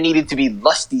near needed to be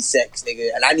lusty sex,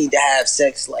 nigga, and I need to have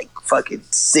sex like fucking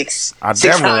six times a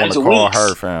week. I definitely want to call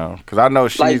her, fam, because I know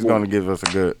she's gonna give us a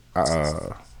good,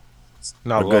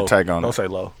 good take on it. Don't say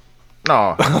low.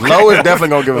 No, Low is definitely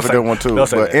gonna give us a good one too.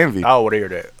 But Envy, I would hear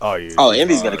that. Oh yeah. Oh,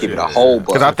 Envy's gonna keep it a whole bunch.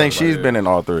 Because I think she's been in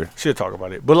all three. She'll talk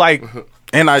about it, but like.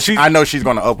 And I know she's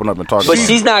gonna open up and talk. But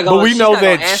she's not gonna. But we know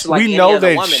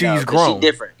that woman, she's grown. She's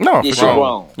different. No, she's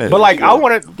grown. Yeah. But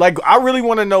I really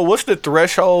want to know what's the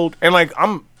threshold. And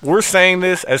we're saying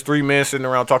this as three men sitting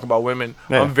around talking about women.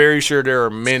 Yeah. I'm very sure there are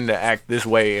men that act this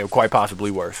way and quite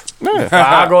possibly worse. Yeah.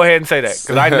 I'll go ahead and say that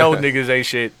because I know niggas ain't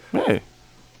shit. Yeah.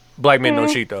 Black men don't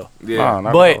cheat though. Yeah,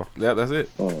 but yeah, that's it.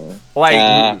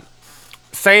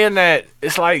 Saying that,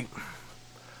 it's like.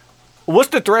 What's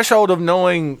the threshold of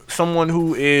knowing someone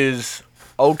who is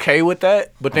okay with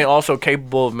that, but then also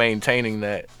capable of maintaining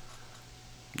that?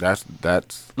 That's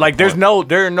like there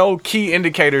are no key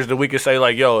indicators that we could say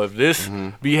like, yo, if this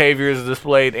behavior is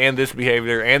displayed and this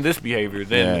behavior,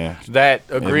 then that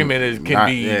agreement can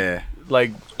be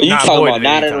like. Are you talking about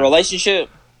not in a relationship?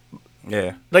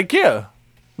 Yeah. Like yeah.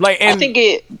 Like and I think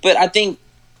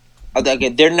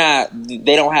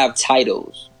they don't have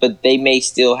titles, but they may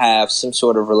still have some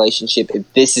sort of relationship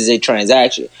if this is a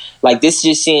transaction. Like this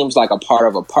just seems like a part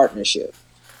of a partnership.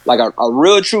 Like a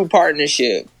real true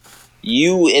partnership.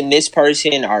 You and this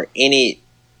person are in it.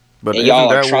 But and y'all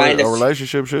are trying to. A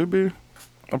relationship should be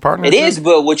a partnership. It is,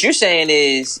 but what you're saying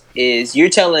is you're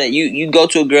telling you go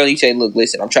to a girl, you say, look,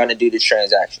 listen, I'm trying to do this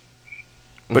transaction.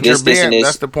 But that's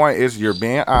the point, is you're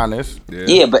being honest.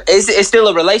 Yeah, but it's still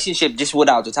a relationship just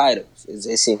without the titles.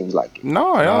 It seems like it.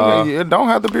 No, it don't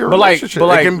have to be a relationship.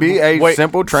 It can be a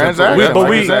simple transaction.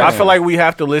 I feel like we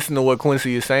have to listen to what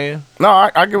Quincy is saying. No,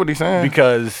 I get what he's saying.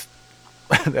 Because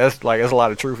there's a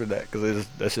lot of truth in that. Because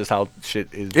that's just how shit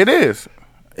is. It is.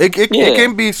 It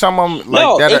can be some of them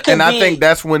like that, and I think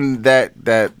that's when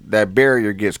that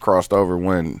barrier gets crossed over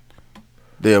when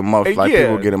the emotion, like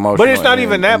people get emotional. But it's not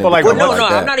even that. But like, I'm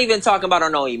not even talking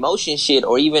about no emotion shit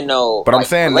or even no. But I'm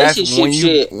saying relationship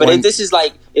shit. But this is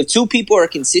like if two people are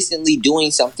consistently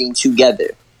doing something together,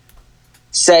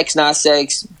 sex, not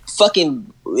sex,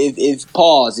 fucking. If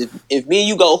me and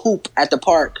you go hoop at the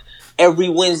park every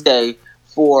Wednesday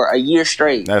for a year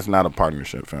straight, that's not a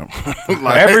partnership, fam.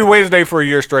 Like, every Wednesday for a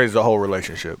year straight is a whole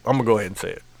relationship. I'm gonna go ahead and say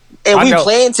it. And we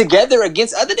playing together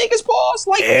against other nniggas, pause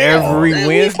like every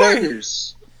Wednesday.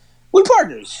 We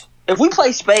partners. If we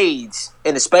play spades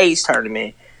in a spades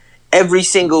tournament every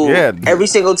single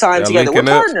time together, we're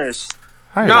partners.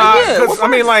 Because I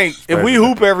mean, like, if we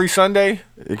hoop every Sunday,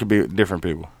 it could be different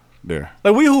people there.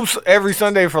 Like we hoop every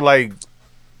Sunday for like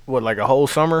a whole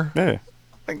summer. Yeah.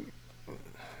 Like,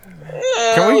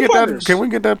 can we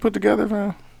get that put together,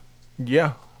 fam?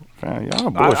 Yeah. Man, y'all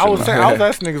bullshit. I was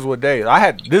asking niggas what day.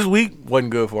 This week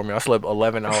wasn't good for me. I slept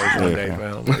 11 hours one day,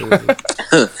 man.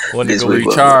 Wasn't to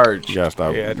recharge. You gotta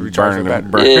stop. Yeah, I had to recharge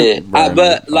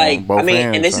but like, I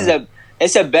mean, and this is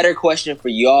it's a better question for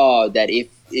y'all that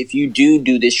if you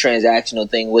do this transactional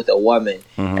thing with a woman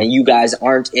and you guys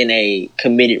aren't in a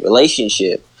committed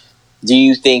relationship, do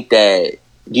you think that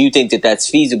that's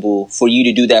feasible for you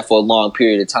to do that for a long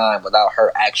period of time without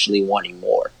her actually wanting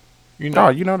more? You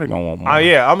know they're gonna want more.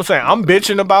 Yeah, I'm saying I'm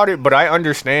bitching about it, but I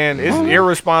understand it's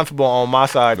irresponsible on my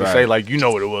side to say like you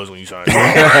know what it was when you signed.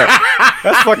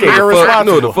 That's fucking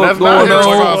irresponsible. That's not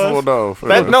irresponsible though.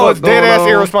 It's dead ass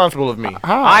irresponsible of me.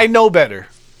 How? I know better.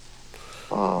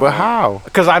 But how?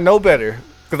 Because I know better.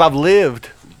 Because I've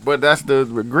lived. But that's the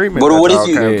agreement. But what if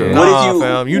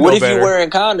you wearing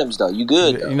condoms though? You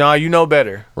good? Though. No, you know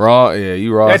better. Raw, yeah,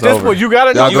 you raw. At this point, you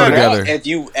gotta know y'all go together. If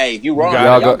you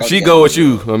wrong, she go with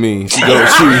you. I mean, she go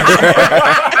with you.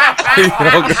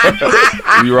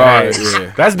 You raw.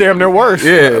 Yeah. That's damn near worse.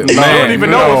 Yeah, man. I don't even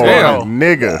know what's going on.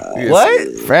 Nigga.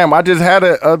 What? Fam, I just had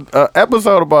a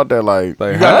episode about that. Like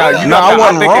I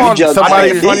wasn't wrong.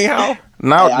 Somebody funny how.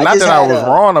 Not that I was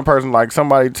wrong. A person like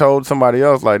somebody told somebody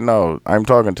else like, no, I'm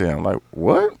talking to him. Like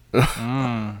what?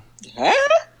 Huh?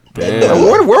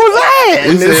 Where was I?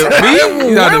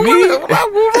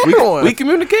 We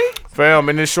communicate. Fam,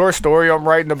 in this short story I'm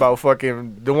writing about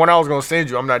fucking the one I was gonna send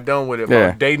you. I'm not done with it.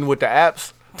 About dating with the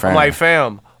apps. I'm like,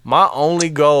 fam, my only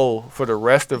goal for the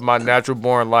rest of my natural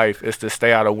born life is to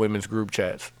stay out of women's group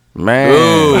chats.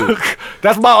 Man,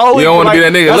 that's my only. You don't want to be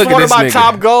that nigga. That's Look at one this of my nigga.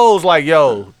 top goals. Like,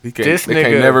 yo, they this nigga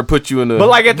can't never put you in the. But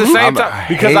like at the same time,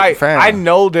 because I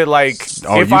know that like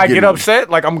if I get upset,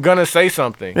 like I'm gonna say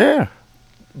something. Yeah.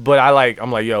 But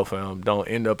I'm like, yo, fam, don't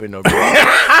end up in no group.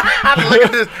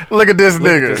 Look at this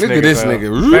nigga. Look at this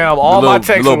nigga. Fam, all my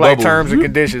texts are like terms and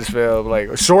conditions, fam.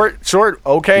 Like short,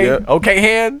 okay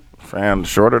hand. Fam, the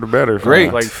shorter the better.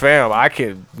 Great. Like, fam, I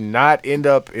could not end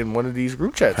up in one of these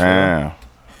group chats. Fam.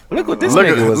 Look what this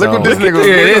nigga was Look on. what this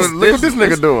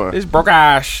nigga doing. It's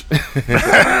brocash.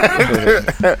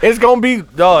 It's gonna be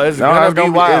it's gonna be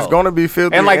wild. It's gonna be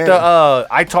filthy. And like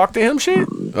I talked to him shit.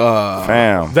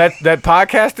 Fam. That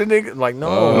podcasting nigga, like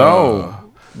no,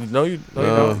 you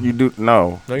don't. You do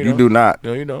no. No, you do not.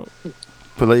 No, you don't.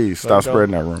 Please stop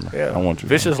spreading that rumor. Yeah. I want you.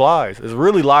 Vicious lies. It's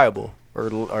really liable.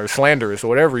 Or slanderous, or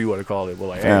whatever you want to call it. But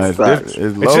like,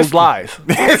 it's just lies.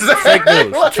 It's fake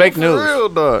news. It's fake news. Real,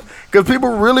 dog. Because people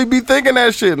really be thinking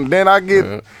that shit, and then I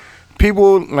get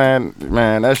people, man,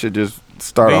 that shit just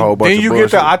start a whole bunch of bullshit. Then you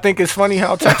get I think it's funny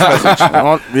how text message.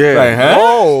 Yeah. Like,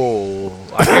 oh,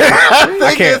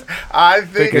 I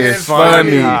think it's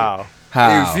funny. How?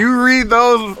 If you read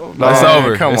those, it's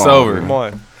over. It's over. Come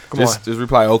on. Just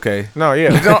reply okay. No,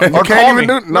 yeah. You can't even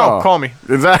do no. Call me.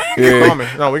 Exactly. Yeah. Call me.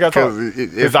 No, we got to talk.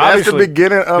 If that's the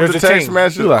beginning of the text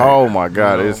message, like, oh my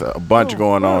God, it's a bunch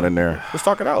going on in there. Let's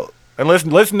talk it out. And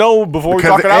let's know before we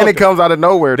talk it out. And it comes out of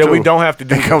nowhere that too. we don't have to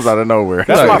do. It comes out of nowhere.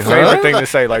 That's my favorite thing to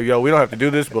say. Like, yo, we don't have to do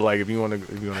this, but like, if you want to go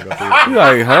through it, you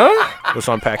like, huh? Let's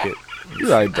unpack it. You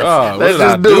like, dog, let's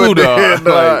just do it, dog.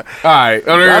 Like, all right,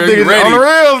 I think it's on the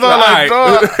rails, though. Like,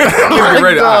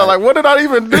 dog, like, what did I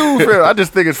even do? Phil? I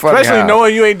just think it's funny. Especially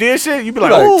knowing you ain't did shit, you be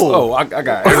like, oh, I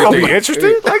got everything. You gonna be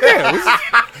interested? Like, yeah.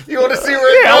 You want to see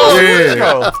where it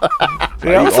goes?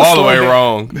 Yeah, all the way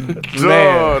wrong.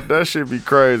 Dog, that should be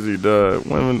crazy, dog.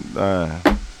 Women,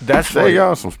 that's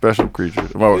y'all some special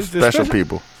creatures. Well, special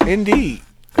people. Indeed.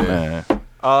 Man.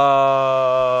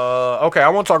 Okay, I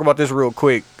want to talk about this real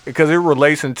quick because it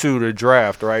relates into the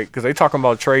draft, right? Because they talking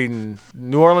about trading.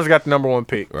 New Orleans got the number 1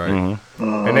 pick, right?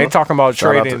 And they talking about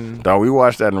trading. Dog, we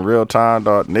watched that in real time.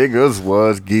 Dog, niggas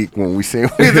was geek when we seen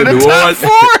the New Orleans.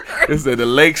 It's at the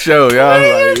Lake Show, y'all.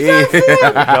 Like,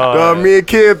 yeah. Me and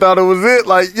Kid thought it was it.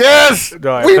 Like, yes,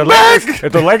 Dog, we if back.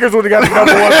 If the Lakers would have got the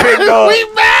number 1 pick, dog,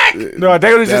 We back. no,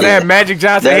 they would have just had Magic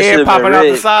Johnson That head should've popping been out the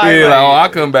rigged. side. Yeah, like, like,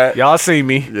 I come back. y'all see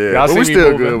me. Yeah, Y'all but see we me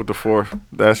still moving. good with the 4th.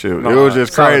 That shit. It No, was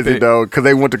just solid crazy pick. though, because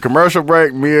they went to commercial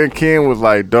break. Me and Ken was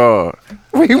like, dog,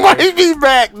 we might be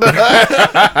back,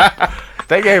 dog.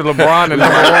 They gave LeBron the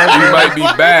number 1. You might be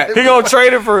back. He gonna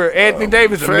trade it for Anthony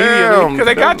Davis immediately because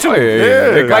they got to.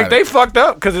 They got Like it. they fucked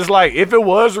up because it's like if it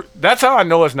was, that's how I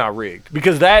know it's not rigged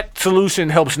because that solution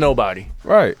helps nobody.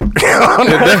 Right.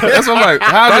 That's what I'm like.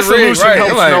 That How's it rigged? solution Right.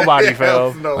 helps I'm like, nobody,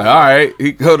 fam. all right,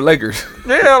 he go to Lakers.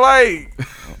 Yeah, like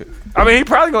I mean, he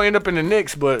probably gonna end up in the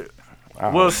Knicks, but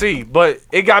we'll see. But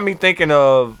it got me thinking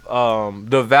of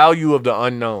the value of the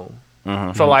unknown.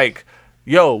 So like,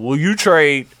 yo, will you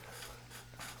trade?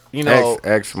 You know,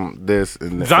 X this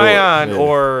and Zion,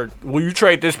 or will you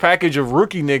trade this package of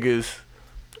rookie niggas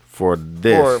for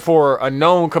this for a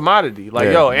known commodity? Like,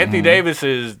 Yeah. yo, Anthony Davis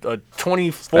is a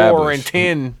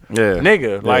 24-10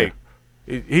 nigga. Like,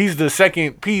 he's the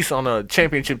second piece on a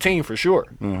championship team for sure.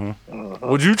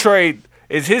 Would you trade?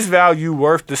 Is his value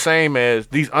worth the same as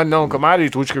these unknown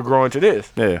commodities, which could grow into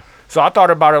this? Yeah, So I thought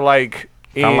about it like.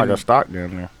 kind of like a stock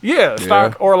down there. Yeah,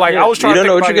 stock or like I was trying to You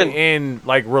don't know think what about you it in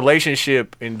like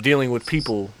relationship and dealing with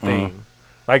people thing,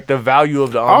 like the value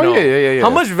of the unknown. yeah. How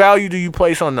much value do you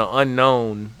place on the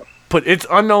unknown? But it's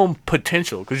unknown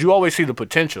potential because you always see the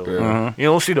potential. You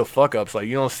don't see the fuck ups. Like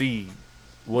you don't see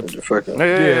what's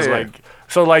it's like.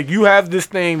 So like you have this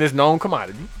thing, this known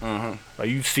commodity. Like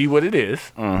you see what it is.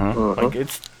 Like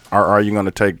it's. Are you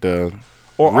gonna take the?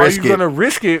 Or are risk you gonna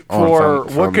risk it on for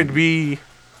some- what could be?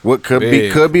 What could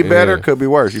Big, be better, yeah. could be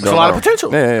worse. You It's don't a lot know. of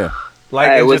potential. Yeah. Like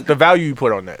Hey, it's with- just the value you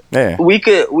put on that. We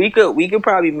could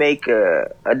probably make a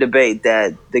debate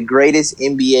that the greatest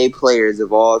NBA players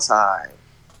of all time,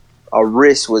 a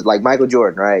risk was like Michael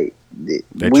Jordan, right? We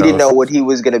didn't chose. know what he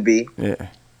was gonna be, Yeah.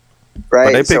 right?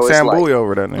 But they picked So it's Sam like- Bowie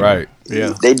over that nigga. Right.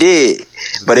 Yeah. They did,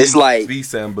 but it's like the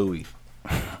Sam Bowie.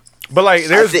 But like,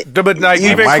 there's, but like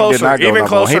And even Mike did closer, not go even number one.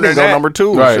 closer He than didn't go that. number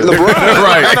 2. Right. Shit.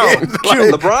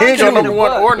 Right. LeBron He ain't go came in number the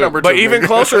 1 or butt. number 2. But even nigga.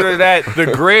 closer to that, the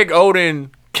Greg Oden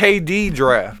KD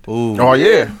draft. Ooh. Oh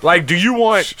yeah. Like, do you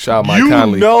want? Shout out Mike you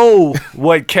Conley. know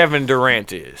what Kevin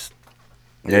Durant is.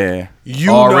 Yeah. You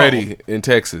Already in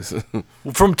Texas. know.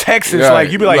 From Texas. Right.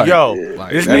 Like you be like, Like, yo,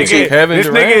 like, this that's nigga, Kevin this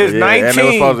Durant? nigga is Yeah, and it was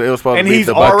 19, supposed to and be he's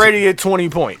the already at 20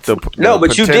 points. No,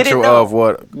 but you didn't potential know. of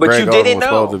what But Greg you Oden didn't was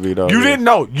know. supposed to be though. You yeah. didn't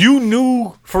know. You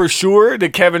knew for sure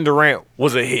that Kevin Durant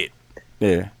was a hit.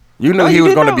 Yeah. You knew No, he you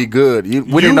was didn't going to be good.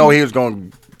 We didn't know he was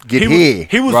going to get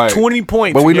hit. He was Right. 20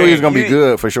 points. But we a knew he was game. going to be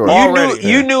good for sure.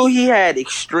 You knew he had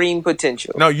extreme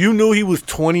potential. No, you knew he was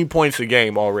 20 points a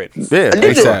game already. Yeah.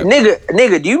 ASAP.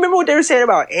 Nigga, do you remember what they were saying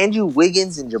about Andrew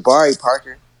Wiggins and Jabari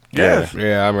Parker? Yes.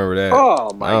 Yeah, I remember that.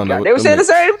 Oh my I don't know god, what they were them saying the niggas-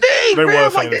 same thing. They man. were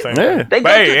saying the Like, same Yeah. thing. They But go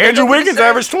hey, to- they Andrew go to the Wiggins same-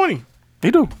 averaged 20.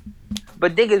 He do.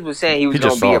 But niggas was saying he was He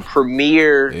gonna just be a soft.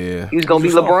 premier. Yeah. He was gonna be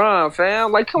He just LeBron,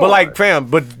 fam. Like, come But on. like, fam,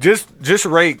 but just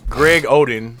rate Greg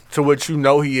Oden to what you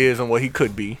know he is and what he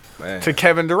could be, Man. to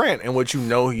Kevin Durant and what you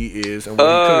know he is and what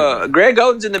he could be. Greg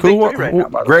Oden's in the big three right now. by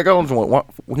the way. Greg Owens won one.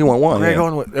 He won one. Greg yeah.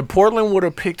 Oden, and Portland would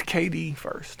have picked KD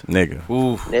first. Nigga.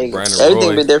 Ooh, Nigga, Brandon everything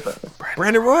Roy. been different.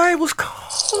 Brandon Roy was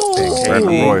cold.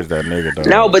 Brandon Roy's that nigga though.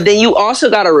 No, but then you also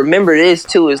got to remember this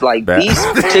too. Is like That- these this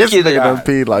nigga particular done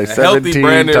peed like Healthy 17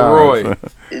 Brandon times. Roy.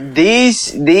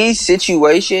 these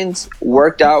situations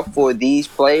worked out for these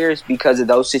players because of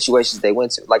those situations they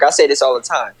went to. Like I say this all the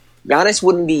time. Giannis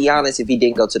wouldn't be Giannis if he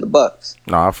didn't go to the Bucks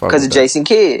No, I fuck because with of that. Jason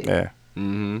Kidd.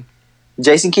 Yeah.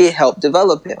 Jason Kidd helped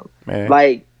develop him. Man.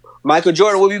 Like Michael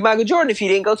Jordan would be Michael Jordan if he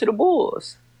didn't go to the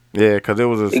Bulls. Yeah, because it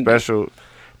was a special.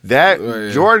 That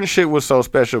yeah. Jordan shit was so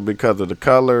special because of the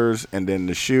colors and then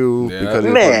the shoe. Yeah. Because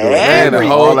it Man, was and the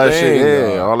all whole that thing, shit.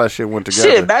 Yeah, dog. all that shit went together.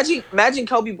 Shit, imagine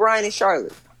Kobe Bryant in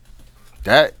Charlotte.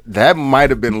 That might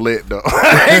have been lit though.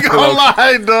 I ain't gonna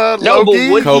lie, dog. No, but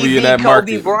Low-key. would Kobe he in be that Kobe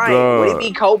market. Bryant? Would it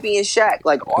be Kobe and Shaq?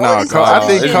 Like all Nah, this I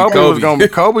think it's Kobe was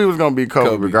Kobe. gonna be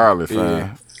Kobe regardless, Yeah.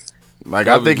 man. Like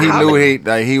I Kobe. think he How knew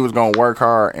many- he was gonna work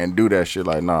hard and do that shit.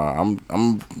 Like, nah, I'm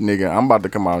about to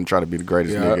come out and try to be the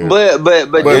greatest Yeah. nigga. But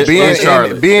But in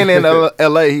Charlotte. being in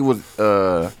LA, he was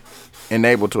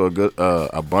enabled to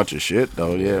a bunch of shit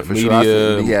though. Yeah, for sure. I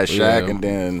Media, think he had Shaq, yeah. and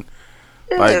then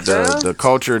Yeah, like fam. the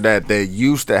culture that they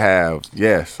used to have.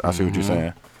 Yes, I see what you're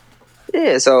saying.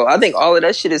 Yeah, so I think all of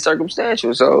that shit is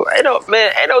circumstantial. So ain't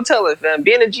no telling, fam.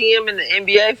 Being a GM in the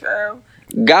NBA, fam,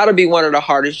 gotta be one of the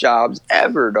hardest jobs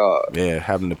ever, dog. Yeah,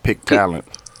 having to pick talent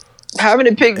Having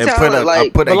to pick and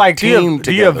talent, put a But like team the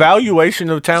together. evaluation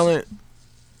of talent,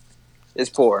 is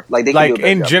poor. Like they like can do a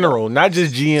better in job. general, not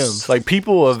just GMs. Like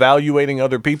people evaluating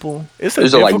other people. It's a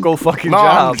It's like- difficult fucking No,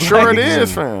 job. I'm sure Like, it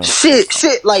is, fam.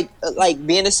 Shit, like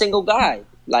being a single guy,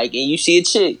 like, and you see a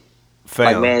chick,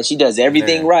 like, fam. man, she does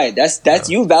everything right. That's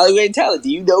you evaluating talent. Do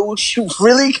you know what you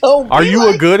really go? Are you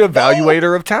a good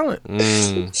evaluator of talent?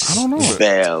 I don't know.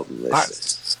 Fam,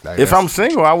 listen. If I'm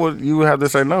single, you would have to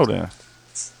say no then.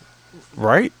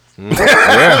 Right?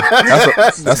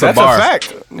 That's a bar.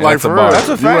 fact. Like that's a for bar. real, That's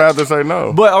a you fact. would have to say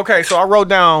no. But okay, so I wrote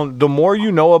down the more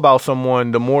you know about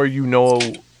someone, the more you know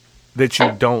that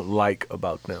you don't like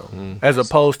about them, as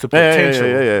opposed to Yeah, potential.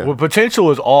 yeah. Well,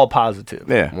 potential is all positive,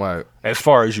 Yeah. Right. as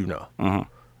far as you know.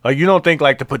 Like you don't think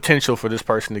like the potential for this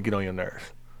person to get on your nerves.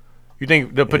 You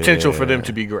think the potential for them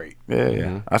to be great.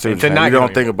 Yeah. I see what To you're saying. not You get on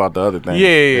don't think about the other things.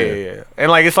 Yeah. And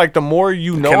like it's like the more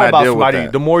you know Can I about deal with somebody,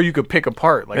 that? the more you could pick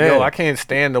apart. Like, Yeah. yo, I can't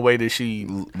stand the way that she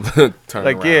Turn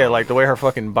like around. yeah, like the way her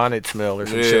fucking bonnet smell or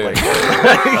some shit Yeah. like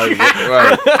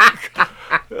that. Right.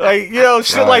 Like, you know,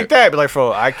 shit like that. But like,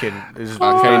 bro, I can't do it.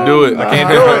 I can't do it. I can't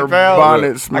do it, pal.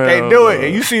 Bonnet I smell. can't do it.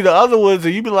 And you see the other ones,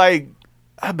 and you be like,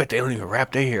 I bet they don't even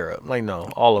wrap their hair up. Like, no,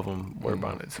 all of them wear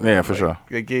bonnets. Yeah, for sure.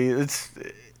 Like, yeah, it's.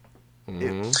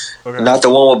 Okay. Not the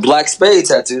one with black spade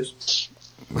tattoos.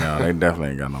 No, they definitely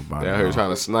ain't got no bonnet. Down here trying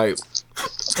to snipe.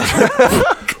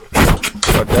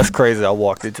 But that's crazy. I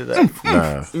walked into that.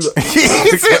 Nah.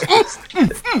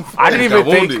 I didn't even Got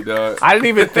wounded, think. dog. I didn't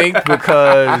even think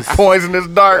because Poisonous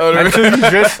dart.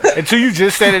 until you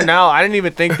just said it now. I didn't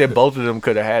even think that both of them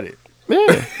could have had it.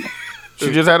 Yeah.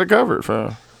 She just had it covered,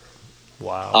 fam.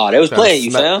 Wow. Oh, they was playing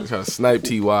you, fam. Trying to snipe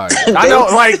T.Y. I know,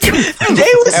 like, They was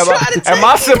trying to and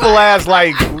my simple ass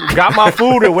like got my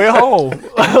food and went home.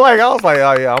 Like I was like,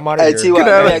 oh yeah, I'm out of Hey, here. T.Y.,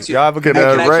 let me ask you. Y'all have a good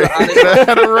Hey, night. can I ask you an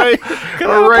honest- A Ray Can I ask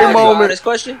you an moment. honest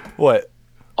question? What?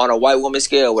 On a white woman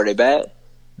scale, were they bad?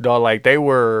 Dog, like they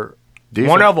were.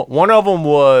 Decent. One of them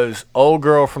was old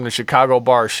girl from the Chicago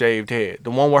bar, shaved head.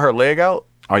 The one with her leg out.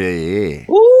 Oh, yeah.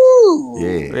 Ooh.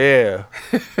 Yeah.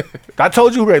 Yeah. I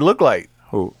told you who they look like.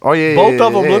 Who? Oh, yeah. Both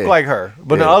of them yeah. look like her,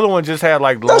 but the Yeah. other one just had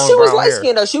like long No, she was brown light hair.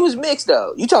 skinned though. She was mixed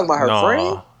though. You talking about her Nah,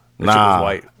 friend? that shit Nah. was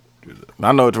white.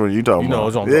 I know which one you talking You know,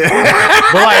 about. it was on.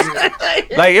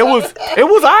 But like it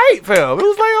was alright, fam. It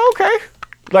was like okay.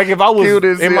 Like if I was You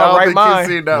didn't in see- I my don't right think you mind,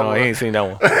 seen that no, one. he ain't seen that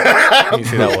one. He ain't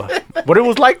seen that one. But it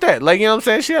was like that. Like you know what I'm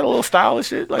saying? She had a little style and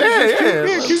shit. Like Yeah, cute,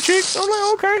 yeah. cute chick. I'm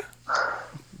like okay.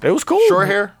 They was cool. Short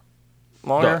hair?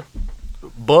 Long No. hair?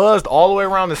 buzzed all the way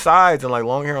around the sides and like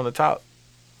long hair on the top.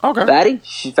 Okay. Fatty?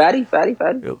 She fatty?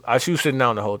 She was sitting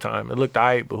down the whole time. It looked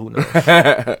alright, but who knows?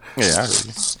 Yeah, I hear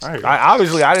you. I hear you.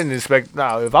 Obviously, I didn't expect.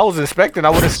 No, if I was inspecting,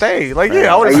 I would have stayed. Like,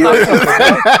 yeah, I would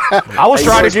have. I was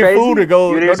trying to get food to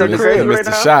go to the crib. Missed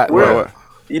the shot, bro.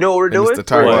 You know what we're doing? Mr.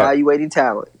 Target. We're evaluating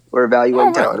talent. We're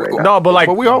evaluating talent right now. No, but like,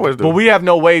 But we always do. But we have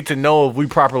no way to know if we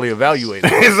properly evaluate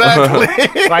it.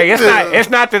 Exactly. Like, it's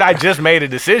not that I just made a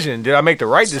decision. Did I make the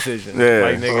right decision? Yeah.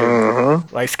 Like,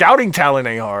 nigga, like scouting talent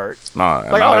ain't hard. Nah,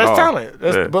 Like, not oh, at that's all. talent.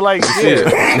 That's, Yeah. But like, yeah,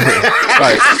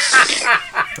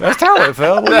 that's talent,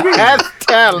 fell. What do you mean? That's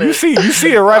talent. You see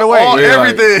it right away. All Yeah,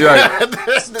 everything.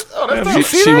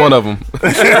 She one of them.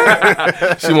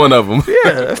 She one of them.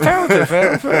 Yeah, that's talented,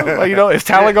 fam. Like, you know, it's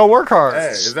talent gonna work hard. Hey,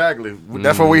 exactly.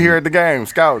 That's what we hear at the game,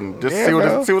 scouting. Just Yeah, see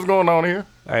bro. what's going on here.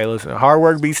 Hey, listen, hard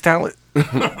work beats talent.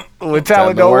 When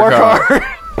talent don't work hard.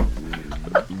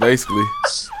 Basically.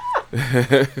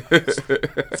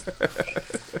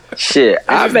 Shit,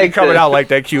 I Be make coming out like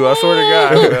that, Q. I swear to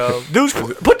God, bro. Dudes,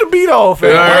 put the beat on,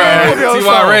 fam. Put me on the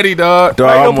T.Y. song. ready, dog. Dog,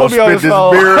 Hey, I'm don't gonna put me on spit this the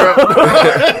song. beer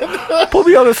up. Put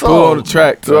me on the song. Pull on the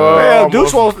track, dog. Man, I'm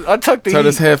Deuce gonna- won't untuck the Turn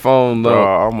his heat. headphone low.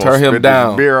 Dog, I'm gonna Turn him spit down.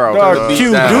 This beer out. Dog,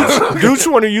 Q, down. Deuce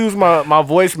want to use my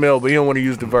voicemail, but he don't want to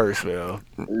use the verse, man.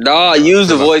 No, use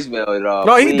the voicemail, dog.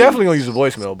 No, he please. definitely gonna use the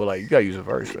voicemail, but like you gotta use the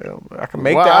verse, man. I can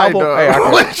make Why, the album. dog? Hey,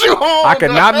 What you on, I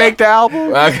cannot make the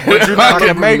album. I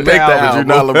can make the But album. you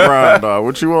not LeBron, dog.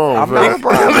 What you on, I'm fam? not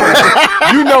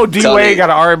LeBron. You know D Tell Wade me. got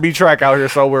an R&B track out here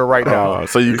somewhere right now.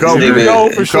 So you Kobe. You You know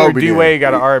Kobe for sure Kobe D then. Wade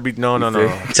got an R&B. No. Tell you,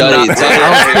 I don't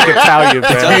speak Italian,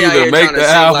 Tell fam. you out Either here make trying the to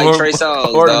sing album like Trey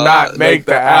Songz, or dog. not make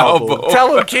the album.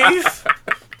 Tell him, Keith.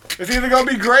 It's either gonna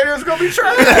be great or it's gonna be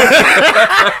trash.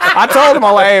 I told him,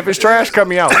 I'm like, hey, if it's trash, cut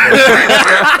me out.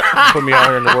 Put me out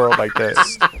here in the world like that.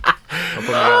 Don't put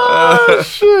me out. Oh,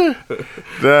 shit.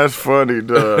 That's funny,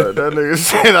 dog. That nigga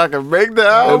said I can make the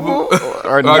album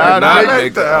or not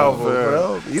make the album.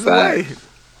 Well, either way.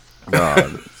 Nah,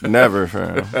 never,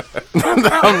 fam. I'm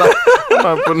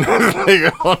not putting this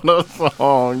nigga on no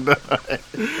song,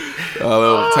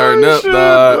 dog. Turn up,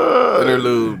 dog.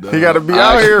 Interlude, dog. He got to be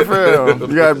out here, fam.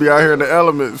 You got to be out here in the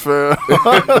elements, fam.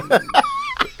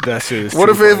 That shit is What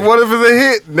if it's a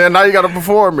hit? Then now you gotta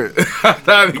perform it.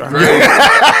 That'd be great.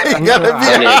 You gotta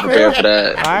be Prepare for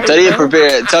that. Tony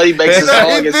prepare. Tony makes a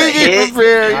song. It's a hit.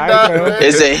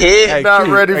 It's a hit. Hey, not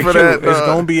Q, ready for that. It's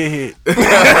gonna be a hit.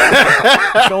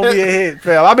 It's gonna be a hit,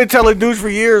 fam. I've been telling dudes for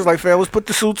years, like, fam, let's put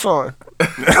the suits on.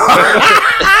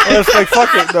 Let's like fuck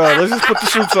it, dog. Let's just put the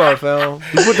suits on, fam.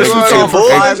 We put the suits on for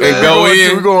 5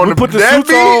 years. We put the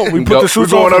suits on. We put the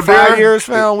suits on for 5 years,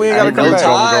 fam. We ain't gotta come back.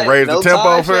 We're gonna raise the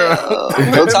tempo,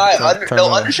 fam. No tie,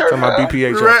 no undershirt. Turn my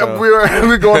BPH up.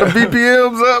 We're going to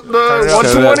BPMs up, dog.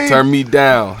 120. Turn me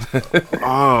down.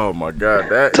 Oh my god,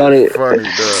 that Tony, is funny,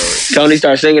 dog. Tony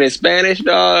starts singing in Spanish,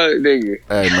 dog. Nigga.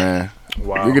 Hey man.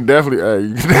 Wow. You can definitely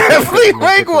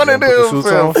make one of them,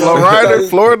 fam.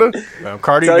 Florida.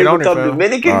 Cardi, get on it, fam.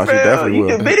 Dominican, she definitely you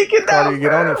will. Dominican now. Cardi,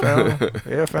 get on it, fam.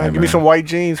 Yeah, fam. Hey, Give me man. some white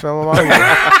jeans, fam. I'm out here.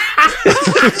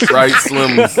 Right,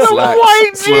 slim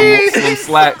slacks. Slim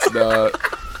slacks, dog.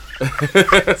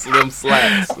 Slim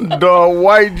slacks. The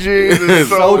white jeans is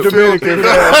So Dominican,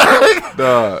 fam.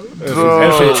 Dog.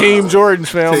 And some Team Jordans,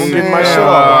 fam. I'm getting my shit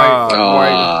on.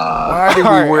 Why did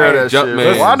we wear that shit?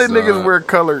 Jumpman, Why did niggas dog. wear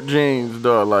colored jeans,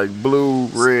 dog? Like blue,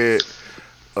 red.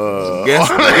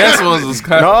 Guess ones was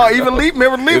kind No, even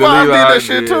remember Levi did Levi that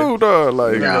shit did. too, dog.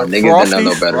 Like Nah, niggas didn't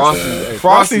know no better.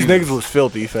 Frosty's niggas was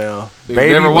filthy, fam.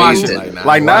 baby never blue. watched it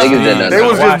Like not, Niggas didn't know they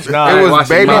was that. just Nah, it was watch it.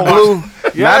 baby Nah. blue.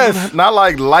 Yes. Not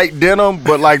like light denim,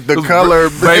 but like the color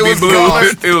baby it was blue.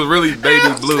 colored It was really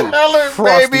baby blue.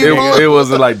 baby blue. It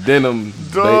wasn't like denim.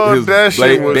 Dog, his that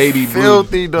shit was baby blue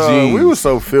filthy, dog. jeans. We was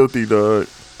so filthy, dog.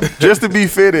 Just to be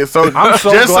fitted, so I'm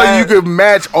so just glad- so you could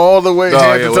match all the way Dog,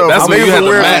 head yeah, to toe. that's From when you niggas had to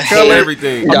wearing match color.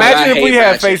 everything. Dog, I Imagine if hate we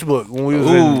had matching. Facebook when we was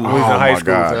in high school,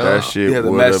 God, fam. that shit You had to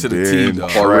would match have to the T, been dog.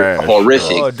 trash.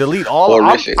 Horrific. Delete all of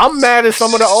Horrific. I'm mad at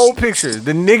some of the old pictures.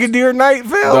 The nigga deer night,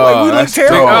 fam. Dog, Like, we look that's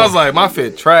terrible. I was like, my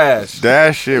fit trash.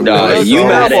 That shit Dog, was you so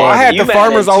mad at I had you the mad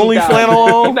farmers at only 2000 flannel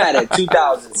on. You mad at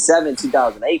 2007,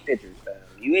 2008 pictures, fam.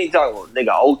 You ain't talking about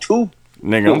nigga 02.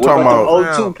 Nigga, I'm What talking about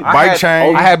about them 02 bike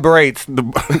chain. I had braids.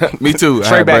 Me too. I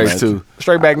Straight had back. braids too.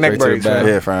 Straight back neck Straight to braids, the back. fam.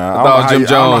 Yeah, fam. I I thought don't Jim know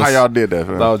Jones. how y'all did that, I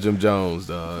fam. thought Jim Jones,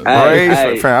 dog. Braids,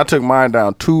 Hey. fam. I took mine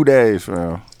down 2 days,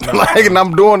 fam. Like, and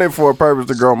I'm doing it for a purpose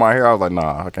to grow my hair. I was like,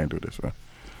 nah, I can't do this, fam.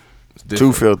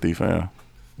 Too filthy, fam.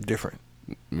 Different.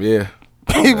 Yeah.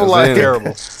 People like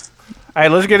Terrible. Hey,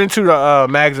 let's get into the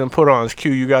mags and put-ons.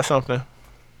 Q, you got something?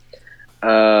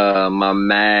 My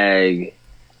mag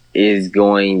is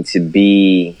going to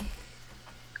be.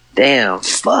 Damn,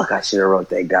 fuck! I should have wrote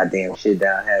that goddamn shit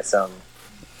down. Had something.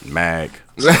 Mag.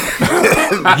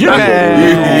 You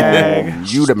mag.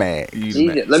 You the mag.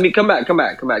 Jesus, let me come back to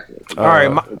it. All right,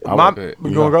 my, bet.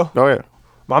 you gonna go? Go ahead.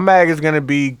 My mag is gonna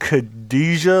be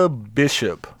Khadijah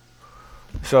Bishop.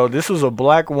 So this was a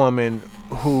black woman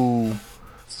who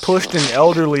pushed an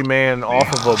elderly man off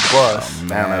of a bus Damn,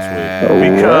 that's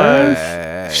weird.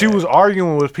 because she was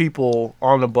arguing with people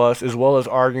on the bus as well as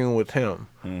arguing with him.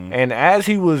 And as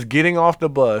he was getting off the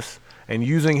bus and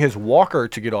using his walker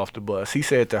to get off the bus, he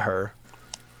said to her,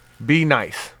 "Be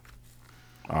nice."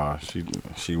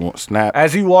 She won't snap.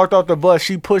 As he walked off the bus,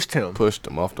 she pushed him. Pushed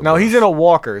him off the Now bus. he's in a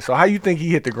walker, so how you think he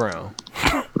hit the ground?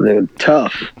 They're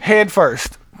tough. Head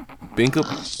first. Bink up.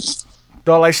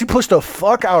 Dog, like she pushed the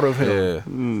fuck out of him. Yeah.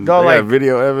 They Dog, got like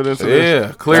video evidence of this?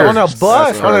 Yeah. Clear. on a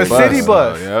bus, on a city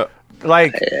bus. Yeah.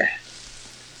 Like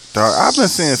Dog, I've been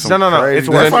seeing some no, crazy... it's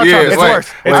worse. That's why I Yeah, tried to- It's wait,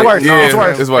 worse. wait, It's worse. yeah, It's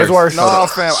worse. it's worse. It's worse. No,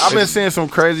 fam, I've been seeing some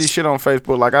crazy shit on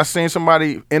Facebook. Like, I seen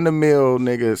somebody in the mill,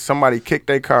 nigga, somebody kicked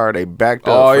their car, they backed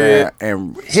up, Oh, fam, yeah.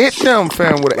 and hit them,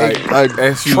 fam, with Like,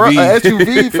 a SUV.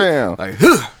 SUV, fam. Like,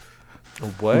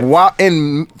 What? While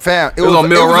in fam, it was on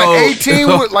Mill it was Road. an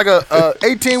 18 with like a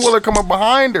 18-wheeler coming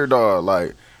behind her, dog.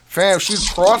 Like, fam, she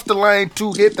crossed the lane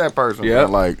to hit that person. Yep.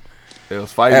 Fam. Like it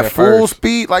was fighting at at full first.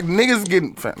 speed, like niggas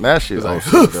getting fam, that shit. like,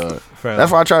 Dog. Fam. That's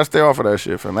why I try to stay off of that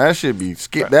shit, fam. That shit be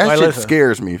that Like, shit listen,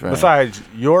 scares me, fam. Besides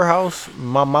your house,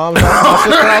 my mom's house, my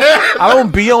sister's house, I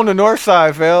don't be on the north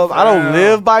side, fam. I don't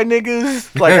live by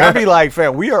niggas. Like I be like,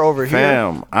 fam, we are over here.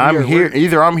 Fam, I'm here.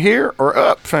 Either I'm here or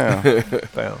up, fam.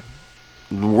 Fam.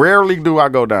 Rarely do I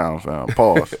go down, fam.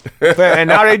 Pause. Fam. And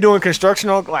now they doing construction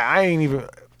on. Like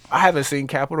I haven't seen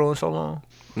Capitol in so long.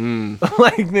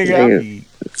 Like nigga, I be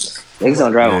Niggas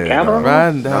don't drive on Capitol.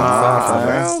 Riding down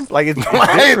fam. Like it's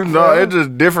Like, different, no, fam. it's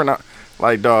just different.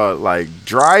 Like, dog, like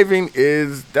driving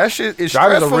is that shit is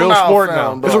Driving's a stressful real now, sport fam,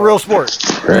 now. dog. It's a real sport.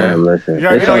 Damn, listen. You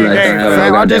already It's know on your that game, time, Fam,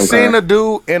 I goddamn just seen car. a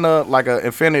dude in a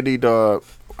Infinity, dog.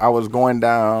 I was going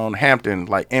down Hampton,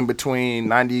 like in between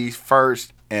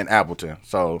 91st and Appleton.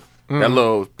 So that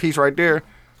little piece right there,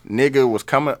 nigga was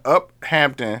coming up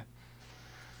Hampton.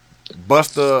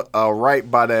 bust a right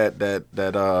by that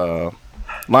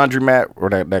laundromat or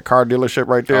that car dealership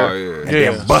right there. Oh, yeah. And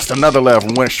then bust another left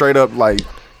and went straight up like.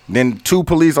 Then 2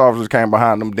 police officers came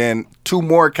behind them. Then 2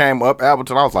 more came up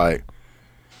Appleton. I was like,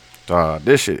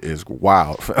 this shit is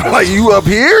wild. Like, you up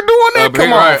here doing that?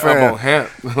 Come on, fam.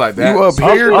 Like that. You up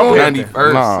here doing that?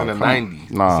 91st and the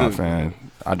 90s. Nah, fam.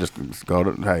 I just go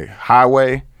to,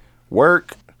 highway,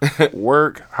 work,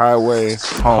 highway,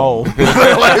 home.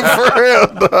 Like, for real,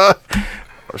 dog.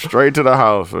 Straight to the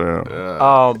house, fam.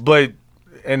 But,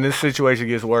 and this situation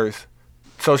gets worse.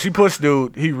 So she pushed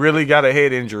dude. He really got a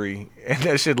head injury, and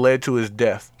that shit led to his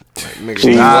death.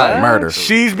 Nigga murder.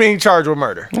 She's being charged with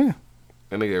murder. Yeah.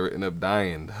 That nigga ended up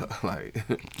dying. Like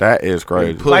that is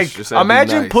crazy. Like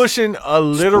imagine pushing a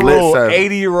literal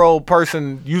 80-year-old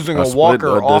person using a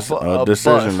walker off a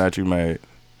decision bus. That you made.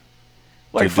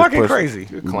 Like fucking crazy.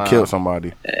 Kill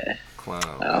somebody.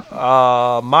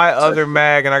 My other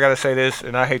mag, and I gotta say this,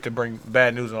 and I hate to bring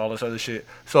bad news and all this other shit.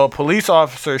 So a police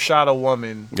officer shot a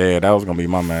woman. Yeah, that was gonna be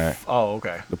my mag. Oh,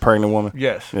 okay. The pregnant woman.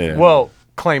 Yes. Yeah. Well,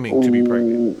 claiming to be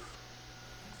pregnant.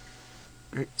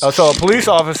 So a police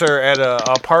officer at an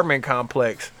apartment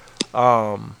complex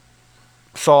saw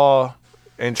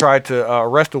and tried to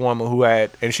arrest a woman who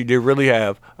had, and she did really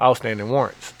have, outstanding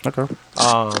warrants. Okay.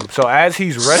 So as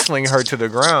he's wrestling her to the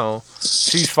ground,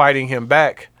 she's fighting him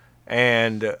back,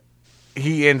 and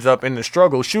he ends up in the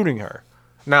struggle shooting her.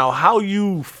 Now, how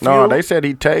you feel... No, they said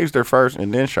he tased her first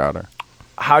and then shot her.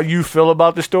 How you feel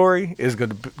about the story is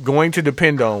going to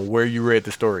depend on where you read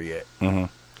the story at. Mm-hmm.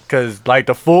 Because, like,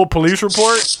 the full police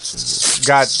report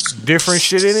got different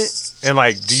shit in it. And,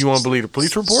 like, do you want to believe the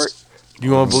police report? Do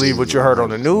you want to believe what you heard on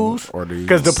the news?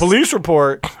 Because the police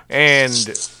report and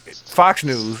Fox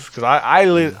News, because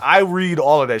I read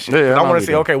all of that shit. Yeah, I want to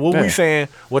say, okay, what we saying,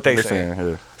 what they saying.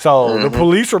 Yeah. So, the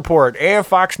police report and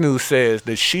Fox News says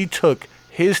that she took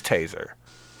his taser.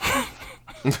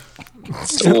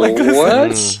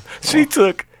 What? She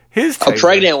took his taser. A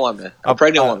pregnant woman. A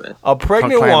pregnant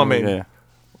woman. Yeah.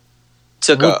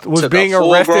 Was being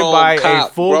arrested by a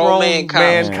full-grown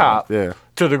man cop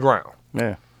to the ground.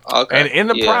 Yeah. Okay. And in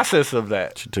the process of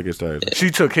that, she took his taser. She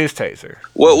took his taser.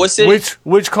 What city?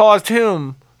 Which caused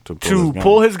him to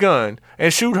pull his gun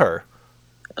and shoot her.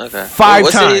 Okay. 5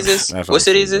 what times. City is this? What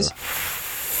city is this?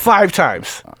 5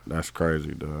 times. That's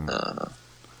crazy, dog.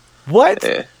 What?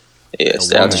 Yeah,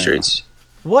 stay out the streets.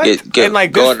 What? And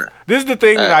like this is the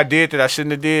thing that I did that I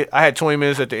shouldn't have did. I had 20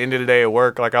 minutes at the end of the day at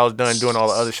work. Like I was done doing all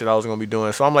the other shit I was gonna be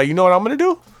doing. So I'm like, you know what I'm gonna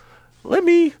do? Let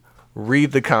me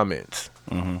read the comments.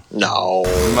 Mm-hmm. No.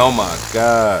 Oh my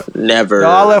God. Never. No,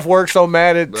 I left work so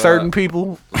mad at certain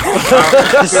people. There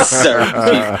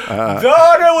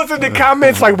was in the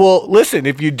comments like, well, listen,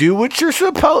 if you do what you're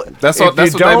supposed, that's what they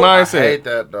mindset. I hate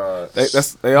that, dog.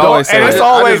 They always say that.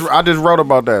 I just wrote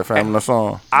about that, fam, in the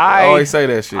song. I always say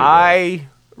that shit. I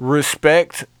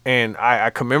respect and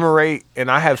I commemorate,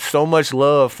 and I have so much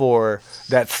love for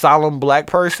that solemn black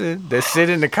person that sit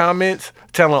in the comments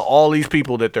telling all these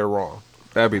people that they're wrong.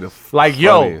 That'd be the like, funniest.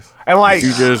 Yo, and like,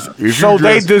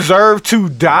 they deserve to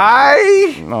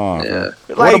die. No, yeah.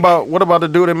 Like, what about the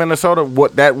dude in Minnesota?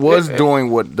 What that was doing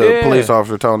what the police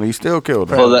officer told him. He still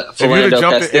killed him. If you'd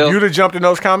have jumped in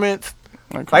those comments,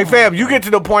 like fam, you get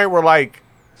to the point where like.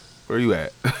 Where you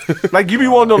at? Like you be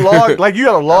wanting to log, like you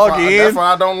gotta log in. That's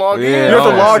why I don't log in. You have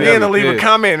to log in and leave a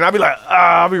comment, and I'll be like,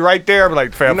 I'll be right there. I'll be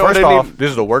like, fam, first off, this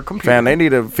is the work computer. Fam, they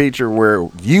need a feature where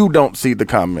you don't see the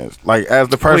comments. Like as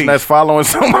the person that's following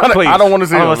somebody, I don't want to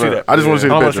see that. I just want to see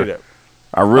the picture.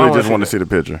 I really just want to see the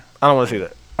picture. I don't want to see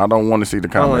that. I don't want to see the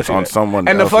comments on someone.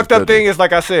 And the fucked up thing is,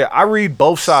 like I said, I read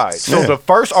both sides. So the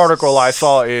first article I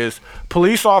saw is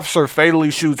police officer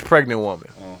fatally shoots pregnant woman.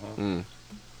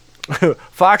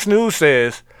 Fox News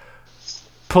says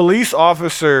police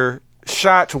officer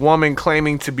shot woman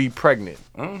claiming to be pregnant.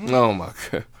 Oh my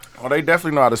God. Well, they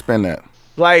definitely know how to spin that.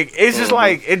 Like it's just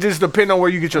like it just depends on where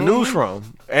you get your news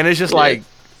from, and it's just like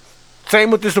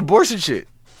same with this abortion shit.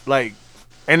 Like,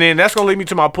 and then that's gonna lead me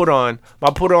to my put on. My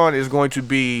put on is going to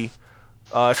be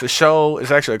it's a show.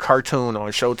 It's actually a cartoon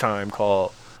on Showtime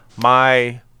called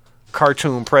My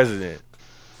Cartoon President.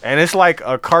 And it's like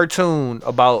a cartoon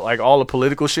about like all the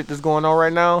political shit that's going on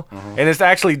right now. And it's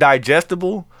actually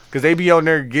digestible because they be on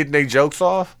there getting their jokes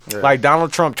off. Yeah. Like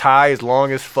Donald Trump tie is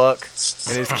long as fuck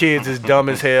and his kids is dumb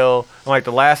as hell. And like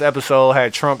the last episode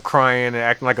had Trump crying and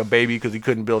acting like a baby because he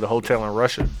couldn't build a hotel in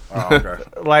Russia. Oh, okay.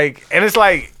 Like, and it's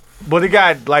like, but it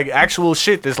got like actual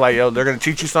shit that's like, yo, they're going to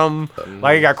teach you something.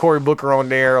 Like, you got Cory Booker on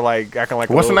there, like acting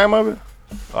like what's the name of it?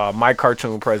 My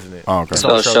Cartoon President. Oh, okay. So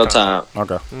Showtime.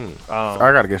 Okay. I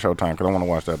gotta get Showtime because I want to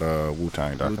watch that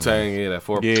Wu-Tang documentary. Wu-Tang, yeah, that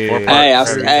 4 Hey, part.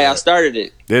 I started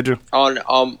it. Did you?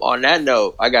 On that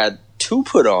note, I got 2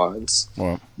 put-ons.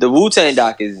 Well, The Wu-Tang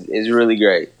doc is really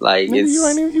great. Like it's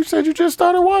you said you just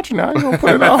started watching it. How you gonna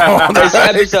put it on? it's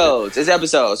episodes. It's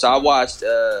episodes. So I watched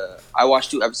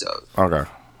 2 episodes. Okay.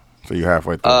 So you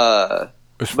halfway through.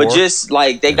 But just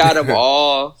like they got them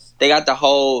all. They got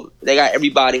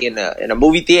everybody in a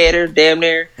movie theater, damn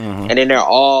near, and then they're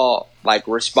all like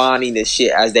responding to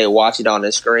shit as they watch it on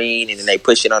the screen, and then they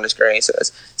push it on the screen. So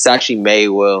it's actually made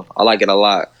well. I like it a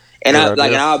lot, and and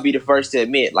I'll be the first to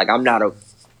admit, like I'm not a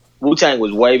Wu-Tang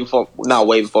was not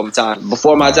way before my time,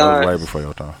 before my time, way before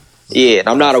your time. Yeah, and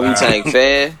I'm not a Wu-Tang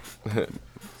fan,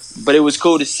 but it was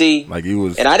cool to see. Like you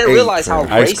was, and I didn't realize how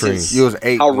racist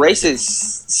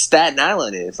racist Staten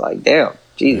Island is. Like, damn,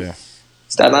 Jesus. Yeah.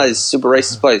 Staten Island is a super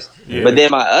racist place. Yeah. But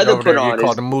then my other put on is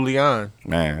called the Moulian.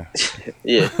 Man.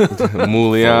 Yeah.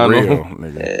 Moulian. Real,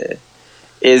 nigga.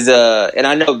 Is and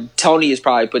I know Tony has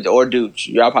probably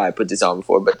y'all probably put this on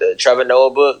before, but the Trevor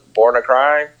Noah book, Born a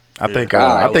Crime. I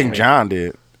think John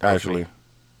did, actually.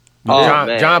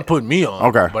 John put me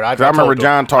on. Okay. But I remember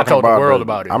John talking about the world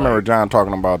about it. I remember John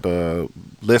talking about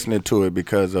listening to it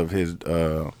because of his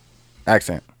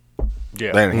accent.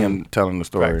 Yeah, and him telling the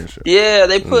story and shit. Yeah,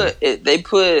 they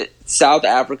put South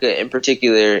Africa in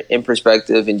particular in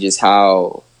perspective, and just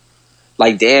how,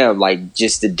 like, damn, like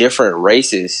just the different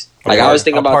races. Like I was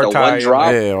thinking about the one drop,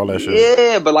 all that shit.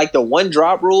 Yeah, but like the one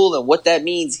drop rule and what that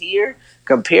means here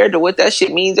compared to what that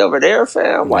shit means over there,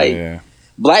 fam. Like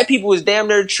black people was damn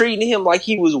near treating him like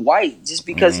he was white just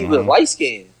because he was light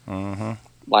skinned.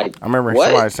 Like I remember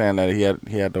somebody saying that he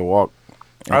had to walk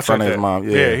in front of his mom.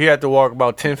 Yeah, he had to walk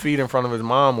about 10 feet in front of his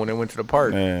mom when they went to the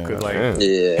park.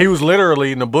 He was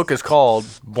literally, in the book is called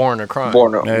Born a Crime.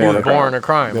 Born a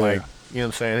Crime. Yeah. Like, you know what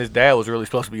I'm saying? His dad was really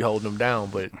supposed to be holding him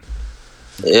down, but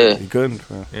he couldn't.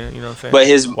 Yeah, you know what I'm saying? But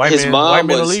his mom white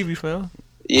man was, will leave you, fam.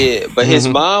 Yeah, but his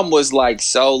mom was like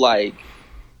so like,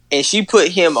 and she put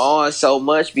him on so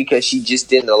much because she just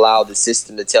didn't allow the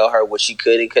system to tell her what she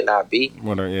could and could not be.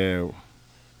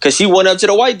 Because she went up to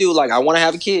the white dude like, I want to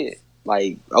have a kid.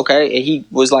 Like, okay, and he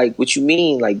was like, "What you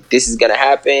mean? Like, this is gonna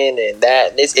happen and that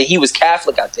and this?" And he was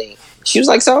Catholic, I think. She was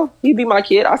like, "So he'd be my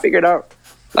kid." I figured out.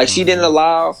 Like, she didn't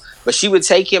allow, but she would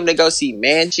take him to go see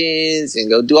mansions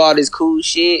and go do all this cool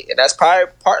shit, and that's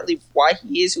probably partly why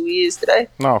he is who he is today.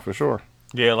 No, for sure.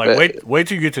 Yeah, like wait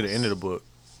till you get to the end of the book.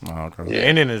 Oh, okay. The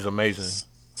ending is amazing.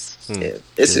 Yeah,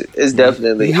 it's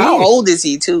definitely. How old is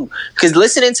he too? Because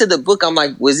listening to the book, I'm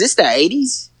like, was this the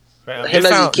 80s? Him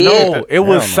as a kid? No, it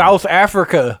was South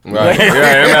Africa. Right.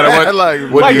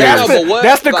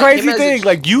 That's the crazy thing.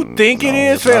 Like, you think it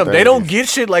is, fam. They don't get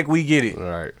shit like we get it.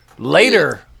 Right.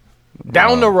 Later,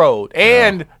 down the road.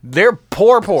 And they're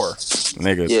poor.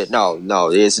 Niggas. Yeah,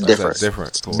 no, it's different.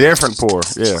 Different poor,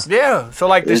 yeah. Yeah, so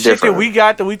like the shit that we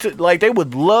got that we took, like they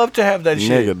would love to have that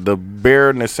shit. Nigga, the bare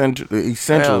and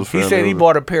essentials. He said he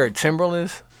bought a pair of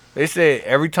Timberlands. They said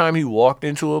every time he walked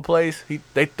into a place,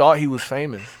 they thought he was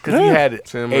famous because he had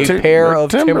a pair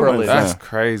of Timberlands. That's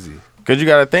crazy. Because you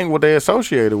got to think what they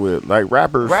associated with, like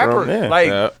rappers.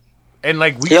 And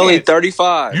like he only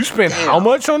 35. You spent how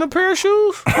much on a pair of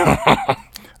shoes?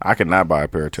 I could not buy a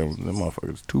pair of Timberlands. Them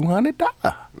motherfuckers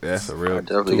 $200. That's a real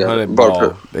 $200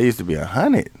 ball. They used to be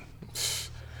 $100.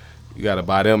 You got to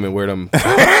buy them and wear them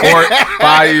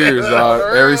 5 years,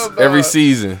 every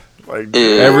season. Like,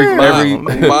 every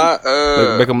make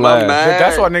them last.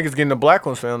 That's why niggas getting the black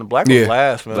ones, fam. The black ones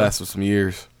last, man. Last for some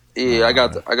years. Yeah, I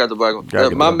got the black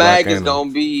one. My mag is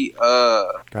gonna be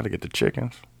gotta get the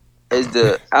chickens. Is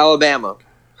the Alabama.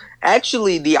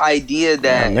 Actually, the idea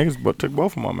that niggas took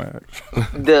both of my mags.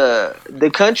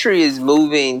 the country is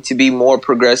moving to be more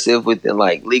progressive within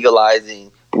like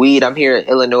legalizing weed. I'm hearing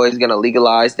Illinois is gonna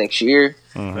legalize next year.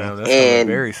 Man, that's coming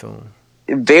very soon.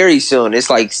 Very soon. It's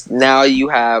like now you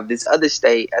have this other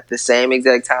state at the same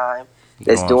exact time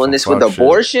that's doing this with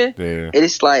abortion. Yeah.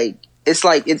 It's like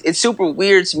it's super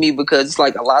weird to me because it's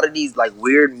like a lot of these like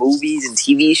weird movies and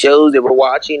TV shows that we're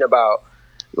watching about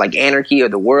like anarchy or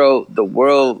the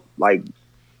world like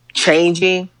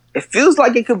changing. It feels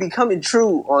like it could be coming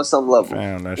true on some level.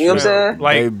 Damn, you know what I'm saying?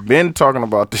 Like, they've been talking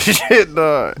about this shit,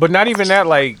 dog. But not even that.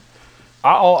 Like,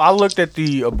 I looked at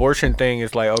the abortion thing.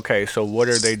 It's like, okay, so what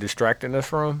are they distracting us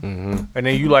from? Mm-hmm. And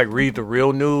then you like read the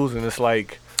real news, and it's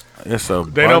like they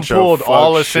done pulled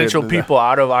all essential people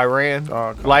out of Iran.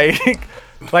 Like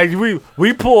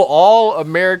we pull all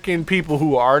American people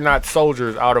who are not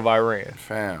soldiers out of Iran.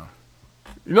 Fam.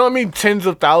 You know what I mean? Tens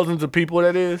of thousands of people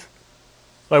that is.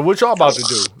 Like, what y'all about to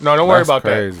do? No, don't worry about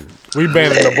crazy. that. We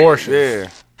banning abortion. Yeah. You know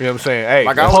what I'm saying? Hey,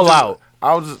 Like, pull out.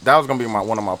 That was gonna be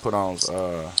one of my put-ons.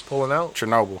 Pulling out?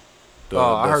 Chernobyl.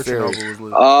 I heard series. Chernobyl was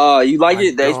lit. You like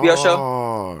it? The HBO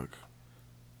show?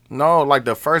 No, like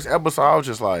the first episode, I was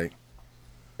just like,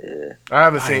 I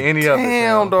haven't seen any of it.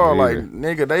 damn, dog, like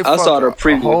nigga, they. I saw the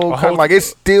preview. Like it's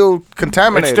still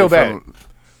contaminated. It's still bad.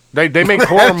 They make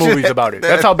horror movies about it.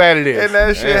 That's how bad it is. And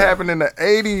that shit happened in the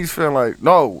 80s. Feeling like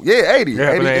 80,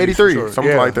 83, sure.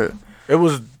 something like that. It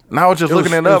was. Now I was just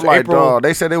looking it up, like, April, dog.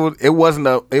 They said it wasn't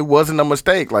a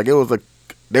mistake. Like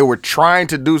they were trying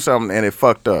to do something and it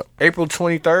fucked up. April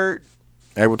 23rd.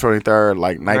 April 23rd,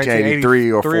 like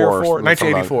 1983 or 4.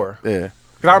 1984. Yeah.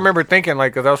 Because I remember thinking,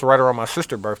 like, because that was right around my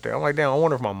sister's birthday. I'm like, damn, I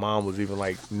wonder if my mom was even,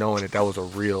 like, knowing that was a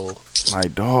real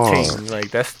like, dog. thing. Like,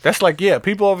 that's like, yeah,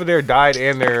 people over there died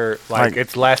and they're, like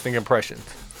it's lasting impressions.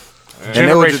 And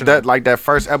it was just that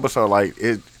first episode, like,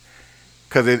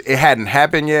 because it hadn't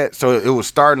happened yet, so it was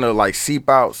starting to, like, seep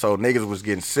out, so niggas was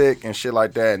getting sick and shit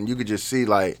like that, and you could just see,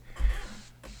 like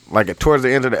towards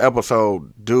the end of the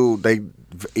episode, dude, they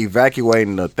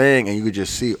evacuating the thing, and you could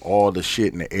just see all the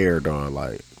shit in the air, dog.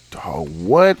 Like, dog,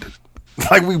 what?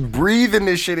 Like, we breathing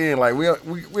this shit in. Like, we ain't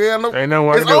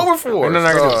no, it's over for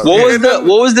us. What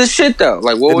was the shit though?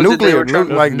 Like, what was nuclear, it?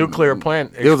 Like nuclear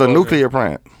plant. It was a nuclear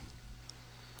plant.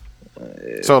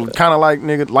 So kind of like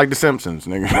nigga, like the Simpsons,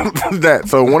 nigga. That.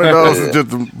 So one of those is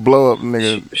just to blow up,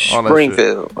 nigga.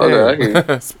 Springfield.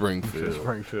 Okay,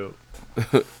 Springfield.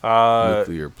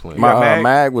 Nuclear plant. My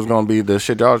mag was gonna be the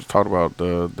shit y'all just talked about,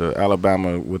 the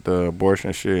Alabama with the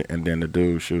abortion shit, and then the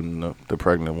dude shooting the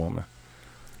pregnant woman.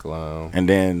 Clown. And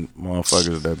then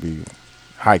motherfuckers that be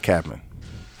high capping.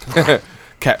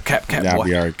 Cap. Y'all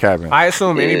be already capping. I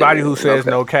assume anybody who says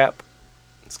no cap,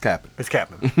 it's capping. it's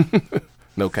capping.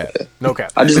 No cap. No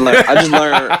cap. I just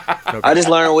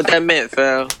learned what that meant,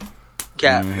 fam.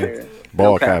 Cap. Nigga.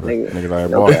 Ball no cap, capping. nigga. Niggas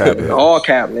like ball capping. All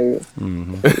cap,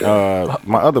 nigga.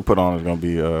 My other put on is gonna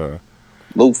be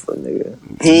Lufa,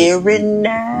 nigga. Here and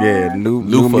now. Yeah,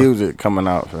 new music coming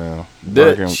out, fam.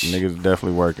 Working, niggas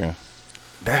definitely working.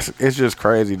 It's just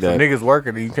crazy that niggas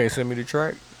working and you can't send me the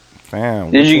track.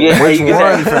 Fam, did you get which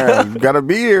one, fam? You gotta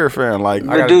be here, fam. Like,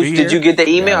 dude, did you get the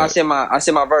email? I sent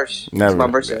my verse. Never. My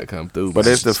verse come through. But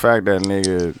it's the fact that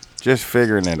nigga just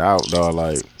figuring it out, dog.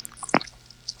 Like,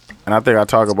 and I think I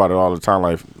talk about it all the time.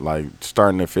 Like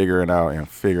starting to figure it out and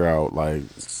figure out like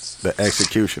the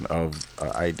execution of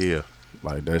an idea.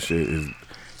 Like that shit is.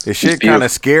 This shit kind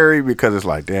of scary because it's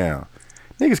like, damn,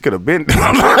 niggas could have been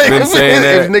saying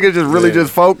that. If niggas just really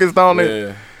just focused on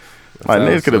it. Like,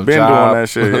 niggas could have been doing that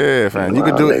shit. Yeah, fam. You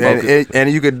could do it,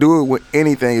 and you could do it with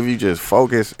anything if you just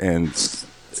focus and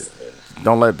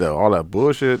don't let all that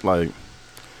bullshit. Like,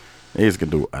 niggas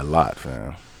can do a lot,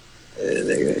 fam. Yeah,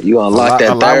 nigga. You unlock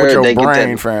that third, with your they brain,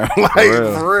 get fam. Like,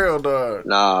 for real, dog.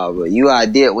 Nah, but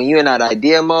when you in that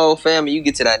idea mode, fam, and you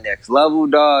get to that next level,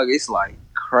 dog, it's like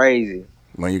crazy.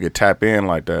 When you could tap in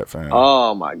like that, fam.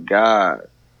 Oh my god,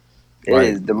 it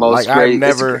is the most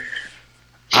crazy.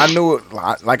 I knew it.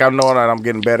 Like, I know that I'm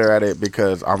getting better at it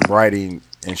because I'm writing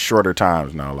in shorter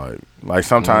times now. Like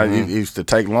sometimes it used to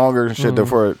take longer and shit.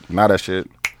 Therefore, not that shit,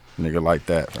 nigga, like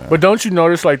that, fam. But don't you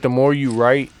notice, like, the more you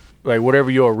write, like,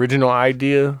 whatever your original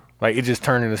idea, like, it just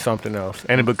turns into something else,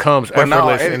 and it becomes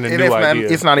effortless in the new idea.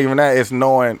 It's not even that. It's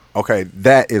knowing, okay,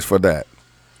 that is for that.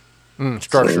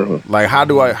 Structure. Like,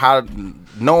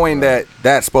 knowing that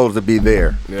that's supposed to be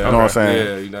there. Yeah, you know what I'm saying?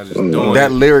 Yeah, you're not just doing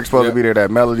that lyric's supposed to be there. That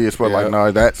melody is supposed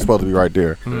no, that's supposed to be right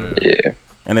there. Yeah.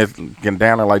 And it's getting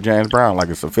down there like James Brown, like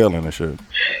it's a feeling and shit.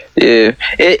 Yeah,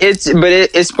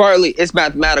 it's partly it's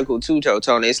mathematical too,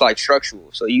 Tony. It's like structural.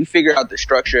 So you figure out the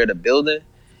structure of the building.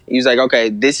 He's like, okay,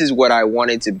 this is what I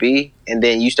want it to be, and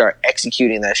then you start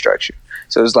executing that structure.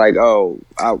 So it's like,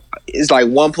 it's like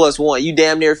 1 + 1. You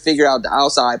damn near figure out the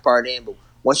outside part in, but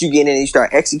once you get in and you start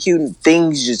executing,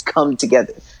 things just come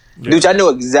together. Yeah. Dude, I know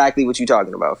exactly what you're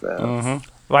talking about, fam.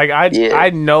 Mm-hmm. Like, I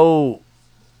know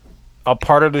a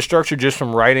part of the structure just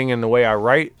from writing and the way I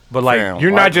write, but like,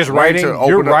 you're not just writing,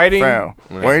 you're writing.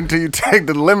 Wait until you take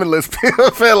the Limitless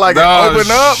pill, feel like open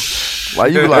up.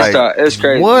 Like, you like, it's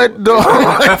crazy. What, dog?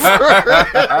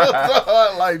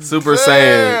 Like, Super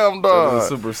Saiyan. Dog.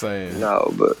 Super Saiyan.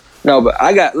 No, but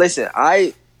I got, listen,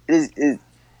 I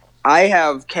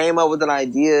have came up with an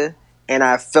idea and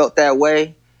I felt that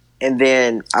way, and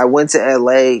then I went to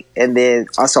LA and then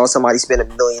I saw somebody spend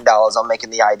 $1 million on making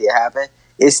the idea happen.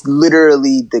 It's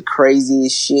literally the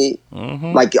craziest shit.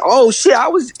 Mm-hmm. Like, oh shit, I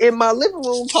was in my living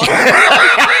room talking.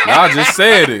 I just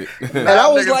said it, and I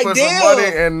was like, put damn. Some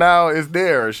money and now it's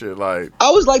there and shit. Like, I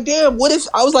was like, damn. What if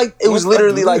I was like? It was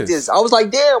literally like this. I was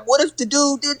like, damn. What if the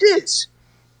dude did this?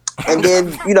 And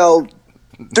then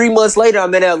 3 months later,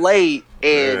 I'm in LA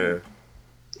and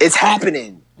it's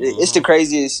happening. It's the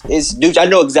craziest. Dude, I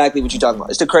know exactly what you're talking about.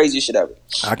 It's the craziest shit ever.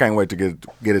 I can't wait to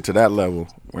get it to that level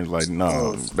where it's like,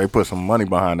 no, they put some money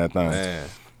behind that thing. Man.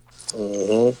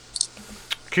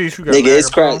 Keith, you got nigga, it's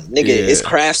craft. Nigga, it's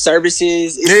craft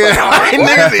services. It's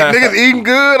niggas eating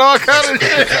good, all kind of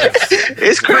shit.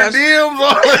 It's craft DMs,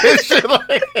 all that shit.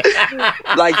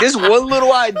 Like this one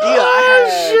little idea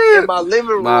I had in my living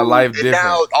room. My life different.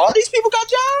 Now all these people got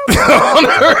jobs.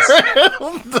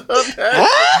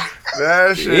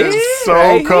 That shit is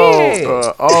so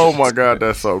cold. Oh my god,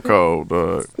 that's so cold,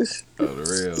 dog.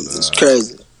 It's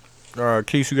crazy.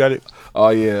 Keith, you got it? Oh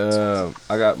yeah,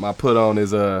 I got my put on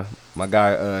is my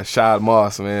guy Shad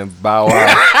Moss, man. Bow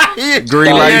Wow.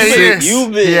 Green Light 6.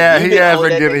 He has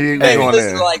been getting going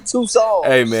in. Like 2 songs.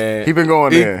 Hey man, he been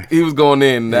going in. He was going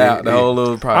in the whole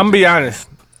little project. I'm gonna be honest,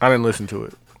 I didn't listen to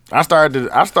it. I started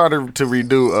to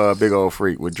redo Big Old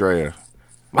Freak with Drea.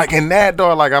 Like in that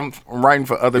dog, like I'm writing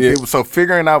for other people, so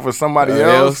figuring out for somebody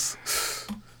else.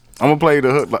 I'm gonna play the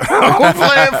hook. Like, I'm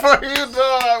playing for you,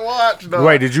 dog. Watch, dog.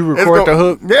 Wait, did you record the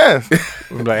hook? Yes.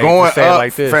 Like, going say up, it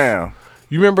like this. fam.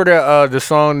 You remember the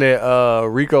song that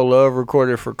Rico Love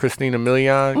recorded for Christina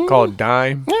Milian called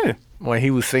 "Dime"? Yeah. When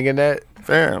he was singing that,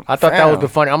 fam. I thought that was the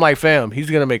funny. I'm like, fam, he's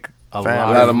gonna make a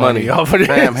lot of money off of this.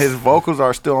 Fam, his vocals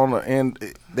are still on the end.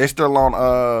 They're still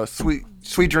on Sweet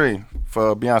Dream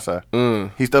for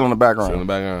Beyonce. He's still in the background. Still in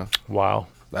the background. Wow.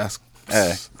 That's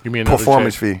give me another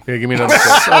performance check. fee. Yeah, give me another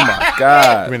check. Oh my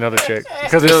god. Give me another check.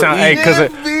 Because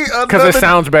it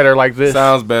sounds better like this.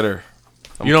 Sounds better.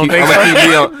 You don't think so?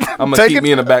 I'm gonna keep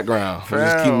me in the background.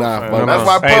 Just keep my. That's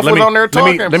why Puff was on there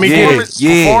talking. Let me get it.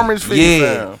 Performance fee,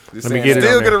 fam. Let me get it.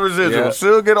 Still get a residual.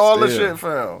 Still get all the shit,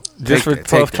 fam. Just for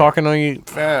Puff talking on you,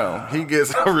 fam. He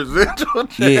gets a residual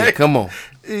check. Yeah, come on.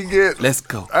 He gets. Let's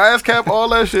go. Ass cap, all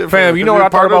that shit, fam. You know what I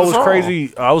thought about was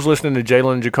crazy? I was listening to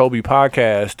Jalen and Jacoby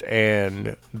podcast,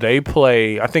 and they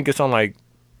play. I think it's on like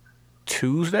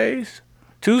Tuesdays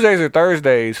or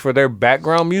Thursdays for their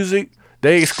background music.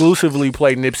 They exclusively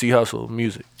play Nipsey Hussle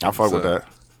music. I fuck with that.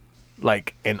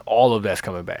 Like, and all of that's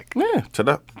coming back. Yeah,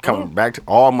 coming back to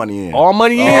all money in. All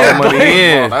money in.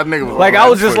 That nigga was like, I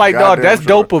was just like, dog, that's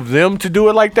dope of them to do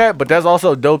it like that, but that's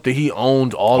also dope that he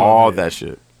owns all of that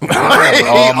shit. all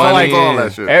money, all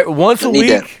that shit. Once a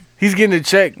week, he's getting a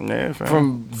check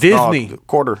from Disney.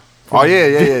 Quarter. Oh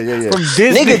yeah. From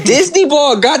Disney. Nigga, Disney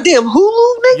bought goddamn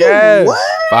Hulu, nigga. Yes.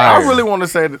 What? I really want to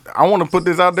say that. I want to put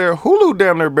this out there. Hulu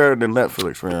damn near better than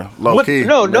Netflix, man. Low key.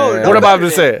 No. What am I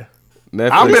to say?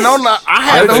 Netflix. I've been on. I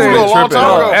had Hulu a long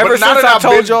time ago. Ever since I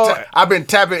told y'all, I've been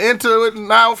tapping into it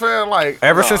now, fam. Like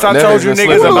ever since I told you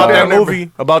niggas about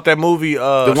that movie. The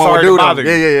one Sorry to Bother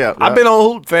You. Yeah. I've been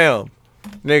on Hulu, fam.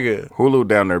 Nigga, Hulu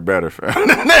down there better, fam.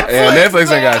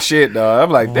 Netflix ain't got shit, dog.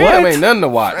 I'm like, damn, ain't nothing to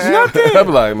watch. Nothing. I'm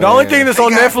like, man. The only thing that's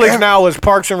on Netflix now is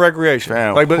Parks and Recreation.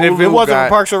 Fam, like, but if it Hulu wasn't got-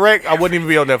 for Parks and Rec, I wouldn't even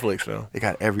be on Netflix, fam. They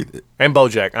got everything. And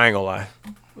BoJack, I ain't gonna lie.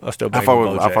 I still bang I fuck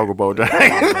BoJack. with BoJack.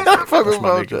 I fuck with That's my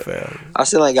nigga, BoJack. fam. I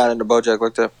still ain't got into BoJack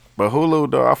like that. But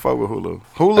Hulu, though, I fuck with Hulu.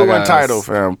 Hulu and Tidal,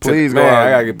 fam. Please go. Man, out.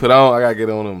 I gotta get put on. I gotta get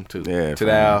on them too. Yeah,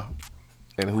 Tidal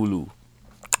and Hulu.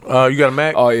 You got a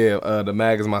Mac? Oh yeah, the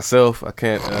mag is myself. I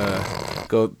can't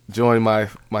go join my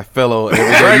fellow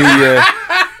Everyday Media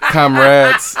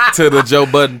comrades to the Joe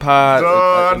Budden pod.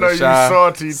 Dog, I know you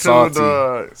salty too,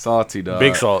 dog. Salty, dog.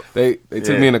 Big salt. They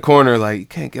took me in the corner like, you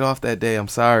can't get off that day. I'm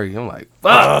sorry. I'm like,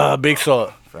 Big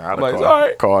salt. I'm like, it's all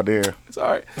right. Called in. It's all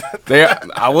right.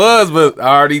 I was, but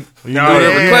I already threw the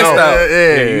request out.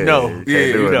 Yeah, you know.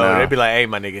 do it now. They be like, hey,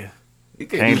 my nigga. You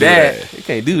can't do that. You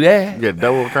can't do that. You get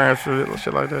double transfer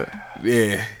shit like that.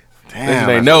 Yeah. Damn.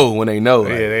 They know when they know.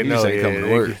 Yeah, they know. Ain't coming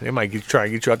to work. They might try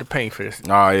and get you out the paint for this.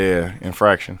 Oh yeah,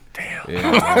 infraction. Damn.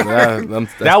 Yeah,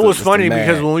 that was funny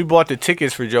because when we bought the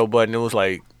tickets for Joe Budden, it was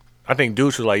like, I think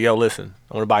Deuce was like, yo, listen,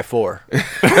 I'm going to buy 4.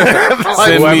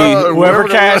 Send me whoever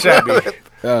cash at me.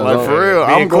 Like, for real,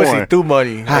 I'm going. through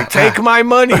money. Like, take my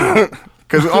money.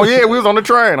 Cause we was on the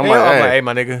train. I'm like, hey,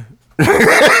 my nigga.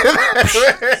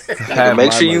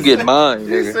 Make sure you get mine,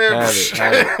 nigga.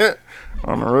 Have it.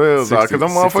 On the real, dog. Cause them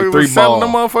motherfuckers was selling them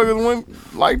motherfuckers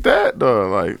went like that, dog.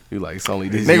 Like, You like, it's only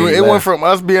this nigga, year it went left. from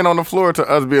us being on the floor to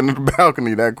us being in the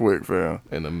balcony that quick, fam.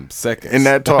 in them seconds. In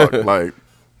that talk, like,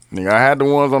 nigga, I had the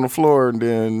ones on the floor and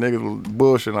then niggas was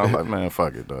bullshit. I was like, man,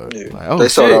 fuck it, dog. Like, oh, They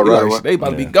sold shit. out right Like, away. they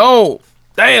about to be gone.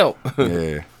 Damn.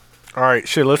 Yeah. All right,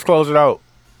 shit. Let's close it out.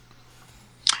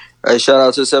 Hey, shout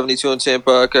out to the 72 and 10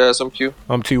 podcast. I'm Q.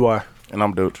 I'm TY. And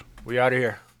I'm Dooch. We out of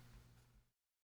here.